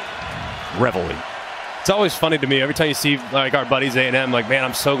 Reveille. It's always funny to me every time you see like our buddies A&M, like, man,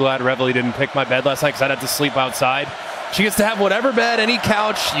 I'm so glad Reveille didn't pick my bed last night because I'd have to sleep outside. She gets to have whatever bed, any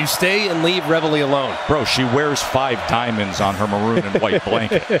couch, you stay and leave Reveille alone. Bro, she wears 5 diamonds on her maroon and white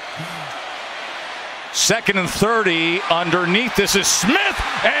blanket. 2nd and 30 underneath. This is Smith,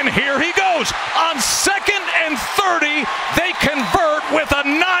 and here he goes. On 2nd and 30, they convert with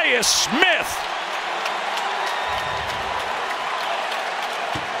Ainias Smith.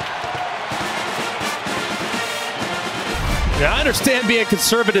 Yeah, I understand being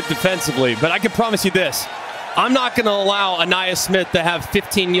conservative defensively, but I can promise you this. I'm not going to allow Ainias Smith to have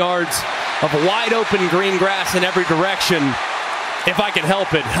 15 yards of wide open green grass in every direction if I can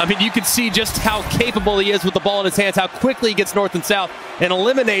help it. I mean, you can see just how capable he is with the ball in his hands, how quickly he gets north and south and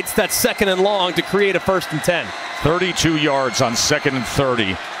eliminates that 2nd and long to create a 1st and 10. 32 yards on 2nd and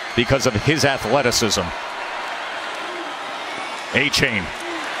 30 because of his athleticism. Achane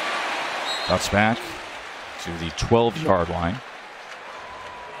cuts back to the 12-yard line.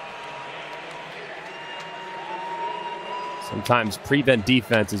 Sometimes prevent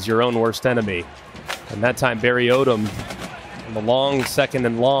defense is your own worst enemy. And that time Barry Odom on the long 2nd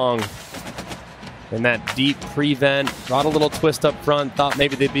and long. In that deep prevent, brought a little twist up front, thought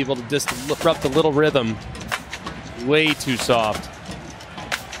maybe they'd be able to disrupt a little rhythm. Way too soft.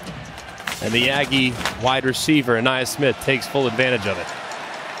 And the Aggie wide receiver, Ainias Smith, takes full advantage of it.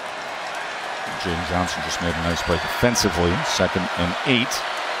 Jaden Johnson just made a nice play defensively. 2nd and 8.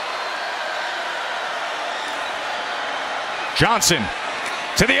 Johnson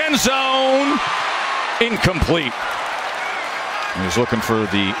to the end zone. Incomplete. He was looking for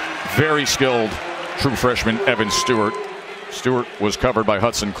the very skilled true freshman Evan Stewart. Stewart was covered by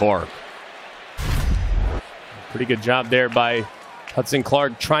Hudson Clark. Pretty good job there by Hudson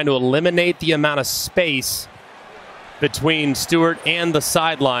Clark trying to eliminate the amount of space between Stewart and the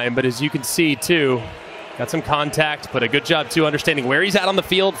sideline. But as you can see, too, got some contact, but a good job, too, understanding where he's at on the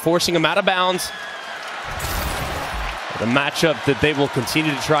field, forcing him out of bounds. The matchup that they will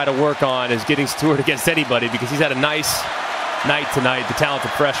continue to try to work on is getting Stewart against anybody because he's had a nice night tonight, the talented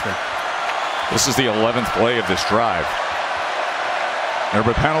freshman. This is the 11th play of this drive. There have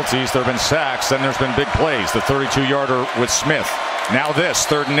been penalties, there have been sacks, then there's been big plays. The 32-yarder with Smith. Now this,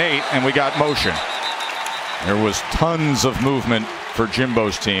 3rd and 8, and we got motion. There was tons of movement for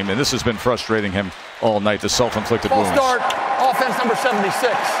Jimbo's team, and this has been frustrating him all night, the self-inflicted wounds. False start, offense number 76.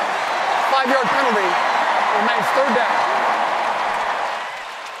 5-yard penalty, remains 3rd down.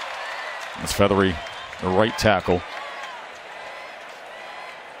 It's Feathery, the right tackle.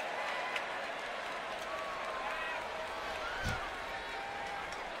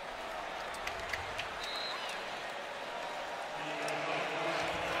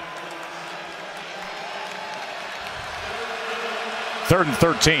 Third and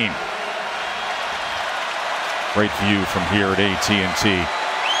 13. Great view from here at AT&T.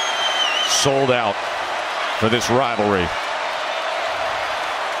 Sold out for this rivalry.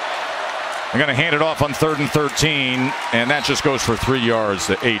 They're going to hand it off on 3rd and 13, and that just goes for 3 yards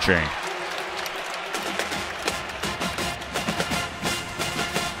to Achane.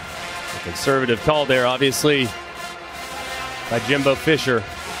 Conservative call there, obviously, by Jimbo Fisher.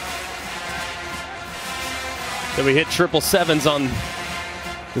 Then we hit 777s on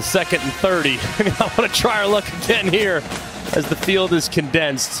the 2nd and 30. I want to try our luck again here as the field is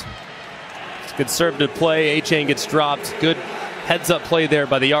condensed. It's a conservative play. Achane gets dropped. Good heads-up play there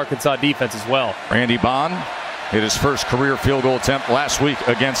by the Arkansas defense as well. Randy Bond hit his first career field goal attempt last week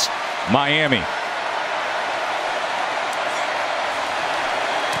against Miami.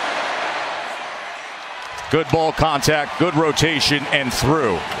 Good ball contact, good rotation, and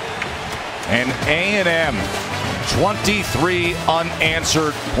through. And A&M, 23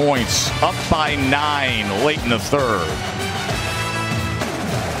 unanswered points, up by 9 late in the 3rd.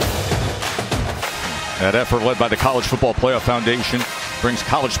 That effort, led by the College Football Playoff Foundation, brings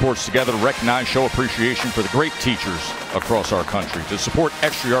college sports together to recognize, show appreciation for the great teachers across our country. To support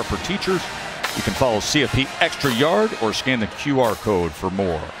Extra Yard for Teachers, you can follow CFP Extra Yard or scan the QR code for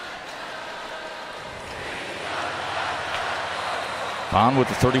more. On with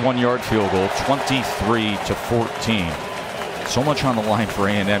the 31-yard field goal, 23-14. So much on the line for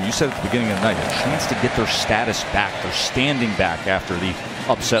A&M. You said at the beginning of the night, a chance to get their status back, their standing back after the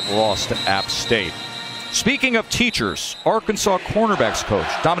upset loss to App State. Speaking of teachers, Arkansas cornerbacks coach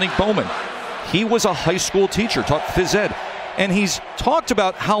Dominique Bowman, he was a high school teacher, taught phys ed, and he's talked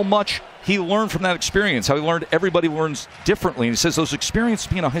about how much he learned from that experience, how he learned everybody learns differently. And he says those experiences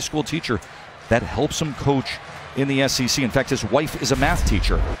being a high school teacher, that helps him coach in the SEC. In fact, his wife is a math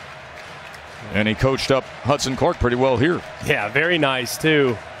teacher. And he coached up Hudson Clark pretty well here. Yeah, very nice,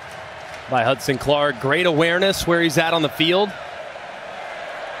 too, by Hudson Clark. Great awareness where he's at on the field.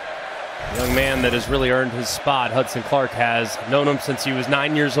 A young man that has really earned his spot, Hudson Clark has. Known him since he was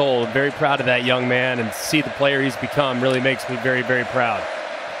 9 years old. Very proud of that young man, and to see the player he's become really makes me very, very proud.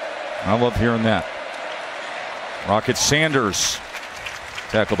 I love hearing that. Rocket Sanders,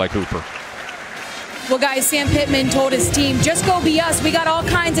 tackled by Cooper. Well, guys, Sam Pittman told his team, just go be us. We got all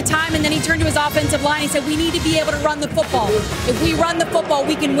kinds of time. And then he turned to his offensive line. He said, we need to be able to run the football. If we run the football,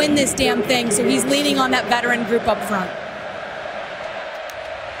 we can win this damn thing. So he's leaning on that veteran group up front.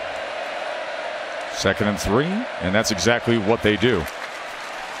 2nd and 3, and that's exactly what they do.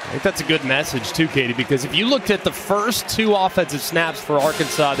 I think that's a good message, too, Katie, because if you looked at the first 2 offensive snaps for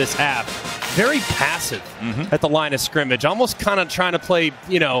Arkansas this half, very passive at the line of scrimmage, almost kind of trying to play,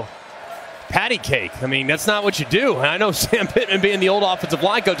 patty cake. I mean, that's not what you do. And I know Sam Pittman, being the old offensive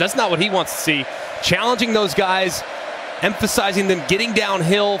line coach, that's not what he wants to see. Challenging those guys, emphasizing them getting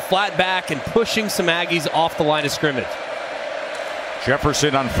downhill, flat back, and pushing some Aggies off the line of scrimmage.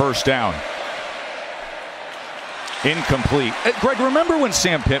 Jefferson on 1st down. Incomplete. Greg, remember when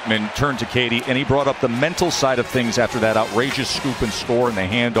Sam Pittman turned to Katie and he brought up the mental side of things after that outrageous scoop and score and the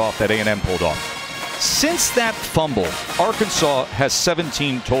handoff that A&M pulled off? Since that fumble, Arkansas has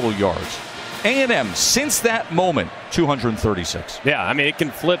 17 total yards. A&M, since that moment, 236. Yeah, I mean, it can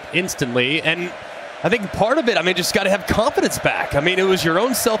flip instantly. And I think part of it, just got to have confidence back. It was your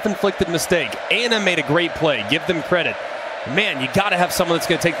own self-inflicted mistake. A&M made a great play. Give them credit. Man, you got to have someone that's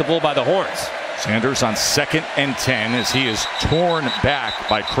going to take the bull by the horns. Sanders on 2nd and 10 as he is torn back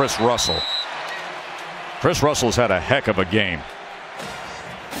by Chris Russell. Chris Russell's had a heck of a game.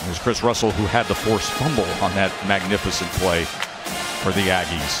 It was Chris Russell who had the forced fumble on that magnificent play for the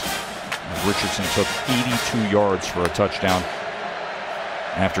Aggies. Richardson took 82 yards for a touchdown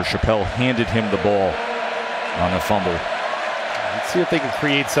after Chappelle handed him the ball on a fumble. Let's see if they can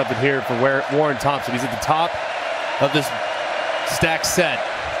create something here for Warren Thompson. He's at the top of this stack set.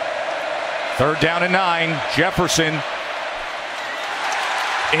 3rd down and 9. Jefferson.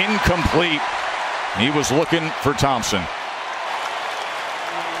 Incomplete. He was looking for Thompson.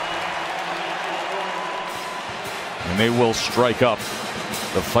 And they will strike up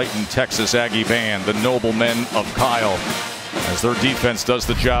the fighting Texas Aggie band, the noblemen of Kyle, as their defense does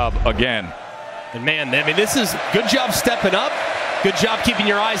the job again. And man, this is good job stepping up. Good job keeping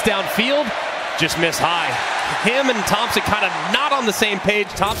your eyes downfield. Just miss high. Him and Thompson kind of not on the same page.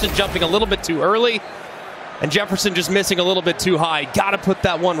 Thompson jumping a little bit too early, and Jefferson just missing a little bit too high. Got to put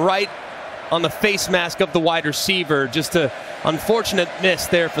that one right on the face mask of the wide receiver. Just an unfortunate miss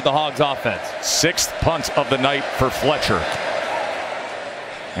there for the Hogs offense. 6th punt of the night for Fletcher.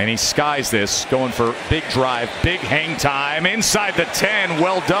 And he skies this, going for big drive, big hang time, inside the 10,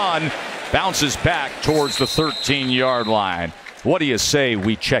 well done. Bounces back towards the 13-yard line. What do you say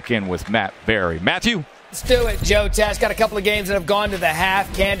we check in with Matt Berry? Matthew? Let's do it, Joe Tess. Got a couple of games that have gone to the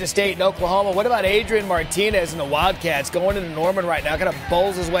half, Kansas State and Oklahoma. What about Adrian Martinez and the Wildcats going into Norman right now? Kind of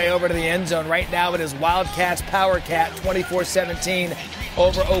bowls his way over to the end zone. Right now it is Wildcats Power Cat 24-17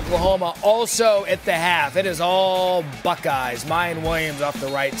 over Oklahoma. Also at the half, it is all Buckeyes. Mayan Williams off the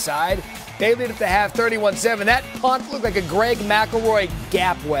right side. They lead at the half 31-7. That punt looked like a Greg McElroy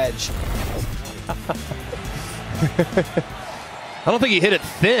gap wedge. I don't think he hit it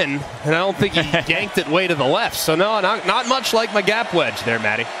thin, and I don't think he yanked it way to the left. So, no, not much like my gap wedge there,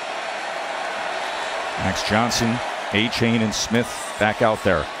 Matty. Max Johnson, A-Chain, and Smith back out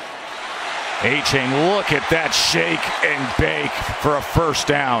there. A-Chain, look at that shake and bake for a first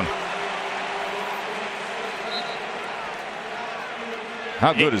down.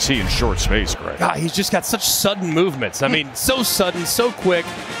 How good is he in short space, Greg? God, he's just got such sudden movements. So sudden, so quick.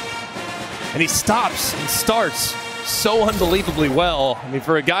 And he stops and starts so unbelievably well.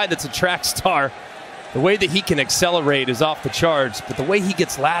 For a guy that's a track star, the way that he can accelerate is off the charts, but the way he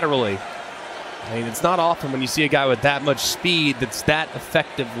gets laterally, it's not often when you see a guy with that much speed that's that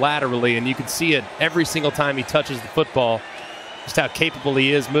effective laterally, and you can see it every single time he touches the football, just how capable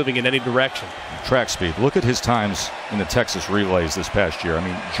he is moving in any direction. Track speed. Look at his times in the Texas relays this past year.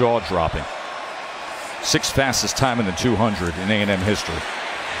 Jaw-dropping. 6th fastest time in the 200 in A&M history.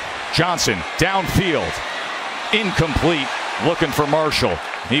 Johnson, downfield. Incomplete, looking for Marshall.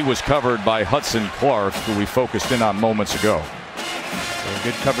 He was covered by Hudson Clark, who we focused in on moments ago. So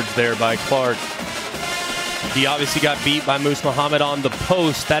good coverage there by Clark. He obviously got beat by Moose Muhammad on the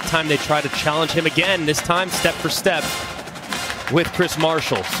post. That time they tried to challenge him again, this time step for step with Chris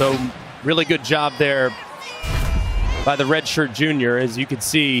Marshall. So really good job there by the redshirt junior. As you can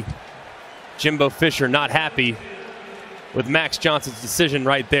see, Jimbo Fisher not happy with Max Johnson's decision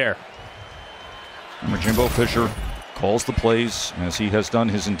right there. Remember, Jimbo Fisher calls the plays as he has done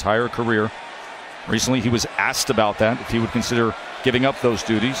his entire career. Recently, he was asked about that, if he would consider giving up those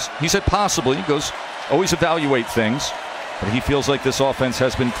duties. He said possibly. He goes, always evaluate things. But he feels like this offense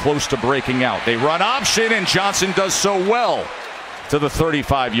has been close to breaking out. They run option, and Johnson does so well to the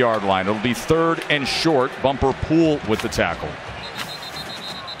 35-yard line. It'll be 3rd and short. Bumper Poole with the tackle.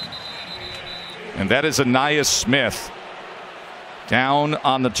 And that is Ainias Smith down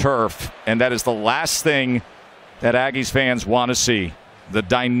on the turf, and that is the last thing that Aggies fans want to see. The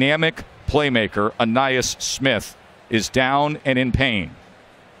dynamic playmaker, Ainias Smith, is down and in pain.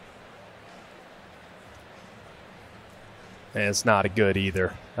 And it's not good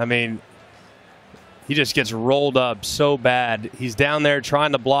either. He just gets rolled up so bad. He's down there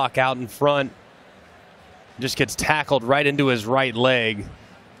trying to block out in front. Just gets tackled right into his right leg.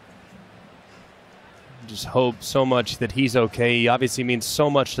 Just hope so much that he's okay. He obviously means so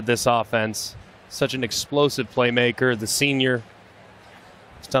much to this offense. Such an explosive playmaker, the senior.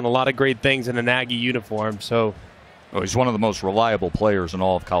 He's done a lot of great things in an Aggie uniform, so Oh, he's one of the most reliable players in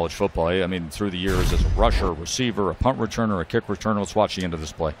all of college football. I mean, through the years as a rusher, a receiver, a punt returner, a kick returner. Let's watch the end of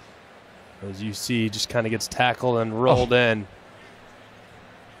this play. As you see, just kind of gets tackled and rolled in.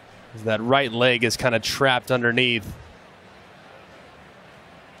 As that right leg is kind of trapped underneath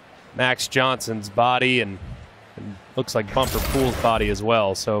Max Johnson's body and looks like Bumper Poole's body as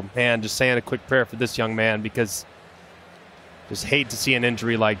well. So, man, just saying a quick prayer for this young man, because just hate to see an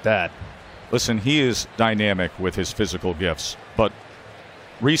injury like that. Listen, he is dynamic with his physical gifts, but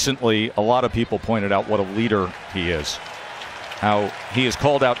recently a lot of people pointed out what a leader he is. How he has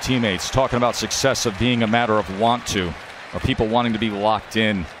called out teammates, talking about success of being a matter of want to, of people wanting to be locked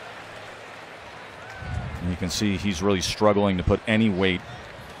in. And you can see he's really struggling to put any weight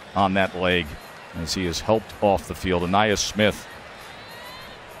on that leg as he is helped off the field. Ainias Smith,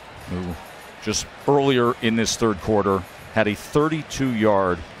 who just earlier in this third quarter had a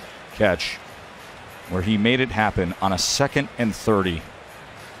 32-yard catch where he made it happen on a 2nd and 30.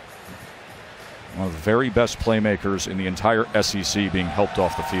 One of the very best playmakers in the entire SEC being helped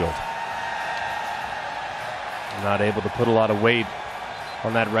off the field. Not able to put a lot of weight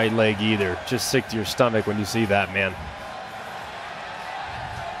on that right leg either. Just sick to your stomach when you see that, man.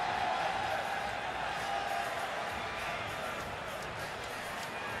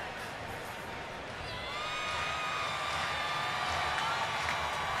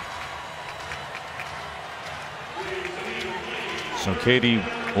 So Katie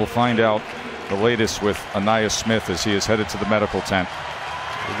will find out the latest with Ainias Smith as he is headed to the medical tent.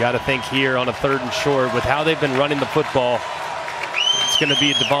 You got to think here on a 3rd and short, with how they've been running the football, it's going to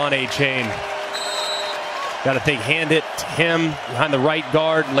be a Devon Achane. Got to think, hand it to him behind the right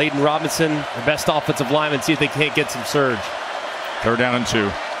guard, Layden Robinson, the best offensive lineman, see if they can't get some surge. 3rd down and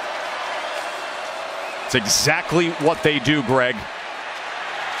 2. It's exactly what they do, Greg.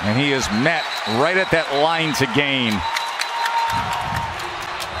 And he is met right at that line to gain.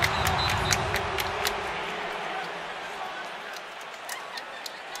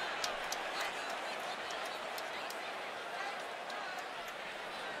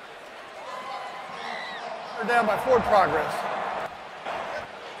 They're down by forward progress.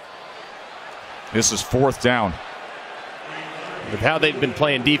 This is 4th down. With how they've been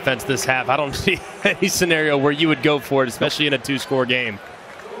playing defense this half, I don't see any scenario where you would go for it, especially in a 2-score game.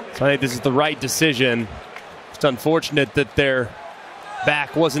 So I think this is the right decision. It's unfortunate that their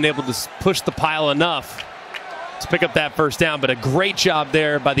back wasn't able to push the pile enough to pick up that 1st down, but a great job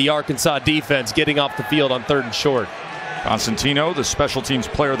there by the Arkansas defense getting off the field on 3rd and short. Constantino, the special teams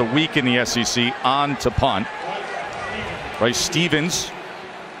player of the week in the SEC, on to punt. Bryce Stevens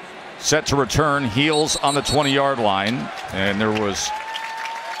set to return, heels on the 20-yard line, and there was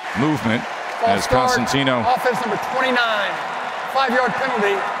movement as Constantino. Offense number 29, 5-yard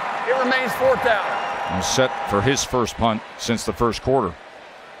penalty. It remains 4th down. Was set for his first punt since the first quarter.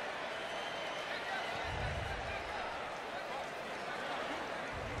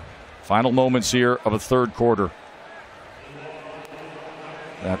 Final moments here of a 3rd quarter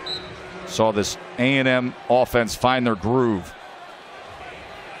that saw this A&M offense find their groove.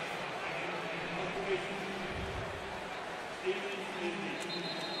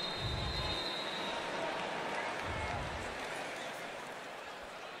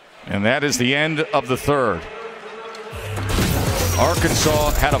 And that is the end of the 3rd.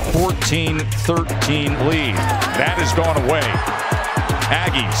 Arkansas had a 14-13 lead. That has gone away.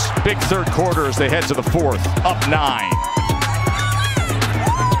 Aggies, big 3rd quarter as they head to the 4th, up 9.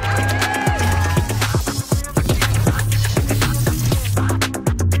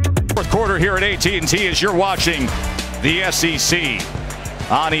 Fourth quarter here at AT&T as you're watching the SEC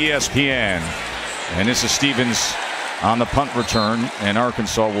on ESPN. And this is Stevens on the punt return, and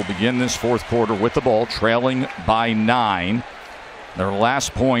Arkansas will begin this 4th quarter with the ball, trailing by 9. Their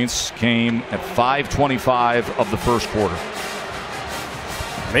last points came at 5:25 of the 1st quarter.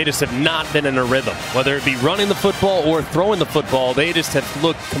 They just have not been in a rhythm. Whether it be running the football or throwing the football, they just have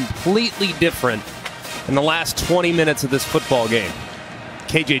looked completely different in the last 20 minutes of this football game.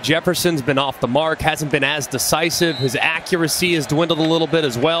 KJ Jefferson's been off the mark, hasn't been as decisive. His accuracy has dwindled a little bit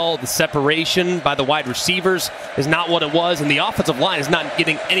as well. The separation by the wide receivers is not what it was, and the offensive line is not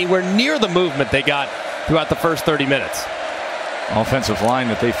getting anywhere near the movement they got throughout the first 30 minutes. Offensive line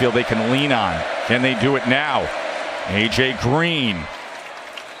that they feel they can lean on. Can they do it now? A.J. Green,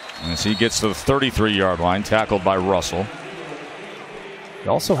 as he gets to the 33-yard line, tackled by Russell. We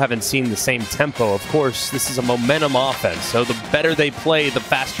also haven't seen the same tempo. Of course, this is a momentum offense, so the better they play, the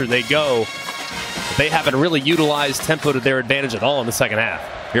faster they go. But they haven't really utilized tempo to their advantage at all in the second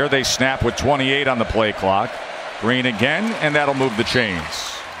half. Here they snap with 28 on the play clock. Green again, and that'll move the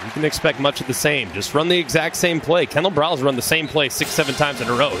chains. You can expect much of the same. Just run the exact same play. Kendall Briles run the same play 6-7 times in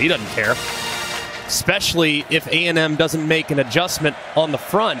a row. He doesn't care. Especially if A&M doesn't make an adjustment on the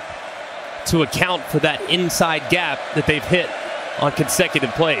front to account for that inside gap that they've hit on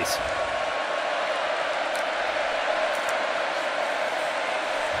consecutive plays.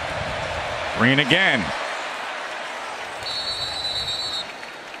 Green again.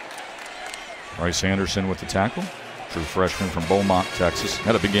 Bryce Anderson with the tackle. True freshman from Beaumont, Texas.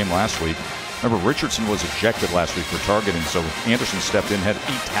 Had a big game last week. Remember, Richardson was ejected last week for targeting, so Anderson stepped in, had 8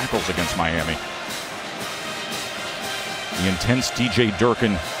 tackles against Miami. The intense DJ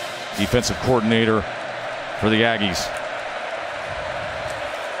Durkin, defensive coordinator for the Aggies.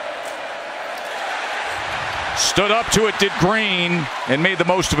 Stood up to it, did Green, and made the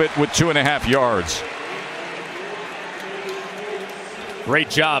most of it with 2.5 yards. Great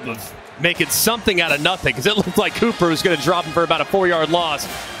job of making something out of nothing, because it looked like Cooper was going to drop him for about a 4-yard loss.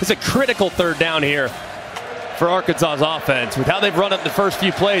 It's a critical 3rd down here for Arkansas's offense. With how they've run it the first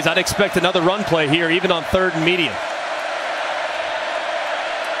few plays, I'd expect another run play here, even on 3rd and medium.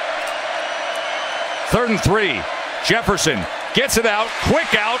 3rd and 3. Jefferson gets it out.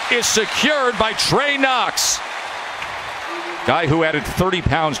 Quick out is secured by Trey Knox. Guy who added 30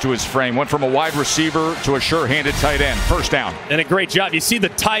 pounds to his frame. Went from a wide receiver to a sure-handed tight end. 1st down. And a great job. You see the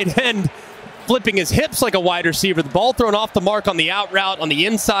tight end flipping his hips like a wide receiver. The ball thrown off the mark on the out route on the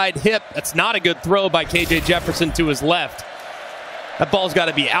inside hip. That's not a good throw by KJ Jefferson to his left. That ball's got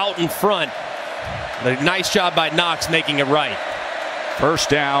to be out in front. A nice job by Knox making it right. 1st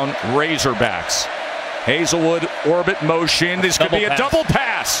down, Razorbacks. Hazelwood orbit motion. This could be a double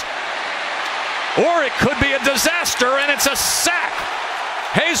pass. Or it could be a disaster, and it's a sack.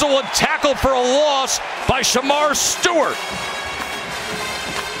 Hazelwood tackled for a loss by Shamar Stewart.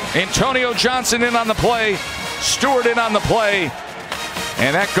 Antonio Johnson in on the play. Stewart in on the play.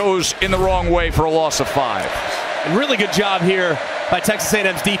 And that goes in the wrong way for a loss of 5. And really good job here by Texas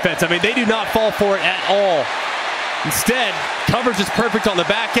A&M's defense. I mean, they do not fall for it at all. Instead, coverage is perfect on the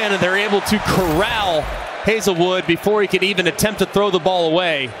back end, and they're able to corral Hazelwood before he can even attempt to throw the ball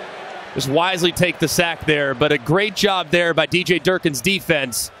away. Just wisely take the sack there, but a great job there by DJ Durkin's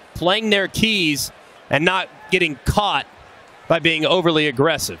defense, playing their keys and not getting caught by being overly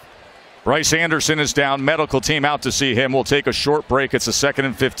aggressive. Bryce Anderson is down. Medical team out to see him. We'll take a short break. It's a 2nd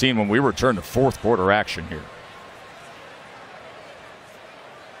and 15 when we return to 4th quarter action here.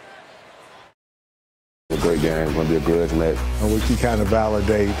 A great game. It's going to be a grudge match. And we can kind of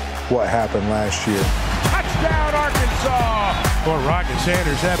validate what happened last year. Touchdown, Arkansas! Boy, Rocket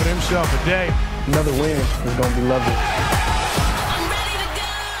Sanders having himself a day. Another win is going to be lovely.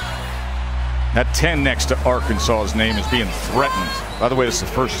 That 10 next to Arkansas's name is being threatened. By the way, this is the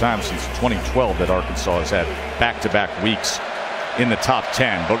first time since 2012 that Arkansas has had back-to-back weeks in the top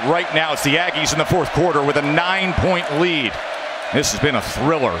 10. But right now it's the Aggies in the 4th quarter with a 9-point lead. This has been a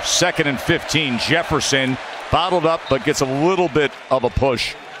thriller. 2nd and 15. Jefferson bottled up but gets a little bit of a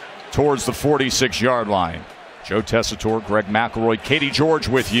push towards the 46-yard line. Joe Tessitore, Greg McElroy, Katie George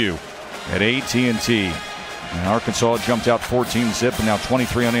with you at AT&T. And Arkansas jumped out 14-zip and now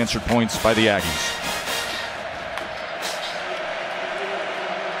 23 unanswered points by the Aggies.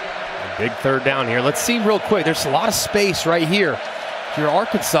 Big 3rd down here. Let's see real quick. There's a lot of space right here. If you're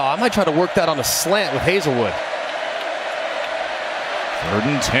Arkansas, I might try to work that on a slant with Hazelwood. 3rd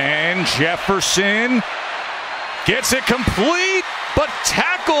and 10. Jefferson gets it complete, but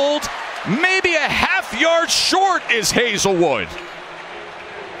tackled maybe a half-yard short is Hazelwood.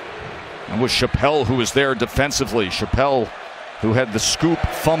 And was Chappelle who was there defensively. Chappelle, who had the scoop,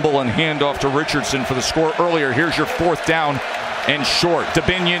 fumble, and handoff to Richardson for the score earlier. Here's your 4th down and short.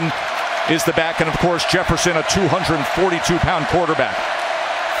 DeBinion is the back, and of course Jefferson, a 242-pound quarterback.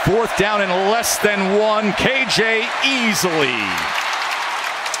 4th down and less than 1. KJ easily.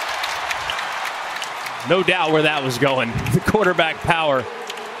 No doubt where that was going. The quarterback power.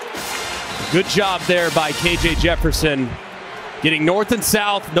 Good job there by KJ Jefferson. Getting north and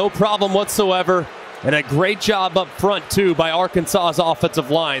south, no problem whatsoever. And a great job up front, too, by Arkansas's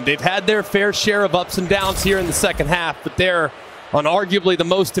offensive line. They've had their fair share of ups and downs here in the 2nd half, but they're on arguably the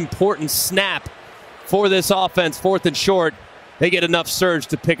most important snap for this offense, 4th and short. They get enough surge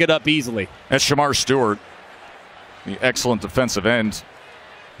to pick it up easily. That's Shamar Stewart, the excellent defensive end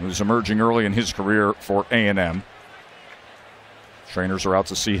who's emerging early in his career for A&M. Trainers are out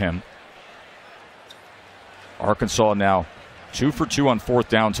to see him. Arkansas now 2 for 2 on 4th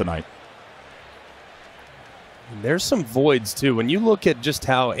down tonight. There's some voids, too. When you look at just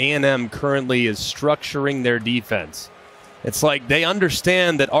how A&M currently is structuring their defense, it's like they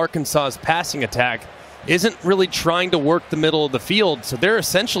understand that Arkansas's passing attack isn't really trying to work the middle of the field, so they're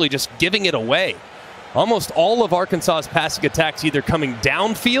essentially just giving it away. Almost all of Arkansas's passing attacks either coming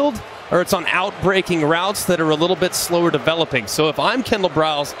downfield or it's on out-breaking routes that are a little bit slower developing. So if I'm Kendall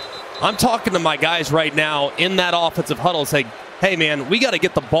Briles, I'm talking to my guys right now in that offensive huddle saying, hey man, we got to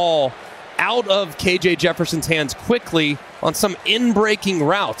get the ball out of KJ Jefferson's hands quickly on some in-breaking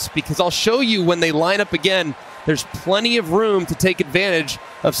routes, because I'll show you when they line up again, there's plenty of room to take advantage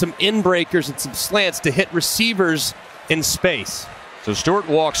of some in-breakers and some slants to hit receivers in space. So Stewart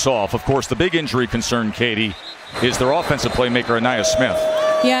walks off. Of course, the big injury concern, Katie, is their offensive playmaker, Ainias Smith.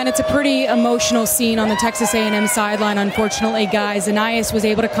 Yeah, and it's a pretty emotional scene on the Texas A&M sideline, unfortunately, guys. Ainias was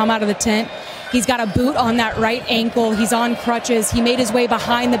able to come out of the tent. He's got a boot on that right ankle. He's on crutches. He made his way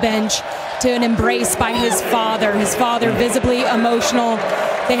behind the bench to an embrace by his father. His father visibly emotional.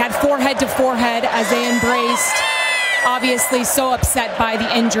 They had forehead to forehead as they embraced. Obviously so upset by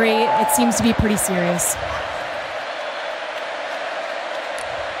the injury. It seems to be pretty serious.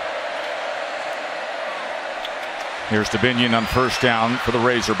 Here's DeBinion on first down for the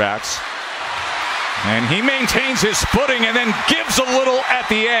Razorbacks. And he maintains his footing and then gives a little at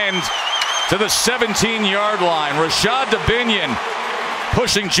the end to the 17-yard line. Rashad DeBinion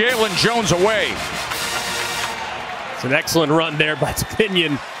pushing Jalen Jones away. It's an excellent run there by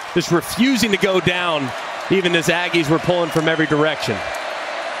DeBinion, just refusing to go down, even as Aggies were pulling from every direction.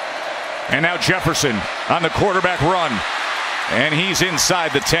 And now Jefferson on the quarterback run. And he's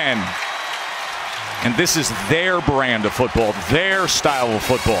inside the 10. And this is their brand of football, their style of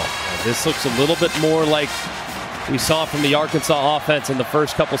football. This looks a little bit more like we saw from the Arkansas offense in the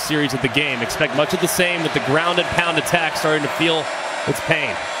first couple series of the game. Expect much of the same, with the ground and pound attack starting to feel its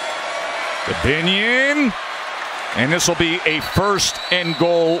pain. DeBinion. And this will be a 1st and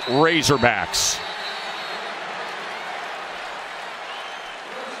goal Razorbacks.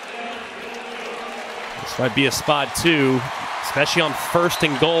 This might be a spot too, especially on 1st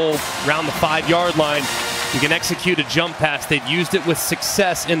and goal around the 5-yard line. You can execute a jump pass. They've used it with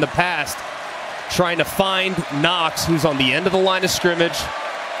success in the past, trying to find Knox, who's on the end of the line of scrimmage.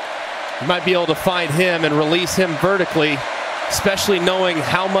 You might be able to find him and release him vertically, especially knowing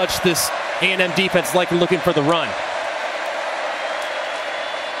how much this A&M defense likes looking for the run.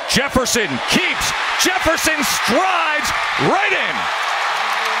 Jefferson keeps. Jefferson strides right in.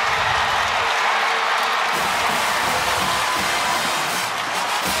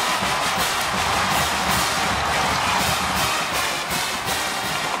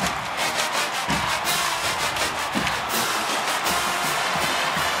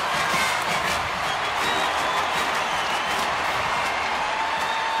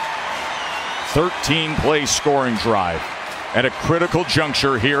 Thirteen-play scoring drive at a critical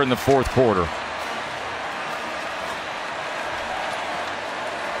juncture here in the 4th quarter.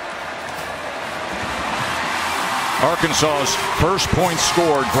 Arkansas's first point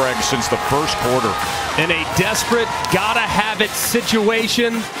scored, Greg, since the 1st quarter. In a desperate, gotta-have-it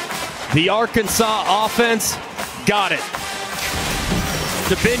situation, the Arkansas offense got it.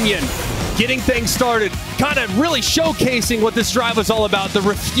 DeBinion getting things started, kind of really showcasing what this drive was all about. The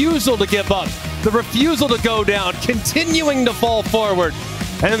refusal to give up, the refusal to go down, continuing to fall forward.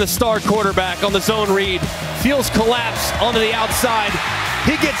 And then the star quarterback on the zone read feels collapse onto the outside.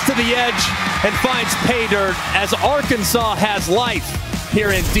 He gets to the edge and finds pay dirt as Arkansas has life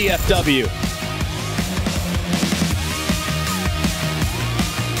here in DFW.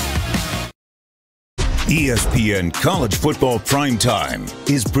 ESPN College Football Primetime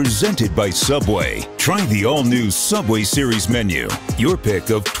is presented by Subway. Try the all-new Subway Series menu. Your pick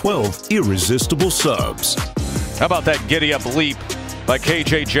of 12 irresistible subs. How about that giddy-up leap by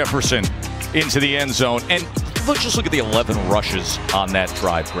KJ Jefferson into the end zone? And let's just look at the 11 rushes on that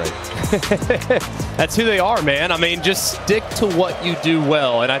drive, Greg. That's who they are, man. I mean, just stick to what you do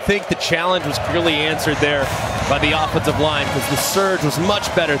well. And I think the challenge was clearly answered there by the offensive line, because the surge was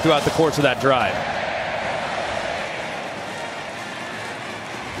much better throughout the course of that drive.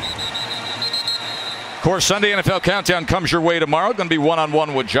 Of course, Sunday NFL Countdown comes your way tomorrow. Going to be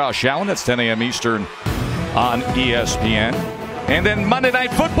one-on-one with Josh Allen. That's 10 a.m. Eastern on ESPN. And then Monday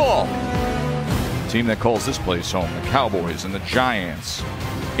Night Football. The team that calls this place home, the Cowboys and the Giants.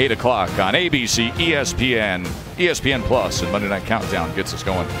 8 o'clock on ABC, ESPN, ESPN Plus, and Monday Night Countdown gets us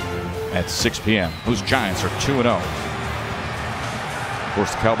going at 6 p.m. Those Giants are 2-0. Of course,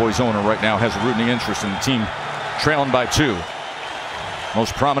 the Cowboys owner right now has a rooting interest in the team trailing by 2.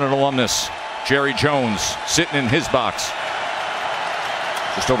 Most prominent alumnus, Jerry Jones, sitting in his box.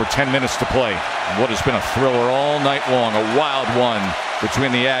 Just over 10 minutes to play. And what has been a thriller all night long, a wild one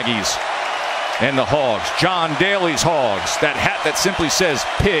between the Aggies And the Hogs, John Daly's Hogs, that hat that simply says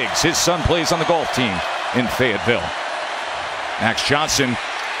Pigs. His son plays on the golf team in Fayetteville. Max Johnson,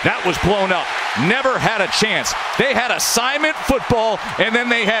 that was blown up. Never had a chance. They had assignment football, and then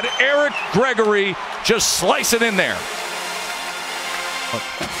they had Eric Gregory just slice it in there.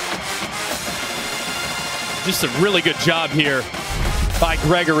 Just a really good job here by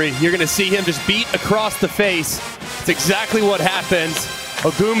Gregory. You're going to see him just beat across the face. It's exactly what happens.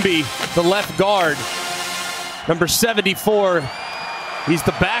 Ogumbi, the left guard, number 74. He's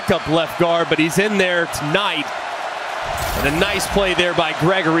the backup left guard, but he's in there tonight. And a nice play there by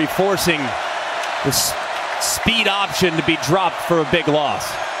Gregory, forcing the speed option to be dropped for a big loss.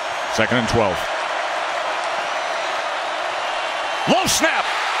 2nd and 12. Low snap.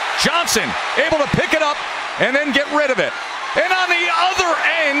 Johnson able to pick it up and then get rid of it. And on the other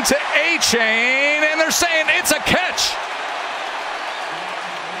end to Achane, and they're saying it's a catch.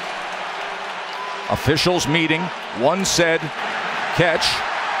 Officials meeting. One said catch.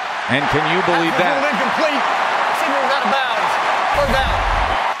 And can you believe that? Incomplete. Receiver was out of bounds. 4th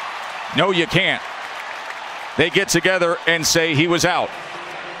down. No, you can't. They get together and say he was out.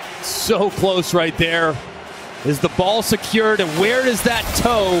 So close right there. Is the ball secured? And where does that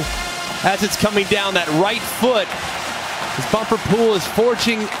toe as it's coming down? That right foot. His bumper pool is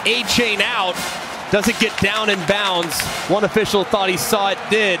forcing Achane out. Doesn't get down in bounds. One official thought he saw it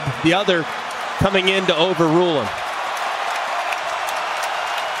did. The other coming in to overrule him.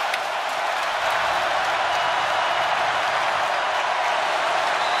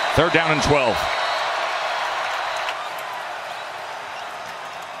 Third down and 12.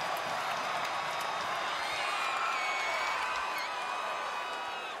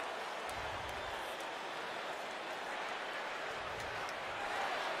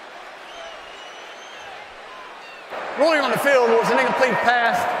 Ruling on the field was an incomplete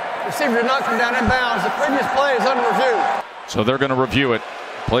pass. The receiver did not come down in bounds. The previous play is under review. So they're going to review it.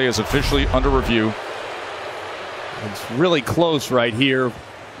 Play is officially under review. It's really close right here.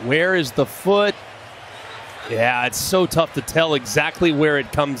 Where is the foot? Yeah, it's so tough to tell exactly where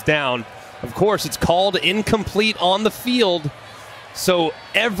it comes down. Of course, it's called incomplete on the field. So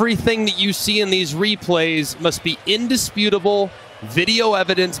everything that you see in these replays must be indisputable, video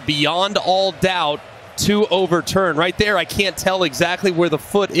evidence beyond all doubt to overturn. Right there, I can't tell exactly where the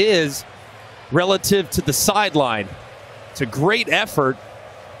foot is relative to the sideline. It's a great effort.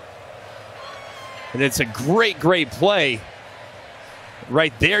 And it's a great, great play.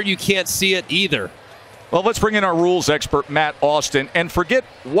 Right there, you can't see it either. Well, let's bring in our rules expert, Matt Austin, and forget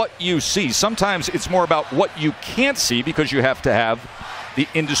what you see. Sometimes it's more about what you can't see because you have to have the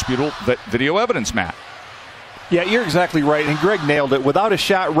indisputable video evidence, Matt. Yeah, you're exactly right, and Greg nailed it. Without a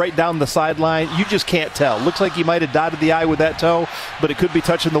shot right down the sideline, you just can't tell. Looks like he might have dotted the I with that toe, but it could be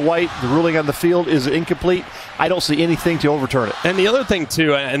touching the white. The ruling on the field is incomplete. I don't see anything to overturn it. And the other thing,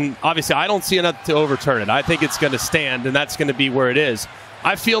 too, and obviously I don't see enough to overturn it. I think it's going to stand, and that's going to be where it is.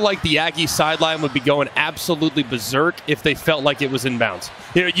 I feel like the Aggie sideline would be going absolutely berserk if they felt like it was in bounds.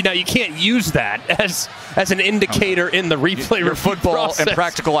 You know, you can't use that as an indicator in the replay Your review football process. and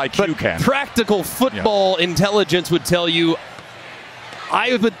practical IQ but can. Practical football intelligence would tell you,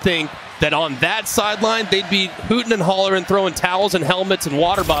 I would think that on that sideline, they'd be hooting and hollering, throwing towels and helmets and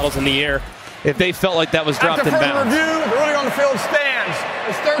water bottles in the air if they felt like that was dropped in bounds. After further review, the ruling on the field stands.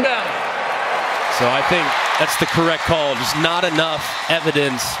 It's 3rd down. So I think that's the correct call. Just not enough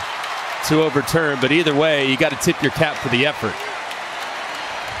evidence to overturn. But either way, you got to tip your cap for the effort.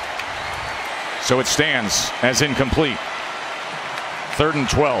 So it stands as incomplete. 3rd and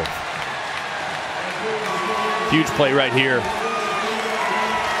 12. Huge play right here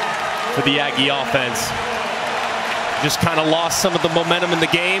for the Aggie offense. Just kind of lost some of the momentum in the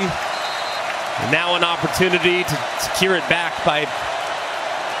game. And now an opportunity to secure it back by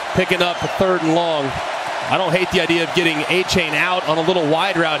picking up a 3rd and long. I don't hate the idea of getting Achane out on a little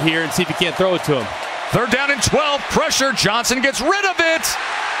wide route here and see if you can't throw it to him. 3rd down and 12. Pressure. Johnson gets rid of it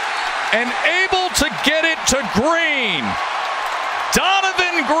and able to get it to Green.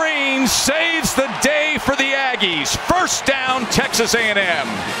 Donovan Green saves the day for the Aggies. 1st down, Texas A&M.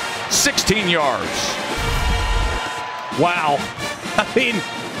 16 yards. Wow. I mean,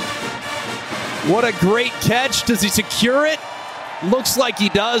 what a great catch. Does he secure it? Looks like he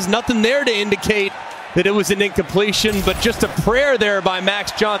does. Nothing there to indicate that it was an incompletion, but just a prayer there by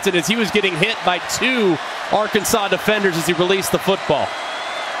Max Johnson as he was getting hit by 2 Arkansas defenders as he released the football.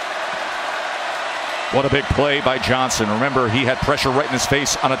 What a big play by Johnson. Remember, he had pressure right in his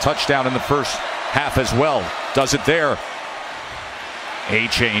face on a touchdown in the first half as well. Does it there.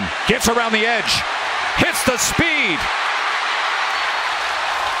 Achane gets around the edge, hits the speed.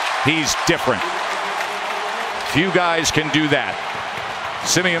 He's different. Few guys can do that.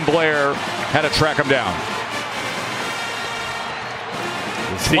 Simeon Blair had to track him down.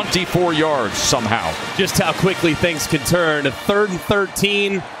 24 yards somehow. Just how quickly things can turn. A 3rd and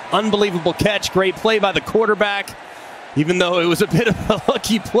 13. Unbelievable catch. Great play by the quarterback, even though it was a bit of a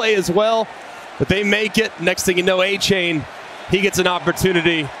lucky play as well. But they make it. Next thing you know, A-Chain, he gets an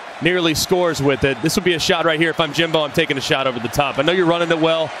opportunity, nearly scores with it. This would be a shot right here. If I'm Jimbo, I'm taking a shot over the top. I know you're running it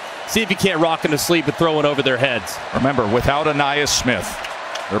well. See if you can't rock them to sleep and throw it over their heads. Remember, without Ainias Smith,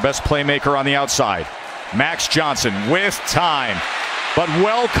 their best playmaker on the outside, Max Johnson with time, but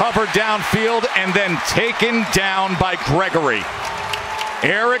well covered downfield and then taken down by Gregory.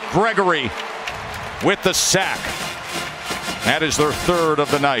 Eric Gregory with the sack. That is their 3rd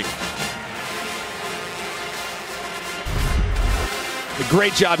of the night. A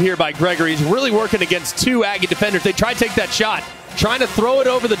great job here by Gregory. He's really working against 2 Aggie defenders. They try to take that shot, trying to throw it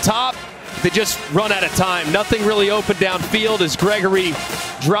over the top. They just run out of time. Nothing really open downfield as Gregory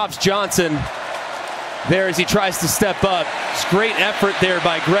drops Johnson there as he tries to step up. It's great effort there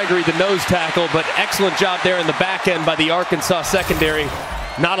by Gregory, the nose tackle, but excellent job there in the back end by the Arkansas secondary,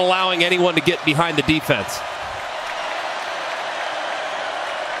 not allowing anyone to get behind the defense.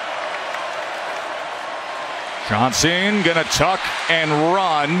 Johnson gonna tuck and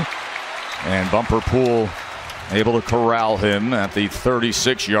run, and Bumper Pool able to corral him at the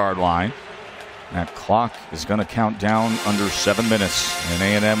 36-yard line. That clock is going to count down under 7 minutes.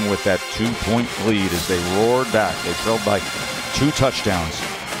 And A&M with that 2-point lead as they roared back. They trailed by 2 touchdowns.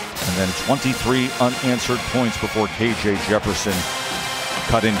 And then 23 unanswered points before KJ Jefferson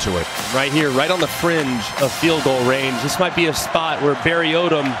cut into it. Right here, right on the fringe of field goal range. This might be a spot where Barry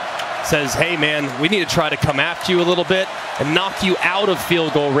Odom says, hey man, we need to try to come after you a little bit and knock you out of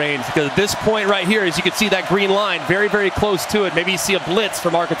field goal range, because at this point right here, as you can see that green line, very, very close to it. Maybe you see a blitz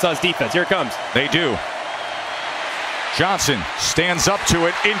from Arkansas's defense. Here it comes. They do. Johnson stands up to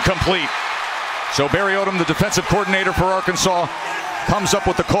it, incomplete. So Barry Odom, the defensive coordinator for Arkansas, comes up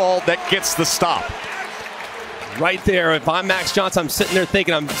with the call that gets the stop. Right there, if I'm Max Johnson, I'm sitting there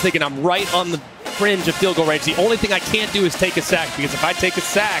thinking I'm right on the fringe of field goal range. The only thing I can't do is take a sack, because if I take a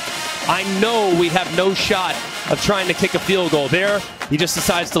sack, I know we have no shot of trying to kick a field goal. There, he just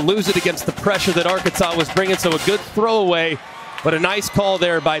decides to lose it against the pressure that Arkansas was bringing, so a good throwaway, but a nice call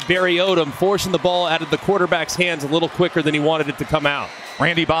there by Barry Odom, forcing the ball out of the quarterback's hands a little quicker than he wanted it to come out.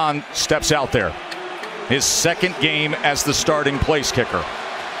 Randy Bond steps out there. His 2nd game as the starting place kicker.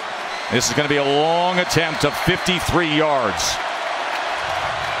 This is going to be a long attempt of 53 yards.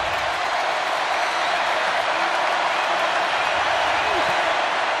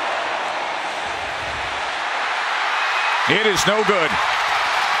 It is no good.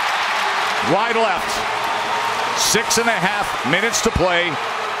 Wide left. 6.5 minutes to play.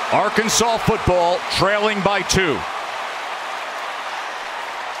 Arkansas football trailing by 2.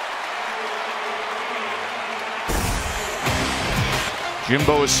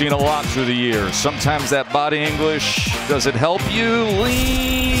 Jimbo has seen a lot through the years. Sometimes that body English, does it help you?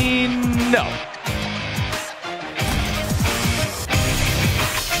 Lean? No.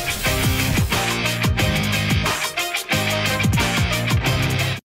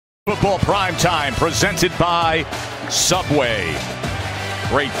 Football Prime Time presented by Subway.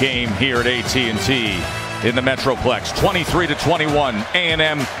 Great game here at AT&T in the Metroplex. 23-21,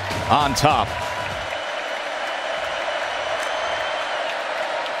 A&M on top.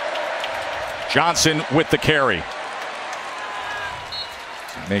 Johnson with the carry.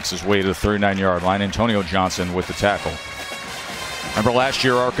 Makes his way to the 39-yard line. Antonio Johnson with the tackle. Remember last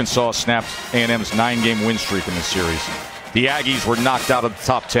year Arkansas snapped A&M's 9-game win streak in this series. The Aggies were knocked out of the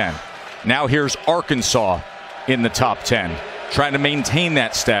top 10. Now here's Arkansas in the top 10, trying to maintain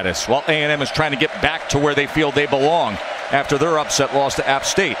that status, while A&M is trying to get back to where they feel they belong after their upset loss to App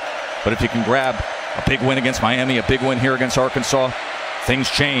State. But if you can grab a big win against Miami, a big win here against Arkansas, things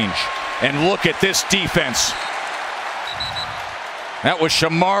change. And look at this defense. That was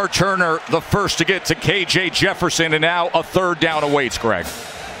Shamar Turner, the first to get to KJ Jefferson, and now a 3rd down awaits, Greg.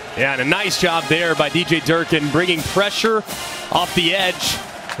 Yeah, and a nice job there by DJ Durkin, bringing pressure off the edge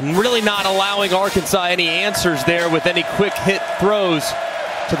and really not allowing Arkansas any answers there with any quick hit throws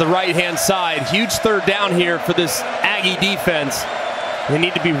to the right-hand side. Huge 3rd down here for this Aggie defense. They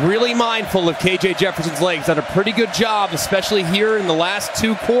need to be really mindful of KJ Jefferson's legs. Done a pretty good job, especially here in the last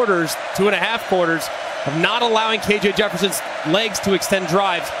 2 quarters, 2.5 quarters, of not allowing KJ Jefferson's legs to extend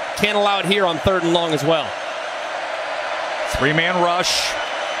drives. Can't allow it here on 3rd and long as well. 3-man rush.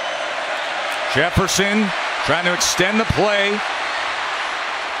 Jefferson trying to extend the play.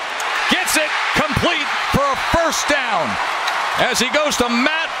 Gets it complete for a 1st down as he goes to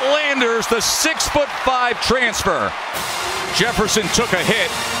Matt Landers, the 6'5" transfer. Jefferson took a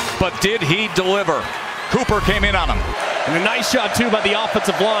hit, but did he deliver? Cooper came in on him. And a nice shot, too, by the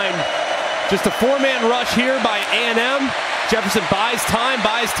offensive line. Just a four-man rush here by A&M. Jefferson buys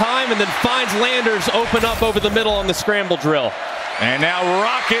time, and then finds Landers open up over the middle on the scramble drill. And now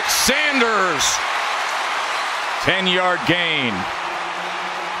Rocket Sanders. 10-yard gain.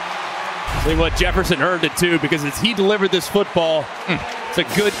 See what Jefferson earned it, too, because as he delivered this football, it's a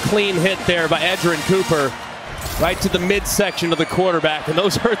good, clean hit there by Edgerrin Cooper. Right to the midsection of the quarterback, and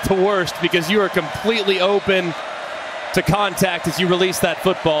those hurt the worst because you are completely open to contact as you release that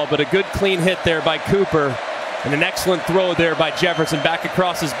football, but a good clean hit there by Cooper, and an excellent throw there by Jefferson back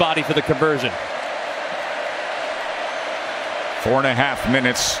across his body for the conversion. 4.5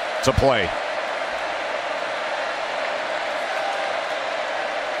 minutes to play.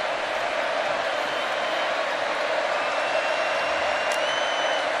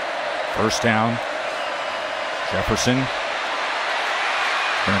 First down. Jefferson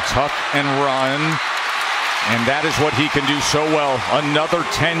going to tuck and run, and that is what he can do so well. Another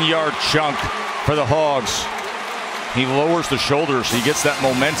 10-yard chunk for the Hogs. He lowers the shoulders, he gets that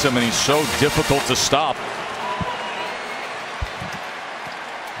momentum, and he's so difficult to stop.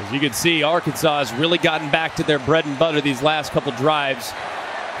 As you can see, Arkansas has really gotten back to their bread and butter these last couple drives.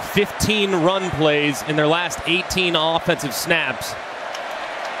 15 run plays in their last 18 offensive snaps.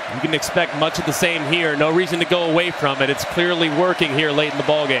 You can expect much of the same here. No reason to go away from it. It's clearly working here late in the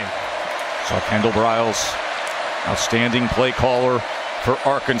ballgame. Saw Kendall Briles, outstanding play caller for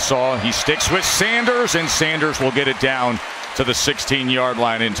Arkansas. He sticks with Sanders, and Sanders will get it down to the 16-yard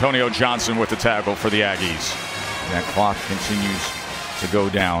line. Antonio Johnson with the tackle for the Aggies. And that clock continues to go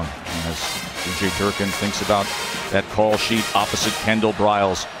down as DJ Durkin thinks about that call sheet opposite Kendall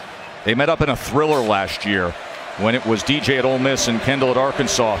Briles. They met up in a thriller last year when it was DJ at Ole Miss and Kendall at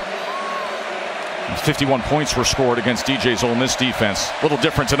Arkansas. 51 points were scored against DJ's Ole Miss defense. A little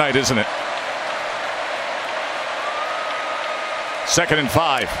different tonight, isn't it? 2nd and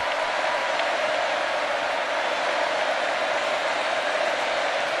 5.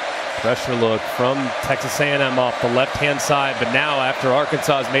 Pressure look from Texas A&M off the left-hand side, but now after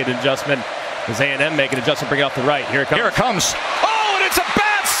Arkansas has made an adjustment, does A&M make an adjustment, bring it off the right? Here it comes. Here it comes. Oh, and it's a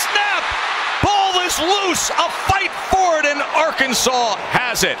bad snap. Ball is loose. A fight for it, and Arkansas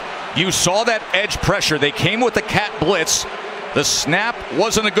has it. You saw that edge pressure. They came with the cat blitz. The snap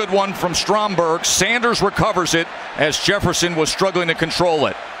wasn't a good one from Stromberg. Sanders recovers it as Jefferson was struggling to control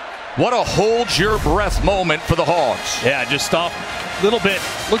it. What a hold your breath moment for the Hogs. Yeah, just off a little bit.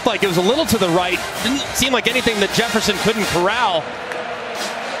 Looked like it was a little to the right. Didn't seem like anything that Jefferson couldn't corral.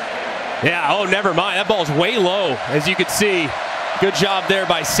 Yeah, oh, never mind. That ball's way low, as you could see. Good job there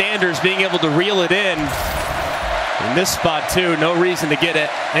by Sanders being able to reel it in. In this spot, too, no reason to get it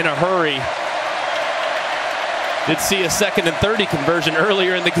in a hurry. Did see a 2nd and 30 conversion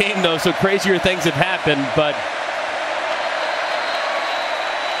earlier in the game, though, so crazier things have happened, but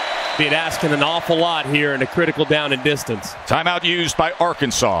being asking an awful lot here in a critical down and distance. Timeout used by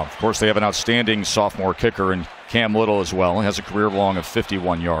Arkansas. Of course, they have an outstanding sophomore kicker in Cam Little as well. He has a career long of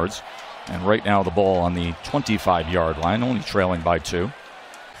 51 yards. And right now the ball on the 25-yard line, only trailing by 2.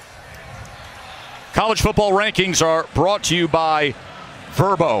 College football rankings are brought to you by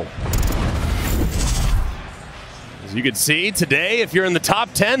Verbo. As you can see today, if you're in the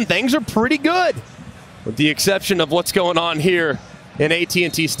top 10, things are pretty good. With the exception of what's going on here in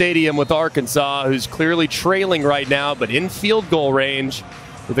AT&T Stadium with Arkansas, who's clearly trailing right now, but in field goal range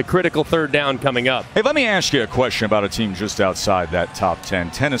with a critical 3rd down coming up. Hey, let me ask you a question about a team just outside that top 10.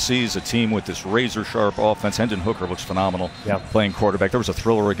 Tennessee's a team with this razor-sharp offense. Hendon Hooker looks phenomenal playing quarterback. There was a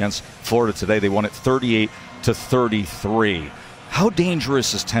thriller against Florida today. They won it 38-33. How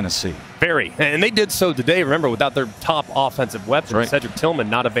dangerous is Tennessee? Very. And they did so today, remember, without their top offensive weapon. Right. Cedric Tillman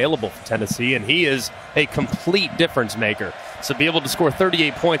not available for Tennessee, and he is a complete difference maker. So be able to score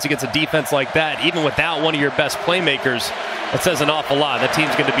 38 points against a defense like that, even without one of your best playmakers, that says an awful lot. That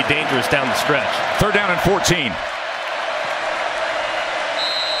team's going to be dangerous down the stretch. 3rd down and 14.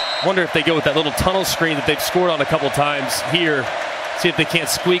 Wonder if they go with that little tunnel screen that they've scored on a couple times here. See if they can't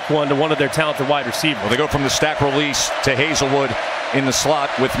squeak one to one of their talented wide receivers. Well, they go from the stack release to Hazelwood in the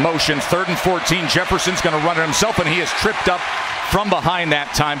slot with motion. 3rd and 14. Jefferson's going to run it himself, and he is tripped up from behind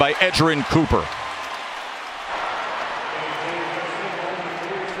that time by Edgerrin Cooper.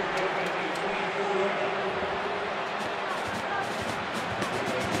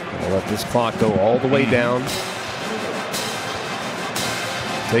 We'll let this clock go all the way down.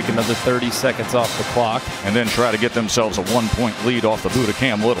 Take another 30 seconds off the clock. And then try to get themselves a 1-point lead off the boot of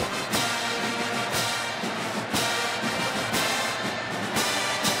Cam Little.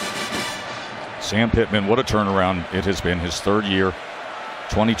 Sam Pittman, what a turnaround it has been. His third year.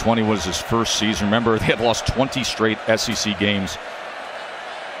 2020 was his first season. Remember, they had lost 20 straight SEC games.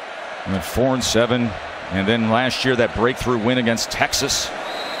 And then 4-7. And then last year, that breakthrough win against Texas.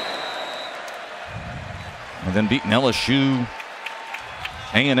 And then beating LSU.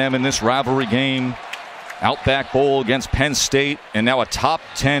 A&M in this rivalry game. Outback Bowl against Penn State. And now a top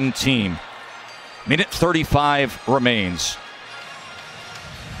 10 team. Minute 35 remains.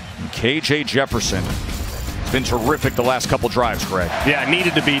 And KJ Jefferson has been terrific the last couple drives, Greg. Yeah,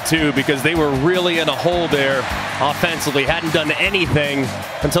 needed to be too, because they were really in a hole there offensively. Hadn't done anything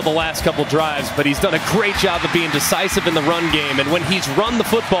until the last couple drives, but he's done a great job of being decisive in the run game. And when he's run the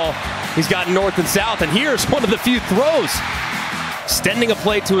football, he's gotten north and south. And here's one of the few throws. Extending a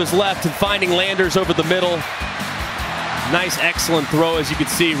play to his left and finding Landers over the middle. Nice, excellent throw, as you can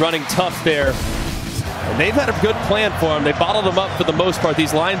see, running tough there. And they've had a good plan for him. They bottled him up for the most part.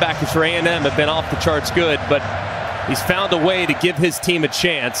 These linebackers for A&M have been off the charts good, but he's found a way to give his team a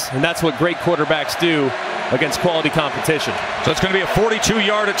chance, and that's what great quarterbacks do against quality competition. So it's going to be a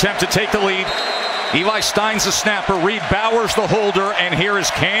 42-yard attempt to take the lead. Eli Stein's the snapper, Reed Bowers the holder, and here is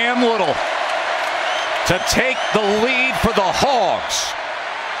Cam Little to take the lead for the Hogs.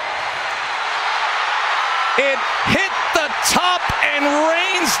 It hit the top and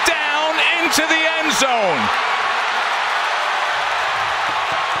rains down into the end zone.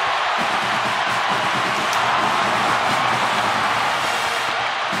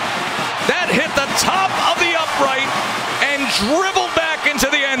 That hit the top of the upright and dribbled back into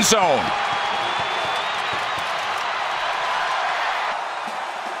the end zone.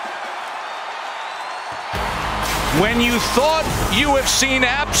 When you thought you have seen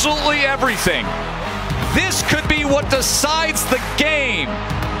absolutely everything, this could be what decides the game.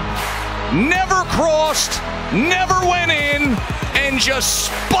 Never crossed, never went in, and just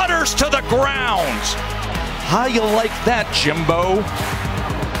sputters to the ground. How you like that, Jimbo?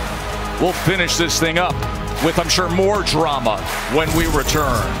 We'll finish this thing up with, I'm sure, more drama when we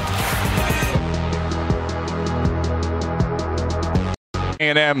return.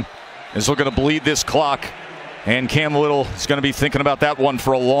 A&M is looking to bleed this clock, and Cam Little is going to be thinking about that one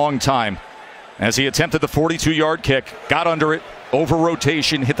for a long time. As he attempted the 42-yard kick, got under it, over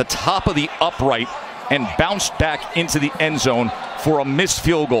rotation, hit the top of the upright, and bounced back into the end zone for a missed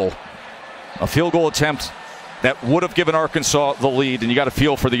field goal. A field goal attempt that would have given Arkansas the lead, and you got to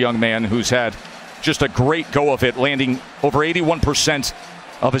feel for the young man who's had just a great go of it, landing over 81%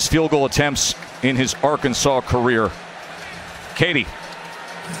 of his field goal attempts in his Arkansas career. Katie.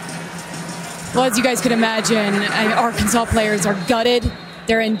 Well, as you guys could imagine, Arkansas players are gutted.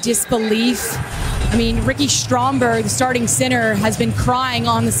 They're in disbelief. I mean, Ricky Stromberg, the starting center, has been crying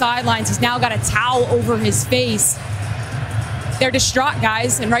on the sidelines. He's now got a towel over his face. They're distraught,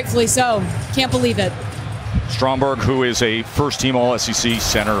 guys, and rightfully so. Can't believe it. Stromberg, who is a first-team All-SEC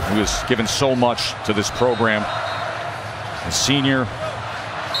center, who has given so much to this program. A senior.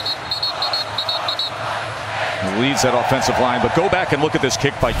 He leads that offensive line. But go back and look at this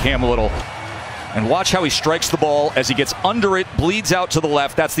kick by Cam Little. And watch how he strikes the ball as he gets under it, bleeds out to the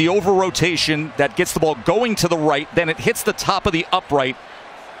left. That's the over rotation that gets the ball going to the right. Then it hits the top of the upright.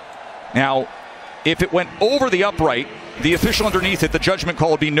 Now, if it went over the upright, the official underneath it, the judgment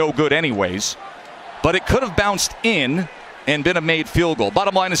call would be no good anyways. But it could have bounced in and been a made field goal.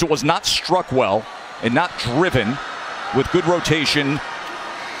 Bottom line is it was not struck well and not driven with good rotation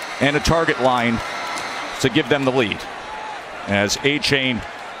and a target line to give them the lead. As Achane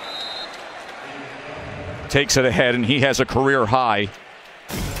takes it ahead, and he has a career high.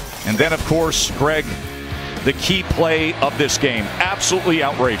 And then, of course, Greg, the key play of this game. Absolutely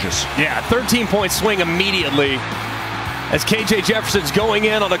outrageous. Yeah, 13-point swing immediately. As KJ Jefferson's going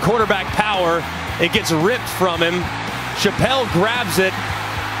in on a quarterback power, it gets ripped from him. Chappelle grabs it,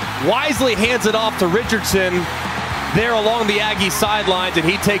 wisely hands it off to Richardson there along the Aggie sidelines, and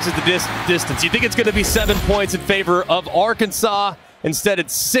he takes it the distance. You think it's going to be 7 points in favor of Arkansas. Instead,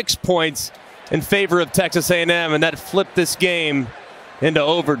 it's 6 points in favor of Texas A&M, and that flipped this game into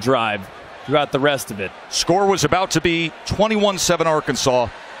overdrive throughout the rest of it. Score was about to be 21-7 Arkansas.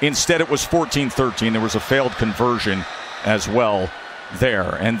 Instead, it was 14-13. There was a failed conversion as well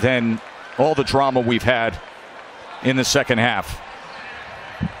there. And then all the drama we've had in the second half.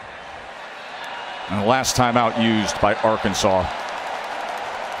 And the last timeout used by Arkansas.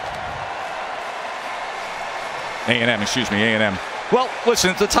 A&M. Well, listen,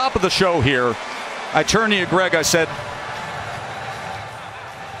 at the top of the show here, I turned to you, Greg, I said,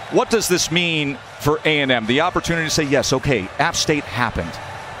 what does this mean for A&M? The opportunity to say, yes, okay, App State happened.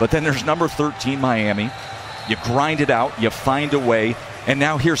 But then there's number 13, Miami. You grind it out. You find a way. And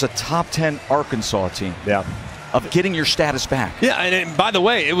now here's a top 10 Arkansas team. Yeah. Of getting your status back. Yeah, and by the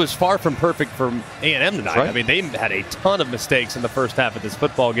way, it was far from perfect for A&M tonight. Right. I mean, they had a ton of mistakes in the first half of this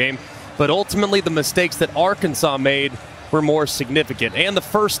football game, but ultimately the mistakes that Arkansas made were more significant. And the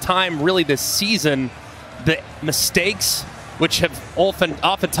first time really this season, the mistakes, which have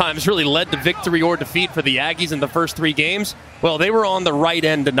oftentimes really led to victory or defeat for the Aggies in the first 3 games, well, they were on the right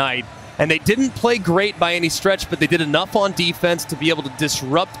end tonight. And they didn't play great by any stretch, but they did enough on defense to be able to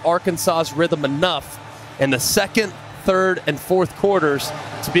disrupt Arkansas's rhythm enough in the second, third, and fourth quarters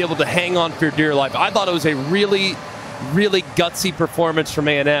to be able to hang on for your dear life. I thought it was a really, really gutsy performance from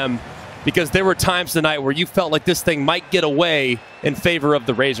A&M because there were times tonight where you felt like this thing might get away in favor of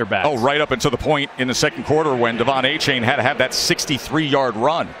the Razorbacks. Oh, right up until the point in the second quarter when Devon Achane had to have that 63-yard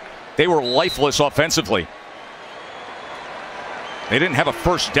run. They were lifeless offensively. They didn't have a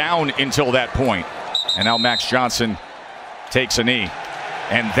first down until that point. And now Max Johnson takes a knee.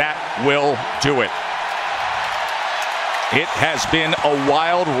 And that will do it. It has been a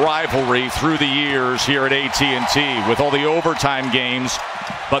wild rivalry through the years here at AT&T with all the overtime games,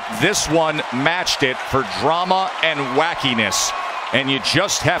 but this one matched it for drama and wackiness. And you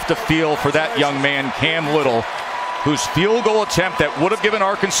just have to feel for that young man, Cam Little, whose field goal attempt that would have given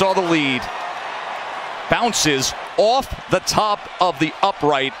Arkansas the lead bounces off the top of the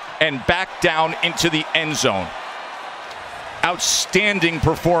upright and back down into the end zone. Outstanding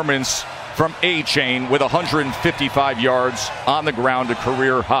performance from Achane with 155 yards on the ground, a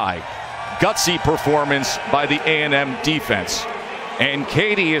career high. Gutsy performance by the A&M defense. And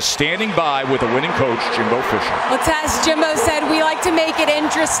Katie is standing by with a winning coach, Jimbo Fisher. Well, as Jimbo said, we like to make it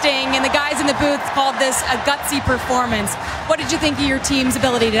interesting, and the guys in the booth called this a gutsy performance. What did you think of your team's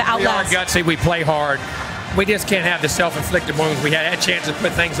ability to outlast? We are gutsy. We play hard. We just can't have the self-inflicted wounds. We had chances to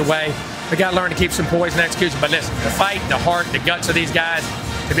put things away. We got to learn to keep some poise and execution. But listen, the fight, the heart, the guts of these guys,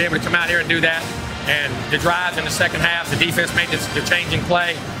 to be able to come out here and do that, and the drives in the second half, the defense made the changing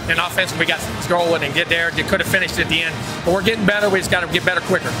play, and offense, we got scrolling and get there. They could have finished at the end, but we're getting better. We just got to get better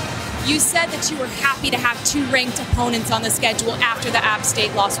quicker. You said that you were happy to have 2 ranked opponents on the schedule after the App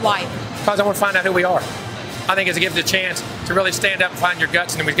State loss. Why? Because I want to find out who we are. I think it gives us a chance to really stand up and find your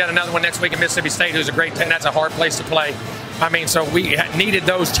guts. And we've got another one next week in Mississippi State, who's a great team. That's a hard place to play. I mean, so we needed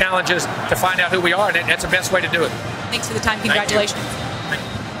those challenges to find out who we are, and that's the best way to do it. Thanks for the time. Congratulations.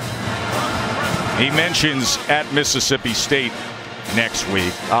 He mentions at Mississippi State next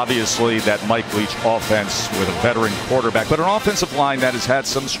week. Obviously, that Mike Leach offense with a veteran quarterback, but an offensive line that has had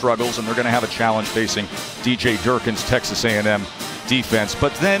some struggles, and they're going to have a challenge facing DJ Durkin's Texas A&M defense.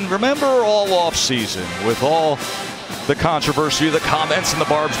 But then remember all offseason with all the controversy, the comments and the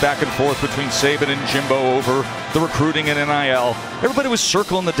barbs back and forth between Saban and Jimbo over the recruiting and NIL. Everybody was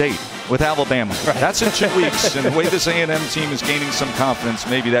circling the date with Alabama. Right. That's in 2 weeks, and the way this A&M team is gaining some confidence,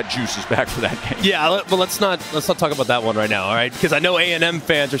 maybe that juice is back for that game. Yeah, well, let's not talk about that one right now, all right? Because I know A&M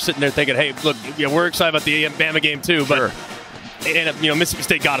fans are sitting there thinking, hey, look, we're excited about the Bama game too, but sure. And Mississippi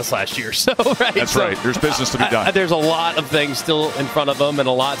State got us last year, so right. That's right. There's business to be done. There's a lot of things still in front of them, and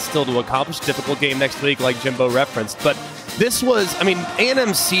a lot still to accomplish. Difficult game next week, like Jimbo referenced. But this was,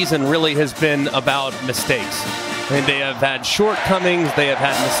 A&M's season really has been about mistakes. They have had shortcomings. They have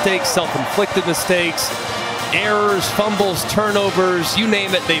had mistakes, self-inflicted mistakes, errors, fumbles, turnovers. You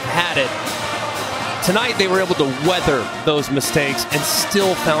name it, they've had it. Tonight, they were able to weather those mistakes and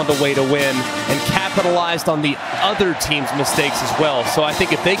still found a way to win and capitalized on the other team's mistakes as well. So I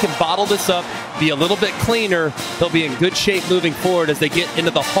think if they can bottle this up, be a little bit cleaner, they'll be in good shape moving forward as they get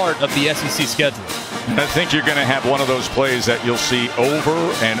into the heart of the SEC schedule. I think you're going to have one of those plays that you'll see over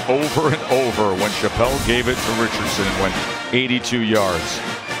and over and over when Chappelle gave it to Richardson and went 82 yards.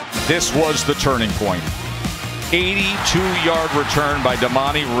 This was the turning point. 82-yard return by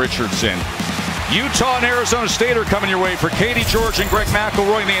Damani Richardson. Utah and Arizona State are coming your way. For Katie George and Greg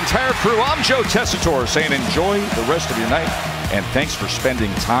McElroy and the entire crew, I'm Joe Tessitore saying enjoy the rest of your night, and thanks for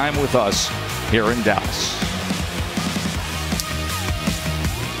spending time with us here in Dallas.